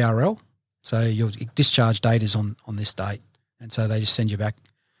 weeks of BRL, so your discharge date is on this date, and so they just send you back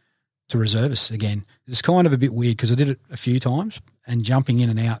to reservists again. It's kind of a bit weird because I did it a few times, and jumping in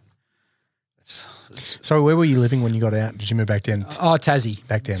and out. So where were you living when you got out? Did you move back down? Tassie.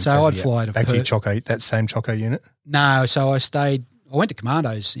 Back down. So Tassie, I'd fly to back Perth. to your Choco, that same Choco unit? No, so I went to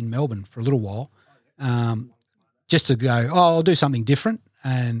Commandos in Melbourne for a little while, just to go, I'll do something different.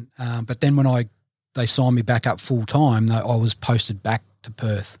 And but then when they signed me back up full time, I was posted back to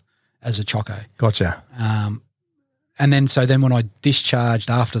Perth as a Choco. Gotcha. And then when I discharged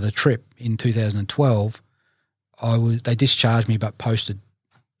after the trip in 2012, they discharged me but posted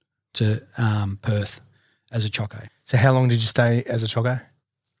to Perth as a Choco. So how long did you stay as a Choco?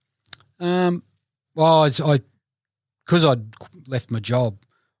 Well, because I'd left my job,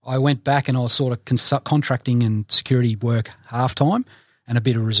 I went back and I was sort of contracting and security work half-time and a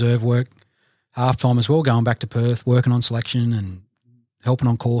bit of reserve work half-time as well, going back to Perth, working on selection and helping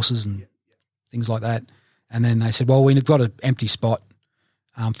on courses and things like that. And then they said, well, we've got an empty spot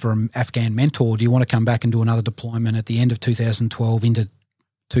for an Afghan mentor. Do you want to come back and do another deployment at the end of 2012 into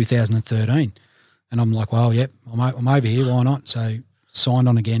 2013? And I'm like, well, yep, I'm over here. Why not? So signed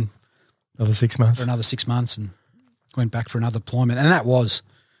on again. Another 6 months. For another 6 months and went back for another deployment. And that was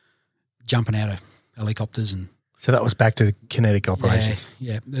jumping out of helicopters. And so that was back to kinetic operations.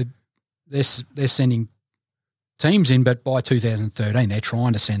 Yeah. They're sending teams in, but by 2013 they're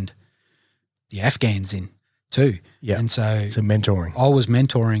trying to send the Afghans in too. Yeah. And so mentoring. I was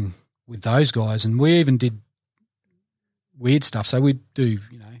mentoring with those guys, and we even did weird stuff. So we'd do,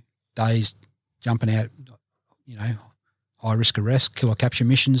 days jumping out, high risk arrest, killer capture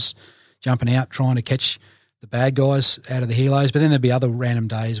missions, jumping out, trying to catch the bad guys out of the helos. But then there'd be other random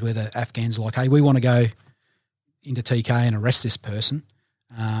days where the Afghans are like, hey, we want to go into TK and arrest this person.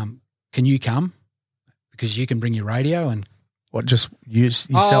 Can you come? Because you can bring your radio and just use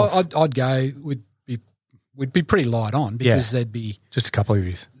yourself? I'd go. We'd be pretty light on because there'd be just a couple of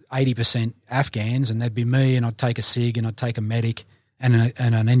yous, 80% Afghans, and there'd be me, and I'd take a SIG, and I'd take a medic, and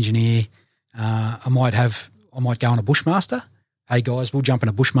an engineer. I might go on a Bushmaster. Hey guys, we'll jump in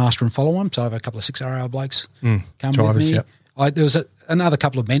a Bushmaster and follow them. So I have a couple of 6RL blokes come with me. Yep. There was another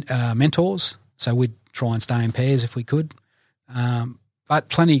couple of mentors, so we'd try and stay in pairs if we could. But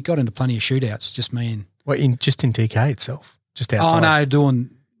got into plenty of shootouts, just me and. Well, just in TK itself, just outside. Oh no, doing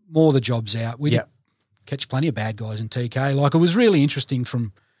more of the jobs out. We did catch plenty of bad guys in TK. Like, it was really interesting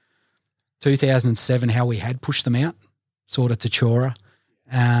from 2007 how we had pushed them out, sort of to Chora,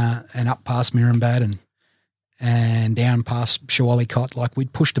 and up past Mirambad and down past Shawalikot. Like,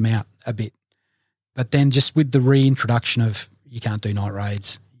 we'd pushed them out a bit. But then just with the reintroduction of you can't do night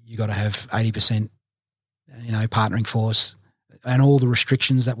raids, you got to have 80%, partnering force, and all the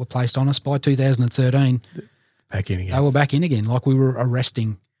restrictions that were placed on us by 2013. Back in again. They were back in again. Like, we were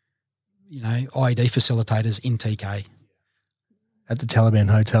arresting, IED facilitators in TK. At the Taliban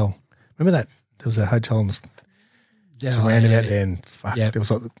Hotel. Remember that? There was a hotel on the roundabout there, and it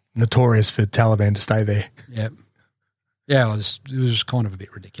was like notorious for Taliban to stay there. Yeah. Yeah, it was kind of a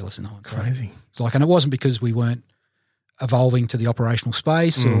bit ridiculous in hindsight. Crazy. It's like, and it wasn't because we weren't evolving to the operational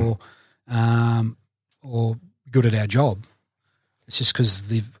space or good at our job. It's just because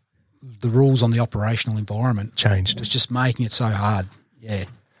the rules on the operational environment changed. It was just making it so hard,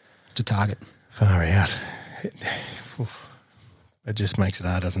 to target. Far out. It just makes it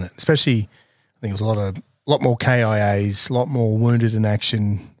hard, doesn't it? Especially, I think it was a lot more KIAs, a lot more wounded in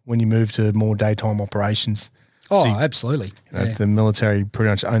action when you move to more daytime operations. Oh, absolutely. The military pretty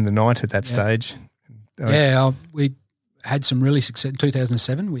much owned the night at that stage. We had some really success in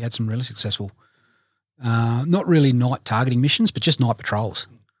 2007. We had some really successful, not really night targeting missions, but just night patrols.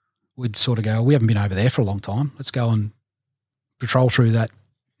 We'd sort of go, we haven't been over there for a long time. Let's go and patrol through that,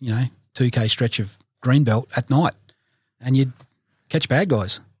 2K stretch of Greenbelt at night, and you'd catch bad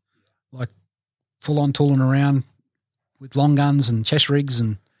guys, like full on tooling around with long guns and chest rigs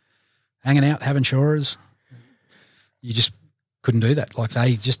and hanging out, having shorers. You just couldn't do that. Like,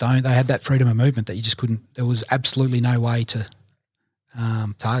 they had that freedom of movement that you just couldn't. There was absolutely no way to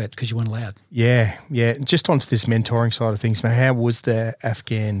target because you weren't allowed. Yeah. Just onto this mentoring side of things, man. How was the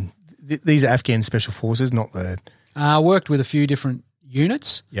Afghan? These are Afghan special forces, not the. Worked with a few different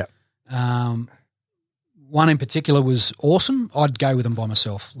units. Yep. One in particular was awesome. I'd go with them by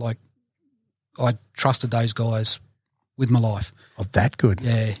myself. Like, I trusted those guys with my life. Oh, that good.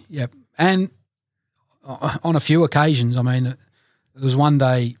 Yeah, yep. And on a few occasions. I mean, there was one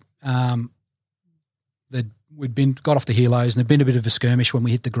day that we'd got off the helos and there'd been a bit of a skirmish when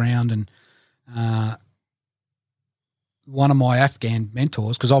we hit the ground, and one of my Afghan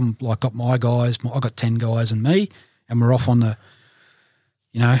mentors, because I'm like got my guys, I got 10 guys and me, and we're off on the,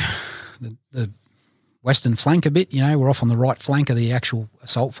 the western flank a bit. We're off on the right flank of the actual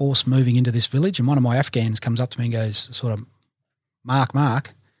assault force moving into this village, and one of my Afghans comes up to me and goes, sort of, Mark,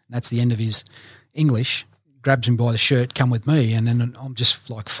 and that's the end of his English, grabs him by the shirt, come with me, and then I'm just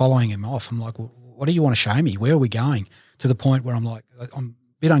like following him off. I'm like, well, what do you want to show me? Where are we going? To the point where I'm like, I'm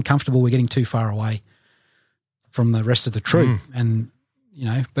a bit uncomfortable. We're getting too far away from the rest of the troop, and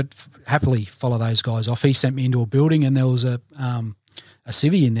but happily follow those guys off. He sent me into a building, and there was a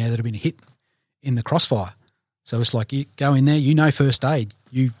civvy in there that had been hit in the crossfire. So it's like, you go in there, first aid,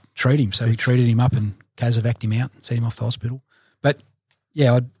 you treat him. So we treated him up and casevaced him out and sent him off to hospital. But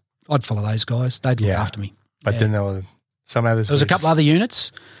yeah, I'd follow those guys. They'd look after me. But then there were some others. There was a couple other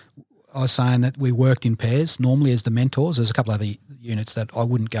units. I was saying that we worked in pairs normally as the mentors. There's a couple other units that I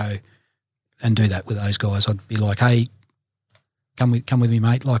wouldn't go and do that with those guys. I'd be like, hey, come with me,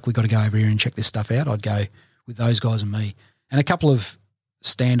 mate. Like, we got to go over here and check this stuff out. I'd go with those guys and me. And a couple of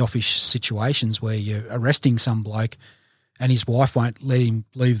standoffish situations where you're arresting some bloke and his wife won't let him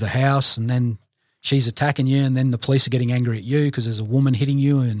leave the house, and then she's attacking you, and then the police are getting angry at you because there's a woman hitting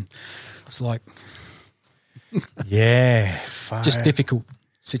you, and it's like just difficult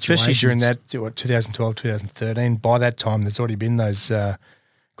situations. Especially during that 2012, 2013. By that time, there's already been those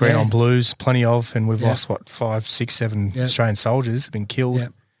green on blues, plenty of, and we've lost 5, 6, 7 Australian soldiers have been killed. Yeah.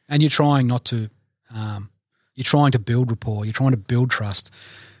 And you're trying not to. You're trying to build rapport. You're trying to build trust.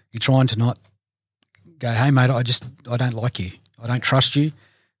 You're trying to not go, hey, mate, I don't like you. I don't trust you,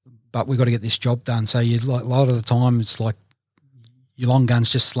 but we've got to get this job done. So a lot of the time it's like your long gun's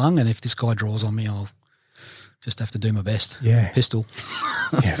just slung, and if this guy draws on me, I'll just have to do my best. Yeah. Pistol.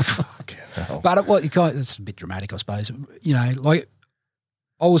 Fuck hell. But it's a bit dramatic, I suppose. Like,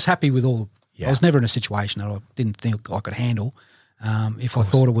 I was happy with all. I was never in a situation that I didn't think I could handle. If I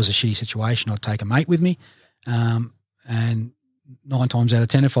thought it was a shitty situation, I'd take a mate with me. And 9 times out of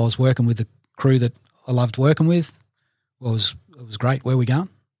 10, if I was working with the crew that I loved working with, it was great. Where are we going?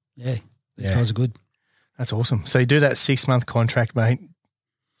 Yeah, these guys are good. That's awesome. So you do that 6-month contract, mate.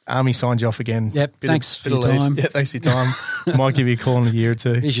 Army signed you off again. Yep, thanks for your time. Yeah, thanks for your time. Might give you a call in a year or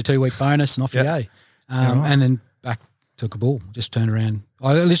two. Here's your 2-week bonus, and off you go. And then back to Kabul, just turned around.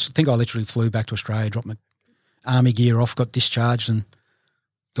 I literally flew back to Australia, dropped my Army gear off, got discharged, and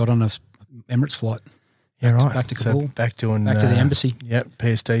got on a Emirates flight. Back to Kabul. So back to the embassy. Yep,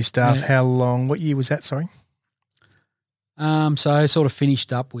 PSD staff. Yeah. How long? What year was that, sorry? So I sort of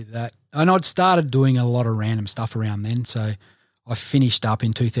finished up with that. And I'd started doing a lot of random stuff around then. So I finished up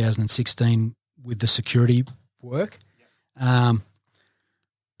in 2016 with the security work.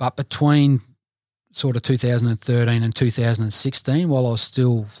 But between sort of 2013 and 2016, while I was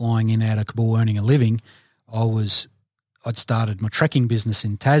still flying in out of Kabul earning a living, I'd started my trekking business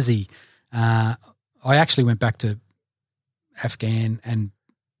in Tassie. I actually went back to Afghan and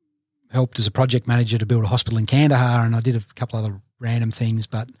helped as a project manager to build a hospital in Kandahar, and I did a couple other random things,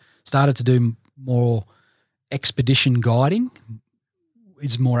 but started to do more expedition guiding.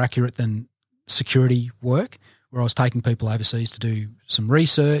 It's more accurate than security work, where I was taking people overseas to do some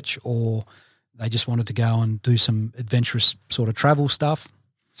research, or they just wanted to go and do some adventurous sort of travel stuff.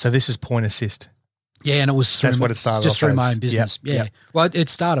 So this is point assist. Yeah, and it was that's what it started just off through as. my own business. Yep. Yeah. Well, it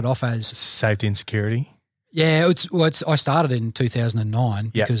started off as safety and security. Yeah, I started in 2009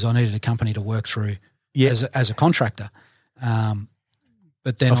 because I needed a company to work through as a contractor.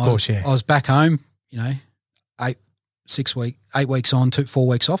 But then I was back home, 8 weeks on, 4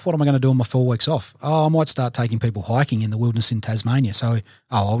 weeks off. What am I going to do on my 4 weeks off? Oh, I might start taking people hiking in the wilderness in Tasmania. So,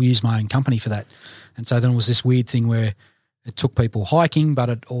 I'll use my own company for that. And so then it was this weird thing where it took people hiking, but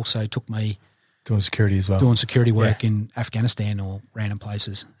it also took me doing security as well. Doing security work in Afghanistan or random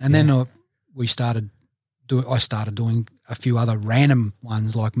places. And then I started doing a few other random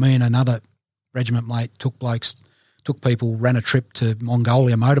ones, like me and another regiment mate took people, ran a trip to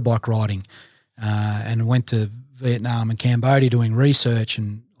Mongolia motorbike riding, and went to Vietnam and Cambodia doing research,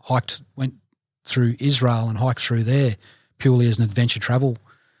 and went through Israel and hiked through there purely as an adventure travel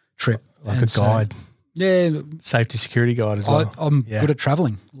trip. Like a guide. Yeah. Safety security guide as well. I'm good at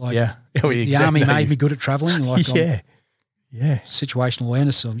traveling. Like the Army made me good at traveling. Like situational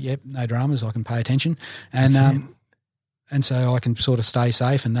awareness of, no dramas, I can pay attention. And so I can sort of stay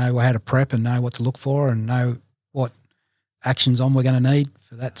safe and know how to prep and know what to look for and know what actions we're going to need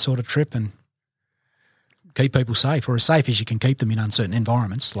for that sort of trip, and keep people safe, or as safe as you can keep them in uncertain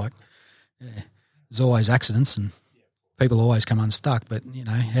environments. Like, there's always accidents and people always come unstuck. But, you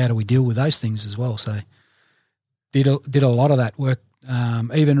know, how do we deal with those things as well? So did a lot of that work,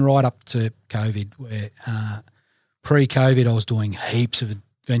 even right up to COVID, where pre-COVID I was doing heaps of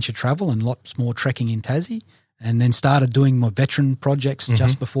adventure travel and lots more trekking in Tassie, and then started doing my veteran projects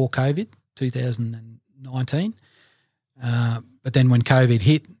just before COVID, 2019. But then when COVID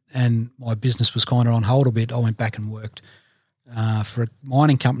hit and my business was kind of on hold a bit, I went back and worked for a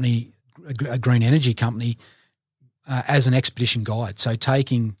mining company, a green energy company, as an expedition guide. So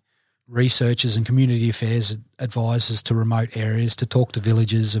taking researchers and community affairs advisors to remote areas to talk to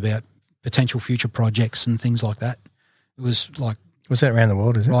villagers about potential future projects and things like that. It was like... Was that around the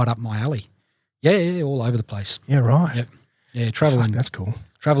world, is it? Right up my alley. Yeah, all over the place. Yeah, right. Yep. Yeah, traveling. That's cool.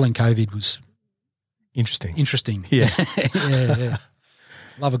 Traveling COVID was interesting. Yeah. yeah.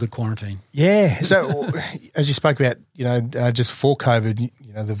 Love a good quarantine. Yeah. So as you spoke about, you know, just before COVID,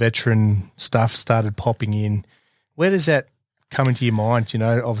 you know, the veteran stuff started popping in. Where does that come into your mind? You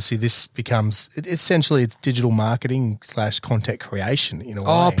know, obviously this becomes essentially it's digital marketing / content creation in a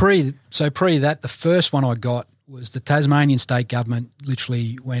way. Pre that, the first one I got was the Tasmanian state government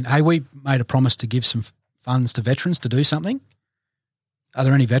literally went, hey, we made a promise to give some funds to veterans to do something. Are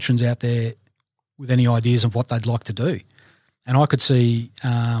there any veterans out there with any ideas of what they'd like to do? And I could see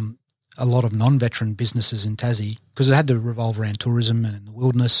a lot of non-veteran businesses in Tassie, because it had to revolve around tourism and the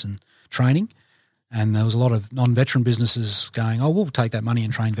wilderness and training, and there was a lot of non-veteran businesses going, oh, we'll take that money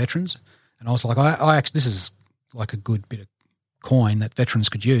and train veterans. And I was like, I actually, this is like a good bit of coin that veterans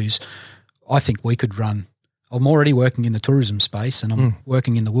could use. I think we could run. I'm already working in the tourism space and I'm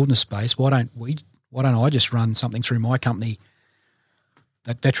working in the wilderness space. Why don't I just run something through my company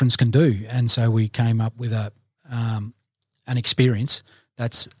that veterans can do? And so we came up with an experience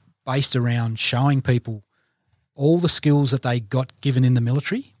that's based around showing people all the skills that they got given in the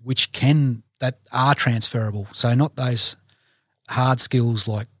military, that are transferable. So not those hard skills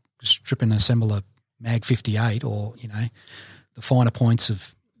like strip and assemble a Mag 58 or, you know, the finer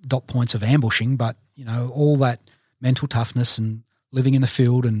dot points of ambushing, but, you know, all that mental toughness and living in the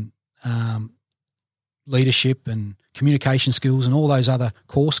field and leadership and communication skills and all those other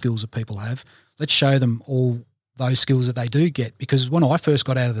core skills that people have. Let's show them all those skills that they do get, because when I first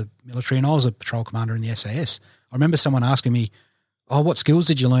got out of the military and I was a patrol commander in the SAS, I remember someone asking me, oh, what skills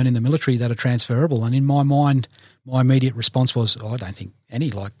did you learn in the military that are transferable? And in my mind, my immediate response was, oh, I don't think any.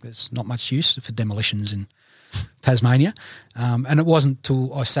 Like, there's not much use for demolitions in Tasmania. And it wasn't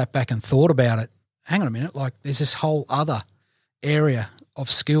until I sat back and thought about it, hang on a minute, like there's this whole other area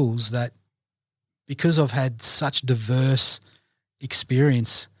of skills that, because I've had such diverse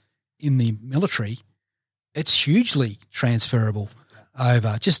experience in the military, it's hugely transferable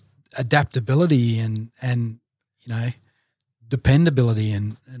over just adaptability and you know, dependability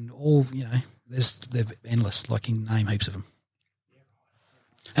and all, you know, they're endless, like you can name heaps of them.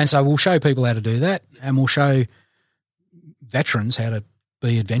 And so we'll show people how to do that, and we'll show veterans how to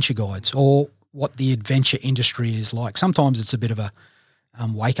be adventure guides or what the adventure industry is like. Sometimes it's a bit of a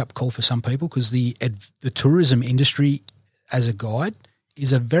wake-up call for some people, because the tourism industry as a guide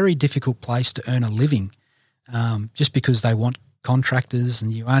is a very difficult place to earn a living, just because they want contractors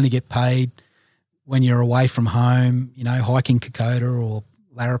and you only get paid when you're away from home, you know, hiking Kokoda or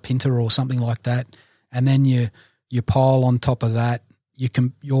Larapinta or something like that. And then you pile on top of that,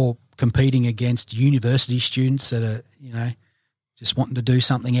 you're competing against university students that are, you know, just wanting to do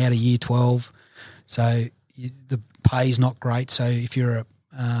something out of year 12. So the pay's not great. So if you're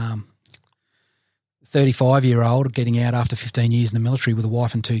a 35-year-old getting out after 15 years in the military with a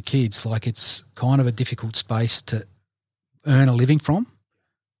wife and 2 kids, like it's kind of a difficult space to earn a living from,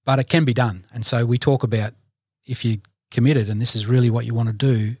 but it can be done. And so we talk about, if you're committed and this is really what you want to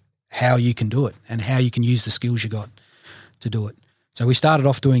do, how you can do it and how you can use the skills you got to do it. So we started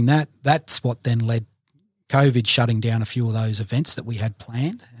off doing that. That's what then led COVID shutting down a few of those events that we had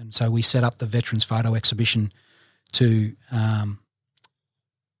planned. And so we set up the Veterans Photo Exhibition to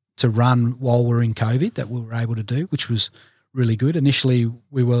run while we're in COVID, that we were able to do, which was really good. Initially,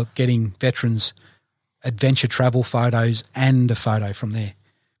 we were getting veterans adventure travel photos and a photo from their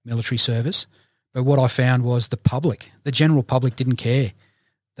military service. But what I found was the general public didn't care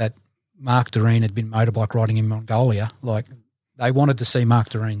that Mark Direen had been motorbike riding in Mongolia. Like, they wanted to see Mark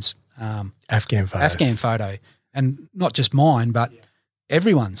Direen's Afghan photo. And not just mine, but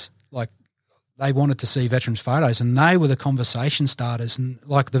everyone's. Like, they wanted to see veterans' photos, and they were the conversation starters. And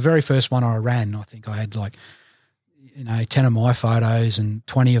like the very first one I ran, I think I had 10 of my photos and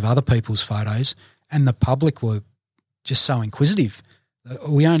 20 of other people's photos, and the public were just so inquisitive.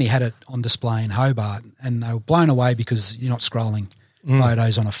 We only had it on display in Hobart, and they were blown away because you're not scrolling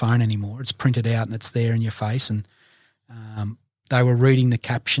photos on a phone anymore. It's printed out and it's there in your face. And they were reading the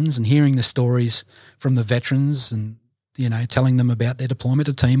captions and hearing the stories from the veterans and, telling them about their deployment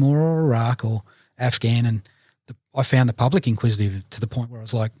to Timor or Iraq or Afghan. And I found the public inquisitive to the point where I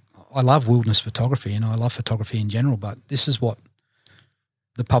was like, I love wilderness photography and I love photography in general, but this is what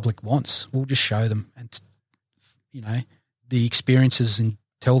the public wants. We'll just show them and, the experiences and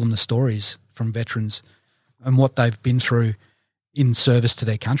tell them the stories from veterans and what they've been through in service to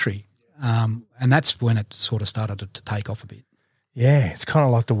their country. And that's when it sort of started to take off a bit. Yeah, it's kind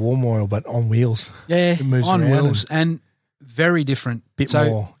of like the war memorial, but on wheels. Yeah, it moves on around wheels and very different. Bit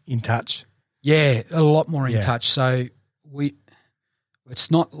more in touch. Yeah, a lot more in touch. So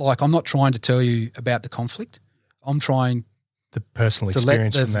it's not like I'm not trying to tell you about the conflict. I'm trying the personal to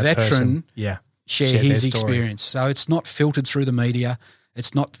experience let the from that veteran person. share his experience. So it's not filtered through the media.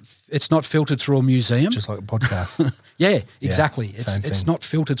 It's not filtered through a museum. Just like a podcast. Yeah, exactly. It's not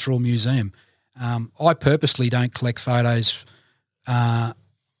filtered through a museum. I purposely don't collect photos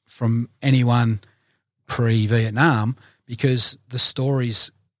from anyone pre-Vietnam because the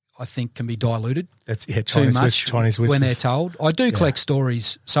stories I think can be diluted too much Chinese whispers. when they're told. I do collect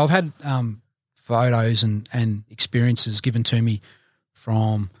stories. So I've had photos and experiences given to me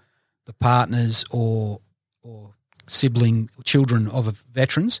from the partners or children of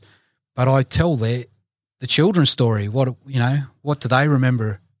veterans, but I tell the children's story. What do they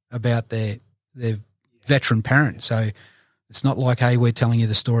remember about their veteran parent? So it's not like, hey, we're telling you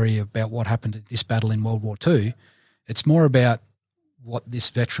the story about what happened at this battle in World War II. It's more about what this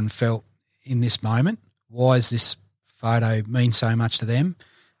veteran felt in this moment. Why does this photo mean so much to them?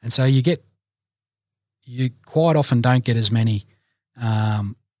 And so you quite often don't get as many.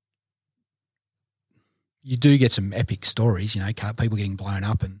 You do get some epic stories, people getting blown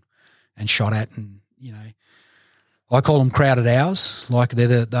up and shot at, and I call them crowded hours. Like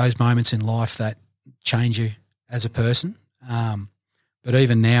they're those moments in life that change you as a person. But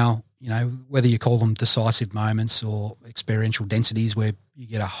even now, whether you call them decisive moments or experiential densities where you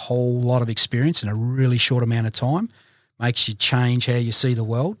get a whole lot of experience in a really short amount of time, makes you change how you see the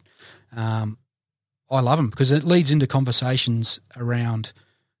world. I love them because it leads into conversations around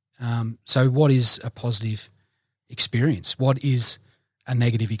so what is a positive experience? What is a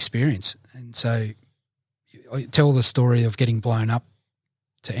negative experience? And so I tell the story of getting blown up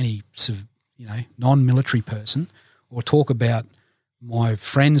to any non-military person, or talk about my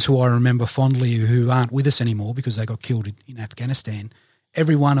friends who I remember fondly who aren't with us anymore because they got killed in Afghanistan.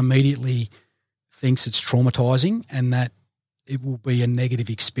 Everyone immediately thinks it's traumatizing and that it will be a negative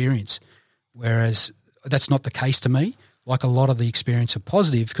experience, whereas that's not the case to me. Like a lot of the experience are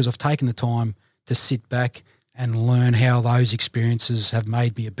positive because I've taken the time to sit back and learn how those experiences have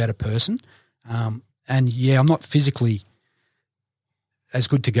made me a better person. I'm not physically as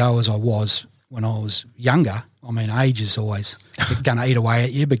good to go as I was when I was younger. I mean, age is always going to eat away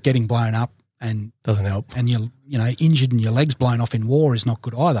at you, but getting blown up and doesn't help. And you're injured and your legs blown off in war is not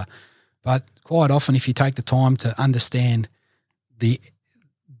good either. But quite often, if you take the time to understand the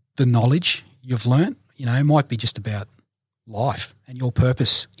knowledge you've learnt, it might be just about life and your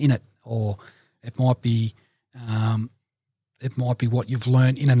purpose in it, or it might be what you've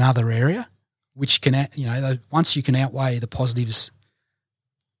learned in another area, which can once you can outweigh the positives,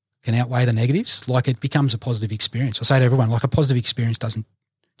 can outweigh the negatives. Like it becomes a positive experience. I say to everyone, like a positive experience doesn't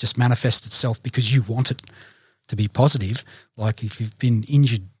just manifest itself because you want it to be positive. Like if you've been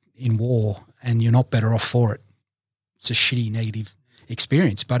injured in war and you're not better off for it, it's a shitty negative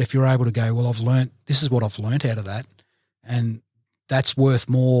experience. But if you're able to go, well, this is what I've learnt out of that, and that's worth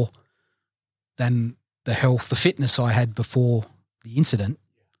more than the health, the fitness I had before the incident,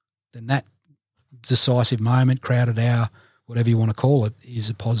 then that decisive moment, crowded hour, whatever you want to call it,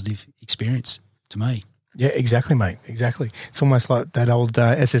 is a positive experience to me. Yeah, exactly, mate. Exactly. It's almost like that old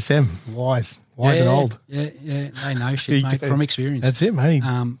SSM, wise and old. Yeah. They know shit, mate, from experience. That's it, mate.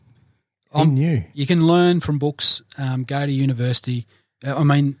 He knew. You can learn from books, go to university. I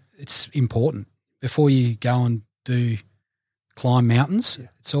mean, it's important. Before you go and climb mountains,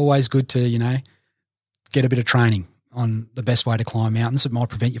 it's always good to, get a bit of training on the best way to climb mountains. It might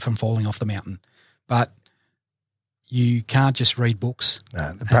prevent you from falling off the mountain. But you can't just read books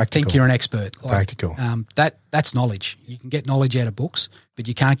and think you're an expert. Practical. That's knowledge. You can get knowledge out of books, but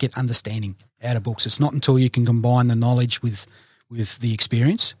you can't get understanding out of books. It's not until you can combine the knowledge with the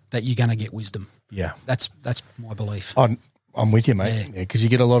experience that you're going to get wisdom. Yeah. That's my belief. I'm with you, mate. Yeah, because you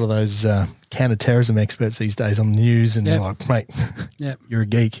get a lot of those counter-terrorism experts these days on the news and they're like, mate, you're a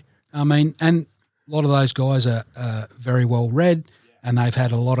geek. I mean, and a lot of those guys are very well read and they've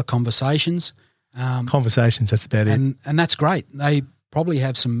had a lot of conversations. Conversations, that's about it. And that's great. They probably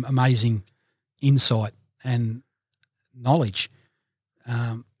have some amazing insight and knowledge,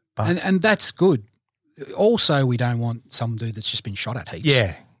 and that's good. Also, we don't want some dude that's just been shot at heaps.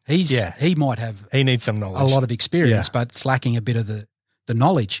 Yeah. He might have he needs some knowledge, a lot of experience, but it's lacking a bit of the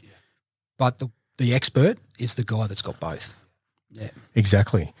knowledge. But the expert is the guy that's got both. Yeah,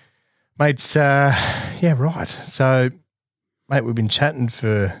 exactly, mate. Right. So, mate, we've been chatting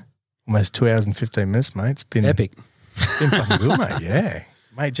for almost 2 hours and 15 minutes, mate. It's been epic. It's been fucking good, mate. Yeah,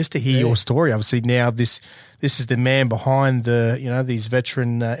 mate. Just to hear your story. Obviously, now this is the man behind these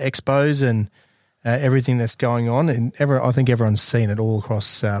veteran expos and everything that's going on, and I think everyone's seen it all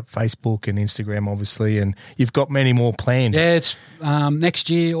across Facebook and Instagram, obviously, and you've got many more planned. Yeah, it's next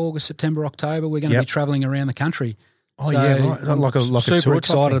year, August, September, October. We're going to be travelling around the country. Oh, so yeah, right. Like super a tour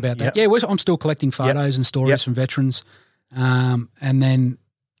excited about that. Yeah, I'm still collecting photos and stories from veterans, and then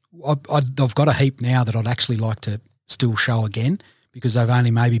I've got a heap now that I'd actually like to still show again because they've only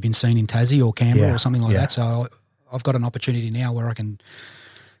maybe been seen in Tassie or Canberra or something like that. So I've got an opportunity now where I can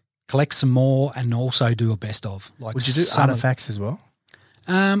collect some more and also do a best of. Like, would you do artifacts as well?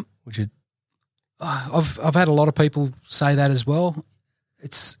 Would you? I've had a lot of people say that as well.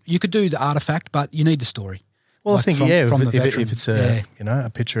 You could do the artifact, but you need the story. Well, like I think if it's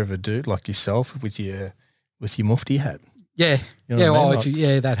a picture of a dude like yourself with your mufti hat. Yeah, you know what I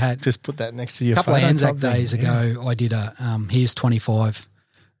mean? That hat. Just put that next to your. A couple of Anzac days ago, I did a here's 25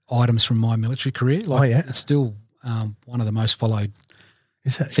 items from my military career. It's still one of the most followed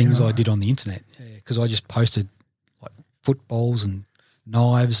things I did on the internet because I just posted like footballs and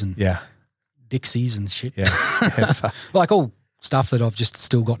knives and Dixies and shit. Yeah, like all stuff that I've just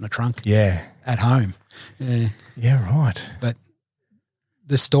still got in a trunk. At home. Yeah, right. But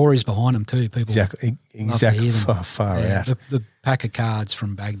the stories behind them too. People exactly far out. The pack of cards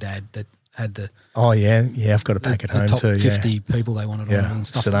from Baghdad that had the I've got a pack at home top too. 50 people they wanted on and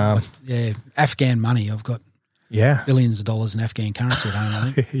stuff. Saddam. Afghan money. I've got billions of dollars in Afghan currency at home.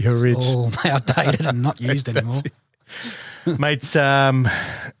 I think you're rich. All outdated and not used anymore, mates. Again,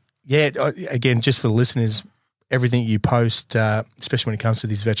 just for the listeners. Everything you post, especially when it comes to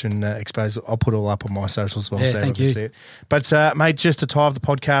these veteran expos, I'll put it all up on my socials as well. Yeah, thank you. See it. But, mate, just to tie off the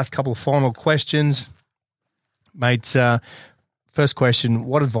podcast, a couple of final questions. Mate, first question,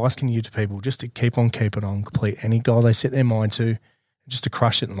 what advice can you give to people just to keep on keeping on, complete any goal they set their mind to, just to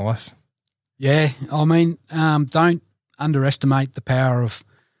crush it in life? Yeah, I mean, don't underestimate the power of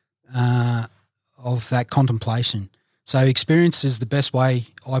that contemplation. So experience is the best way,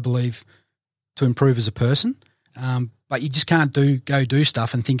 I believe, to improve as a person. But you just can't go do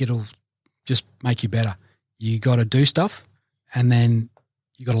stuff and think it'll just make you better. You got to do stuff and then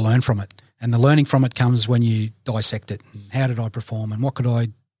you got to learn from it. And the learning from it comes when you dissect it. How did I perform and what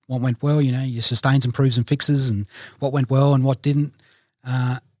went well, your sustains, improves and fixes and what went well and what didn't.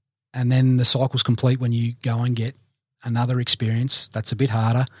 And then the cycle's complete when you go and get another experience that's a bit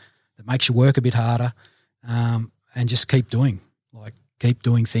harder, that makes you work a bit harder, and just keep doing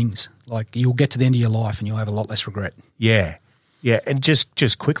things. Like you'll get to the end of your life and you'll have a lot less regret. Yeah. Yeah. And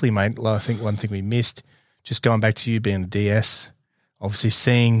just quickly, mate, I think one thing we missed, just going back to you being a DS, obviously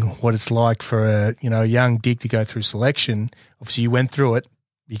seeing what it's like for a young dig to go through selection. Obviously you went through it,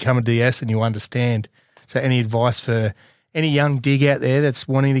 become a DS and you understand. So any advice for any young dig out there that's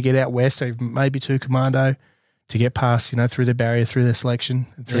wanting to get out west or maybe to commando to get past, through the barrier, through their selection,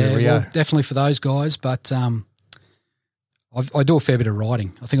 through the Rio? Well, definitely for those guys, but I do a fair bit of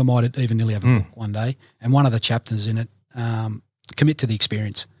writing. I think I might even nearly have a book one day. And one of the chapters in it, commit to the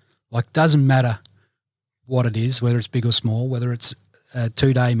experience. Like, doesn't matter what it is, whether it's big or small, whether it's a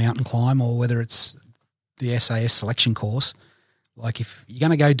 2-day mountain climb or whether it's the SAS selection course. Like, if you're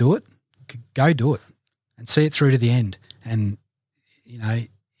going to go do it, go do it and see it through to the end. And,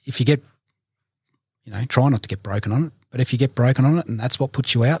 if you get, try not to get broken on it. But if you get broken on it and that's what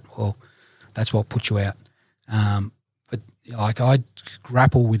puts you out, well, that's what puts you out. Like I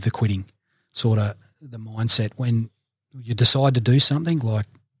grapple with the quitting, sort of the mindset when you decide to do something. Like,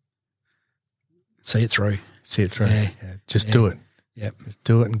 see it through. Yeah. Just do it. Yep. Just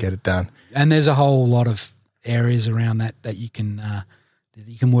do it and get it done. And there's a whole lot of areas around that you can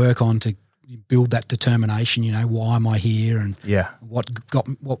work on to build that determination. Why am I here? And what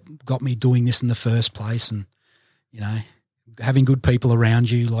got me doing this in the first place? And having good people around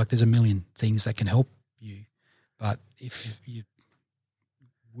you. Like, there's a million things that can help you. But if you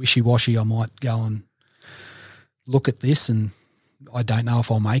wishy-washy, I might go and look at this and I don't know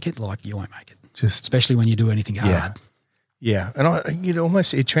if I'll make it. Like, you won't make it. Especially when you do anything hard. Yeah. And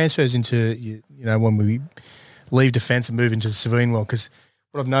almost it transfers into, when we leave defence and move into the civilian world, because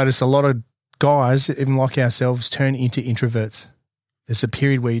what I've noticed, a lot of guys, even like ourselves, turn into introverts. There's a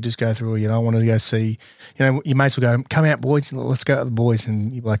period where you just go through, I want to go see, your mates will go, come out, boys, let's go out with the boys.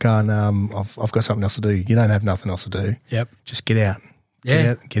 And you're like, oh, no, I've got something else to do. You don't have nothing else to do. Yep. Just get out.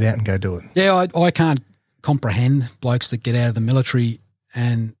 Yeah. Get out and go do it. Yeah, I can't comprehend blokes that get out of the military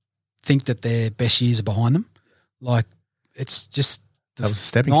and think that their best years are behind them. Like, it's just that was a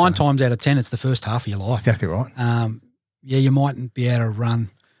stepping 9 stone. times out of 10, it's the first half of your life. Exactly right. Yeah, you mightn't be able to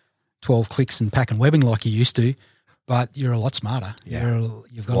run 12 clicks and pack and webbing like you used to, but you're a lot smarter. Yeah.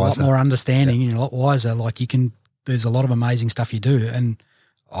 You've got wiser. A lot more understanding. You're a lot wiser. Like there's a lot of amazing stuff you do. And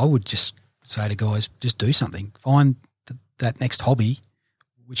I would just say to guys, just do something. Find that next hobby,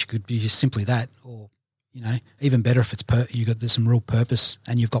 which could be just simply that, or, even better if it's there's some real purpose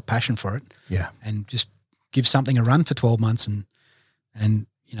and you've got passion for it. Yeah. And just give something a run for 12 months and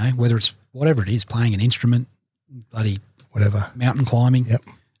whether it's whatever it is, playing an instrument, bloody whatever, mountain climbing, yep.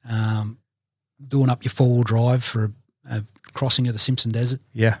 Doing up your 4-wheel drive for a crossing of the Simpson Desert.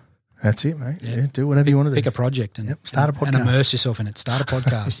 Yeah, that's it, mate. Yeah, do whatever you want to do. Pick a project and start a podcast. And immerse yourself in it. Start a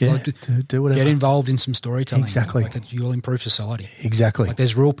podcast. Do whatever. Get involved in some storytelling. Exactly. You'll improve society. Exactly. Like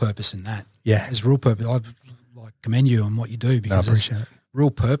there's real purpose in that. Yeah. There's real purpose. I commend you on what you do because there's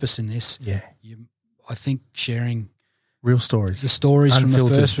real purpose in this. Yeah. I think sharing real stories. The stories Unfiltered. from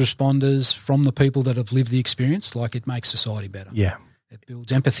the first responders, from the people that have lived the experience, like it makes society better. Yeah. It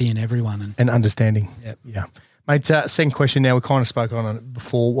builds empathy in everyone. And understanding. Yep. Yeah. Mate, second question now. We kind of spoke on it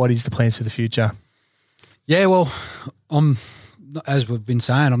before. What is the plans for the future? Yeah, well, as we've been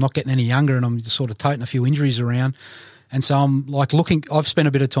saying, I'm not getting any younger and I'm sort of toting a few injuries around. And so I'm like I've spent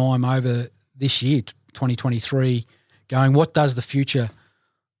a bit of time over this year, 2023, going, what does the future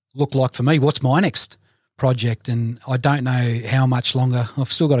look like for me? What's my next project? And I don't know how much longer.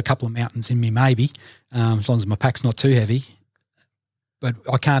 I've still got a couple of mountains in me, maybe, as long as my pack's not too heavy. But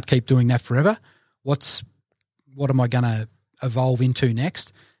I can't keep doing that forever. What am I going to evolve into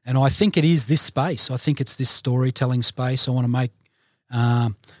next? And I think it is this space. I think it's this storytelling space I want to make.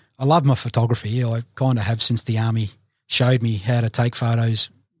 I love my photography. I kind of have since the Army showed me how to take photos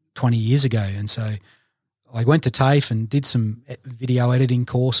 20 years ago. And so I went to TAFE and did some video editing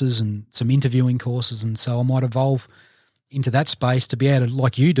courses and some interviewing courses. And so I might evolve into that space to be able to,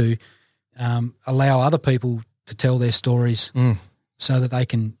 like you do, allow other people to tell their stories so that they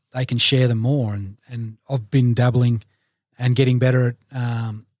can share them more. And I've been dabbling and getting better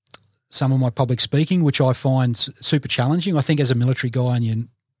at some of my public speaking, which I find super challenging. I think as a military guy and you're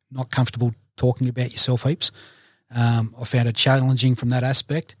not comfortable talking about yourself heaps, I found it challenging from that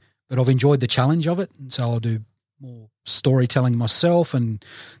aspect, but I've enjoyed the challenge of it. And so I'll do more storytelling myself and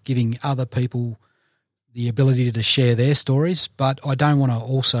giving other people the ability to share their stories. But I don't want to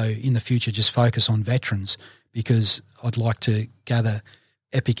also in the future just focus on veterans because I'd like to gather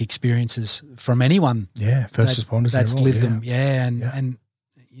epic experiences from anyone. Yeah, first responders. That's lived them. Yeah, and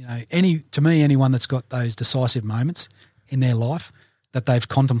anyone that's got those decisive moments in their life that they've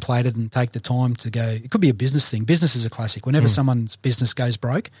contemplated and take the time to go. It could be a business thing. Business is a classic. Whenever someone's business goes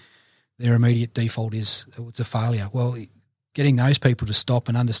broke, their immediate default is it's a failure. Well, getting those people to stop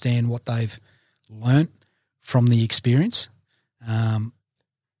and understand what they've learnt from the experience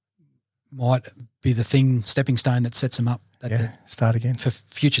might be the stepping stone that sets them up. Start again. For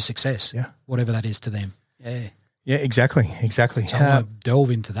future success, whatever that is to them. Yeah. Yeah, exactly. So I want to delve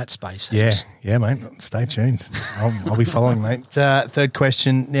into that space. Yeah, mate. Stay tuned. I'll be following, mate. Third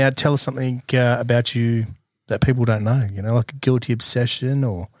question. Now, tell us something about you that people don't know, like a guilty obsession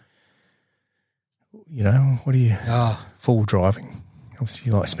or, what are you? Full driving.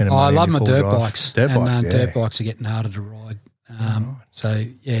 Obviously, you like spending money I love on my full dirt drive. bikes. Dirt bikes, dirt bikes are getting harder to ride. So,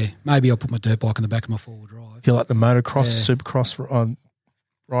 maybe I'll put my dirt bike in the back of my four-wheel drive. Do you like the motocross, supercross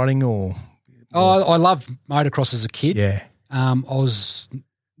riding or? I love motocross as a kid. Yeah. I was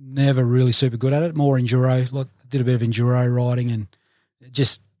never really super good at it, more enduro. Did a bit of enduro riding and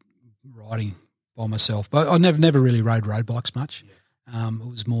just riding by myself. But I never really rode road bikes much. It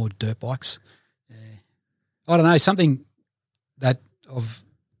was more dirt bikes. I don't know, something that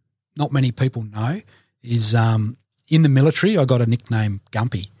not many people know is in the military I got a nickname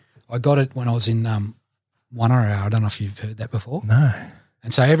Gumpy. I got it when I was in 1RA. I don't know if you've heard that before. No.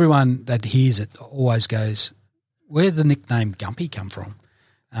 And so everyone that hears it always goes, where did the nickname Gumpy come from?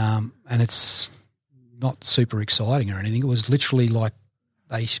 And it's not super exciting or anything. It was literally like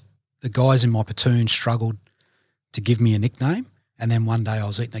the guys in my platoon struggled to give me a nickname. And then one day I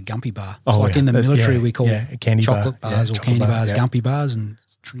was eating a Gumpy bar. It's in the military we call chocolate bars or candy bars, Gumpy bars, and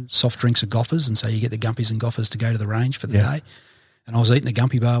soft drinks are Goffers. And so you get the Gumpies and Goffers to go to the range for the day. And I was eating a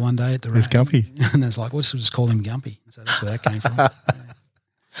Gumpy bar one day at the range. It's Gumpy. And it's like, we'll just call him Gumpy. So that's where that came from.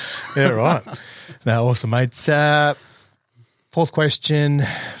 Yeah, right. No, awesome, mate. Fourth question,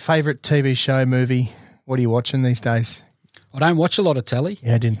 favourite TV show, movie? What are you watching these days? I don't watch a lot of telly.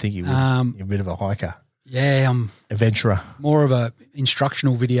 Yeah, I didn't think you would. You're a bit of a hiker. Yeah, I'm adventurer. More of a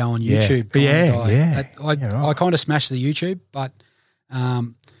instructional video on YouTube. I kind of smash the YouTube, but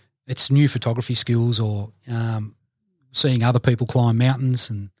it's new photography skills or seeing other people climb mountains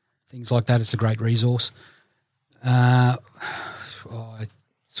and things like that. It's a great resource. I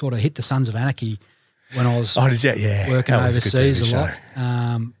sort of hit the Sons of Anarchy when I was working overseas a lot,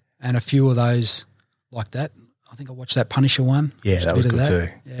 and a few of those like that. I think I watched that Punisher one. Yeah, that was good too.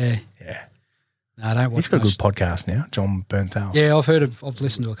 Yeah. No, I don't watch. He's got a good podcast now, John Bernthal. Yeah, I've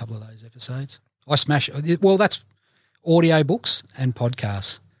listened to a couple of those episodes. I smash it. Well, that's audio books and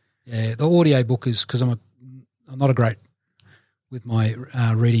podcasts. Yeah, the audio book is because I'm not a great with my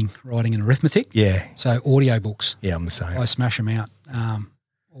reading, writing, and arithmetic. Yeah. So audio books. Yeah, I'm the same. I smash them out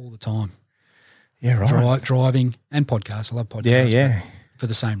all the time. Yeah, right. Driving and podcasts. I love podcasts. Yeah. For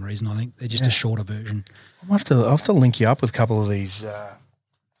the same reason, I think they're just a shorter version. I'll have to link you up with a couple of these.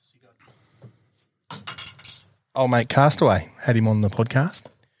 Old mate Castaway had him on the podcast.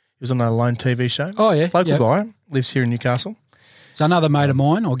 He was on a lone TV show. Oh, yeah. Local guy, lives here in Newcastle. So another mate of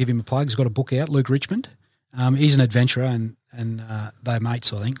mine, I'll give him a plug, he's got a book out, Luke Richmond. He's an adventurer and they're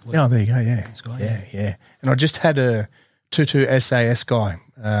mates, I think. Oh, there you go, yeah. And I just had a 2 SAS guy.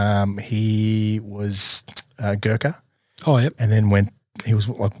 He was Gurkha. Oh, yep. And then he was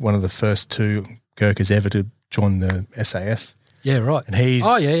like one of the first 2 Gurkhas ever to join the SAS. Yeah, right. And he's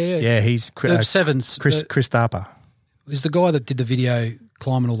he's Chris Tharpa. Is the guy that did the video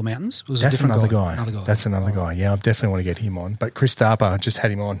climbing all the mountains? That's another guy. That's another guy. Yeah, I definitely want to get him on. But Chris Tharpa, just had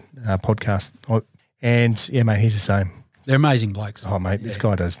him on podcast. And yeah, mate, he's the same. They're amazing blokes. Oh, mate, this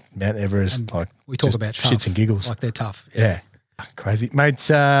guy does Mount Everest. And we talk about tough, shits and giggles. Like they're tough. Yeah. Crazy. Mate,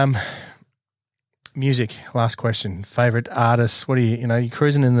 music, last question. Favourite artists? What are you're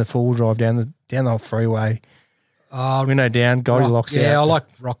cruising in the full drive down the freeway. Window down, Goldilocks out. Yeah, I like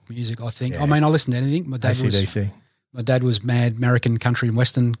rock music, I think. Yeah. I mean, I listen to anything. My dad was mad American country and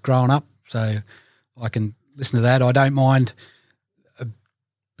western growing up, so I can listen to that. I don't mind a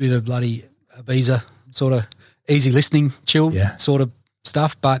bit of bloody Ibiza, sort of easy listening, chill sort of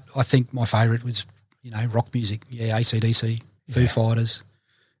stuff, but I think my favourite was, rock music. Yeah, AC/DC, Foo Fighters,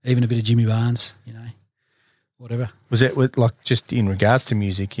 even a bit of Jimmy Barnes, whatever. Was it just in regards to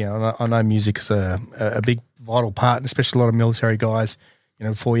music? I know music's a big vital part, and especially a lot of military guys,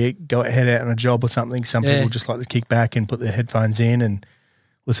 before you head out on a job or something, some people just like to kick back and put their headphones in and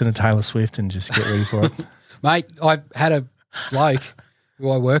listen to Taylor Swift and just get ready for it. Mate, I had a bloke who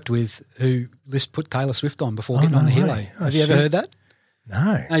I worked with who put Taylor Swift on before getting on the helo. Have you ever heard that?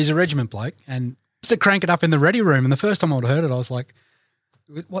 No. He's a regiment bloke and used to crank it up in the ready room, and the first time I'd heard it I was like,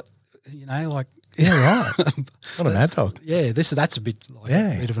 what, yeah, right. What a mad dog. Yeah, that's a bit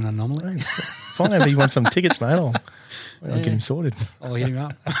a bit of an anomaly. Find out if he wants some tickets, mate. I'll get him sorted. I'll hit him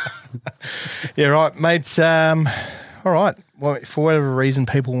up. Yeah, right, mates. All right. Well, for whatever reason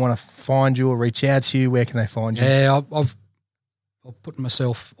people want to find you or reach out to you, where can they find you? Yeah, I've put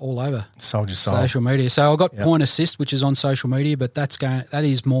myself all over Soldier Soul social media. So I've got Point Assist, which is on social media, but that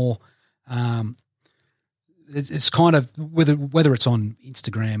is more. It's kind of whether it's on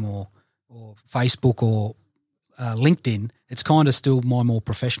Instagram or Facebook or LinkedIn, it's kind of still my more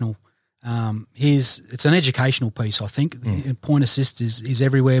professional. It's an educational piece, I think. Point Assist is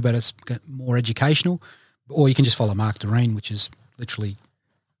everywhere, but it's more educational. Or you can just follow Mark Direen, which is literally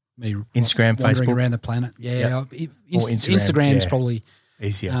me Instagram, wandering Facebook around the planet. Yeah, Instagram is probably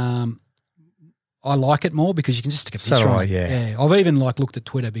easier. I like it more because you can just stick a picture on it. Yeah. I've even looked at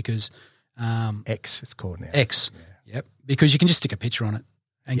Twitter because X, it's called now. X, yep, because you can just stick a picture on it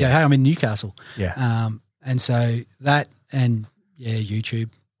and go, hey, I'm in Newcastle. Yeah. And so that and YouTube.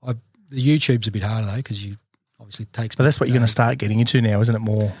 The YouTube's a bit harder though because you obviously takes. But that's what you're going to start getting into now, isn't it?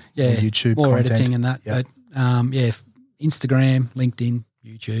 More YouTube, more content. Editing and that. Yep. But Instagram, LinkedIn,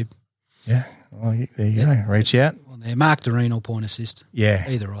 YouTube. Yeah. Well, there you go. Reach out. On there, Mark Direen or Point Assist. Yeah.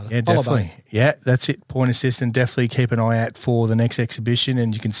 Either. Yeah, definitely. Both. Yeah, that's it. Point Assist, and definitely keep an eye out for the next exhibition,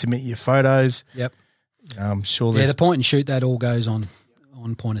 and you can submit your photos. Yep. I'm sure there's the point and shoot that all goes on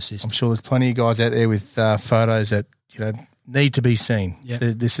Point Assist. I'm sure there's plenty of guys out there with photos that need to be seen. Yep.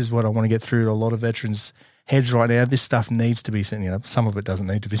 This is what I want to get through to a lot of veterans' heads right now. This stuff needs to be seen. Some of it doesn't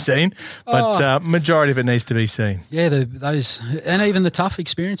need to be seen, but majority of it needs to be seen. Yeah, those and even the tough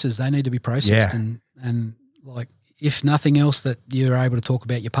experiences, they need to be processed. Yeah. And if nothing else, that you're able to talk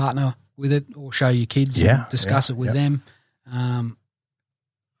about your partner with it or show your kids and discuss it with them.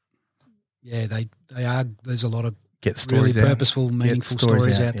 They are. There's a lot of get the stories really out. purposeful, meaningful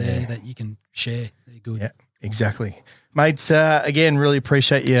stories out there that you can share. They're good. Yeah, exactly. Mate, again, really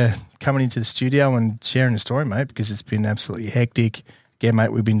appreciate you coming into the studio and sharing the story, mate, because it's been absolutely hectic. Again,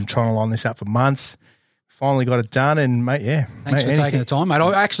 mate, we've been trying to line this up for months. Finally got it done, and, mate, yeah. Thanks for taking the time, mate.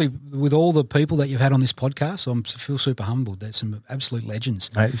 I actually, with all the people that you've had on this podcast, I feel super humbled. There's some absolute legends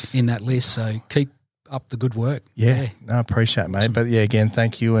in that list, so keep up the good work. Yeah. No, I appreciate it, mate. Awesome. But, yeah, again,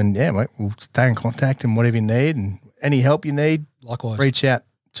 thank you, and, yeah, mate, we'll stay in contact and whatever you need, and any help you need, likewise, reach out.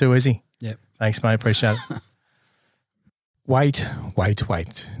 Too easy. Yep. Thanks, mate. Appreciate it. Wait.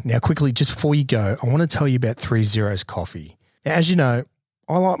 Now, quickly, just before you go, I want to tell you about 3 Zeros Coffee. Now, as you know,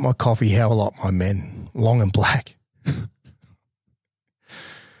 I like my coffee how I like my men, long and black.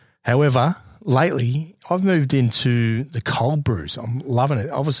 However, lately, I've moved into the cold brews. I'm loving it,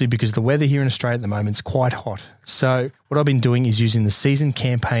 obviously, because the weather here in Australia at the moment is quite hot. So what I've been doing is using the Seasoned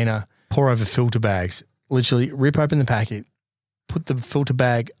Campaigner pour-over filter bags. Literally rip open the packet, put the filter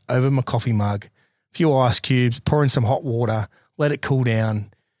bag over my coffee mug, a few ice cubes, pour in some hot water, let it cool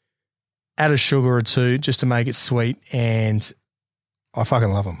down, add a sugar or two just to make it sweet, and I fucking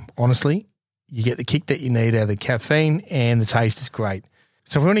love them. Honestly, you get the kick that you need out of the caffeine, and the taste is great.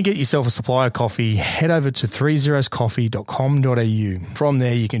 So if you want to get yourself a supply of coffee, head over to 30scoffee.com.au. From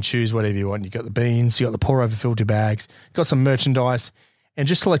there, you can choose whatever you want. You've got the beans, you've got the pour-over filter bags, you've got some merchandise. And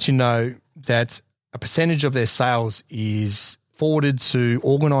just to let you know that a percentage of their sales is forwarded to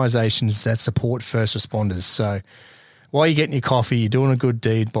organisations that support first responders. So while you're getting your coffee, you're doing a good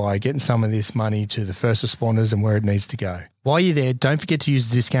deed by getting some of this money to the first responders and where it needs to go. While you're there, don't forget to use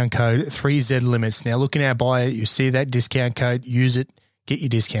the discount code 3ZLimits. Now, look in our bio, you see that discount code, use it, get your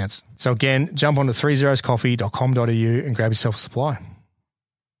discounts. So again, jump on to 30scoffee.com.au and grab yourself a supply.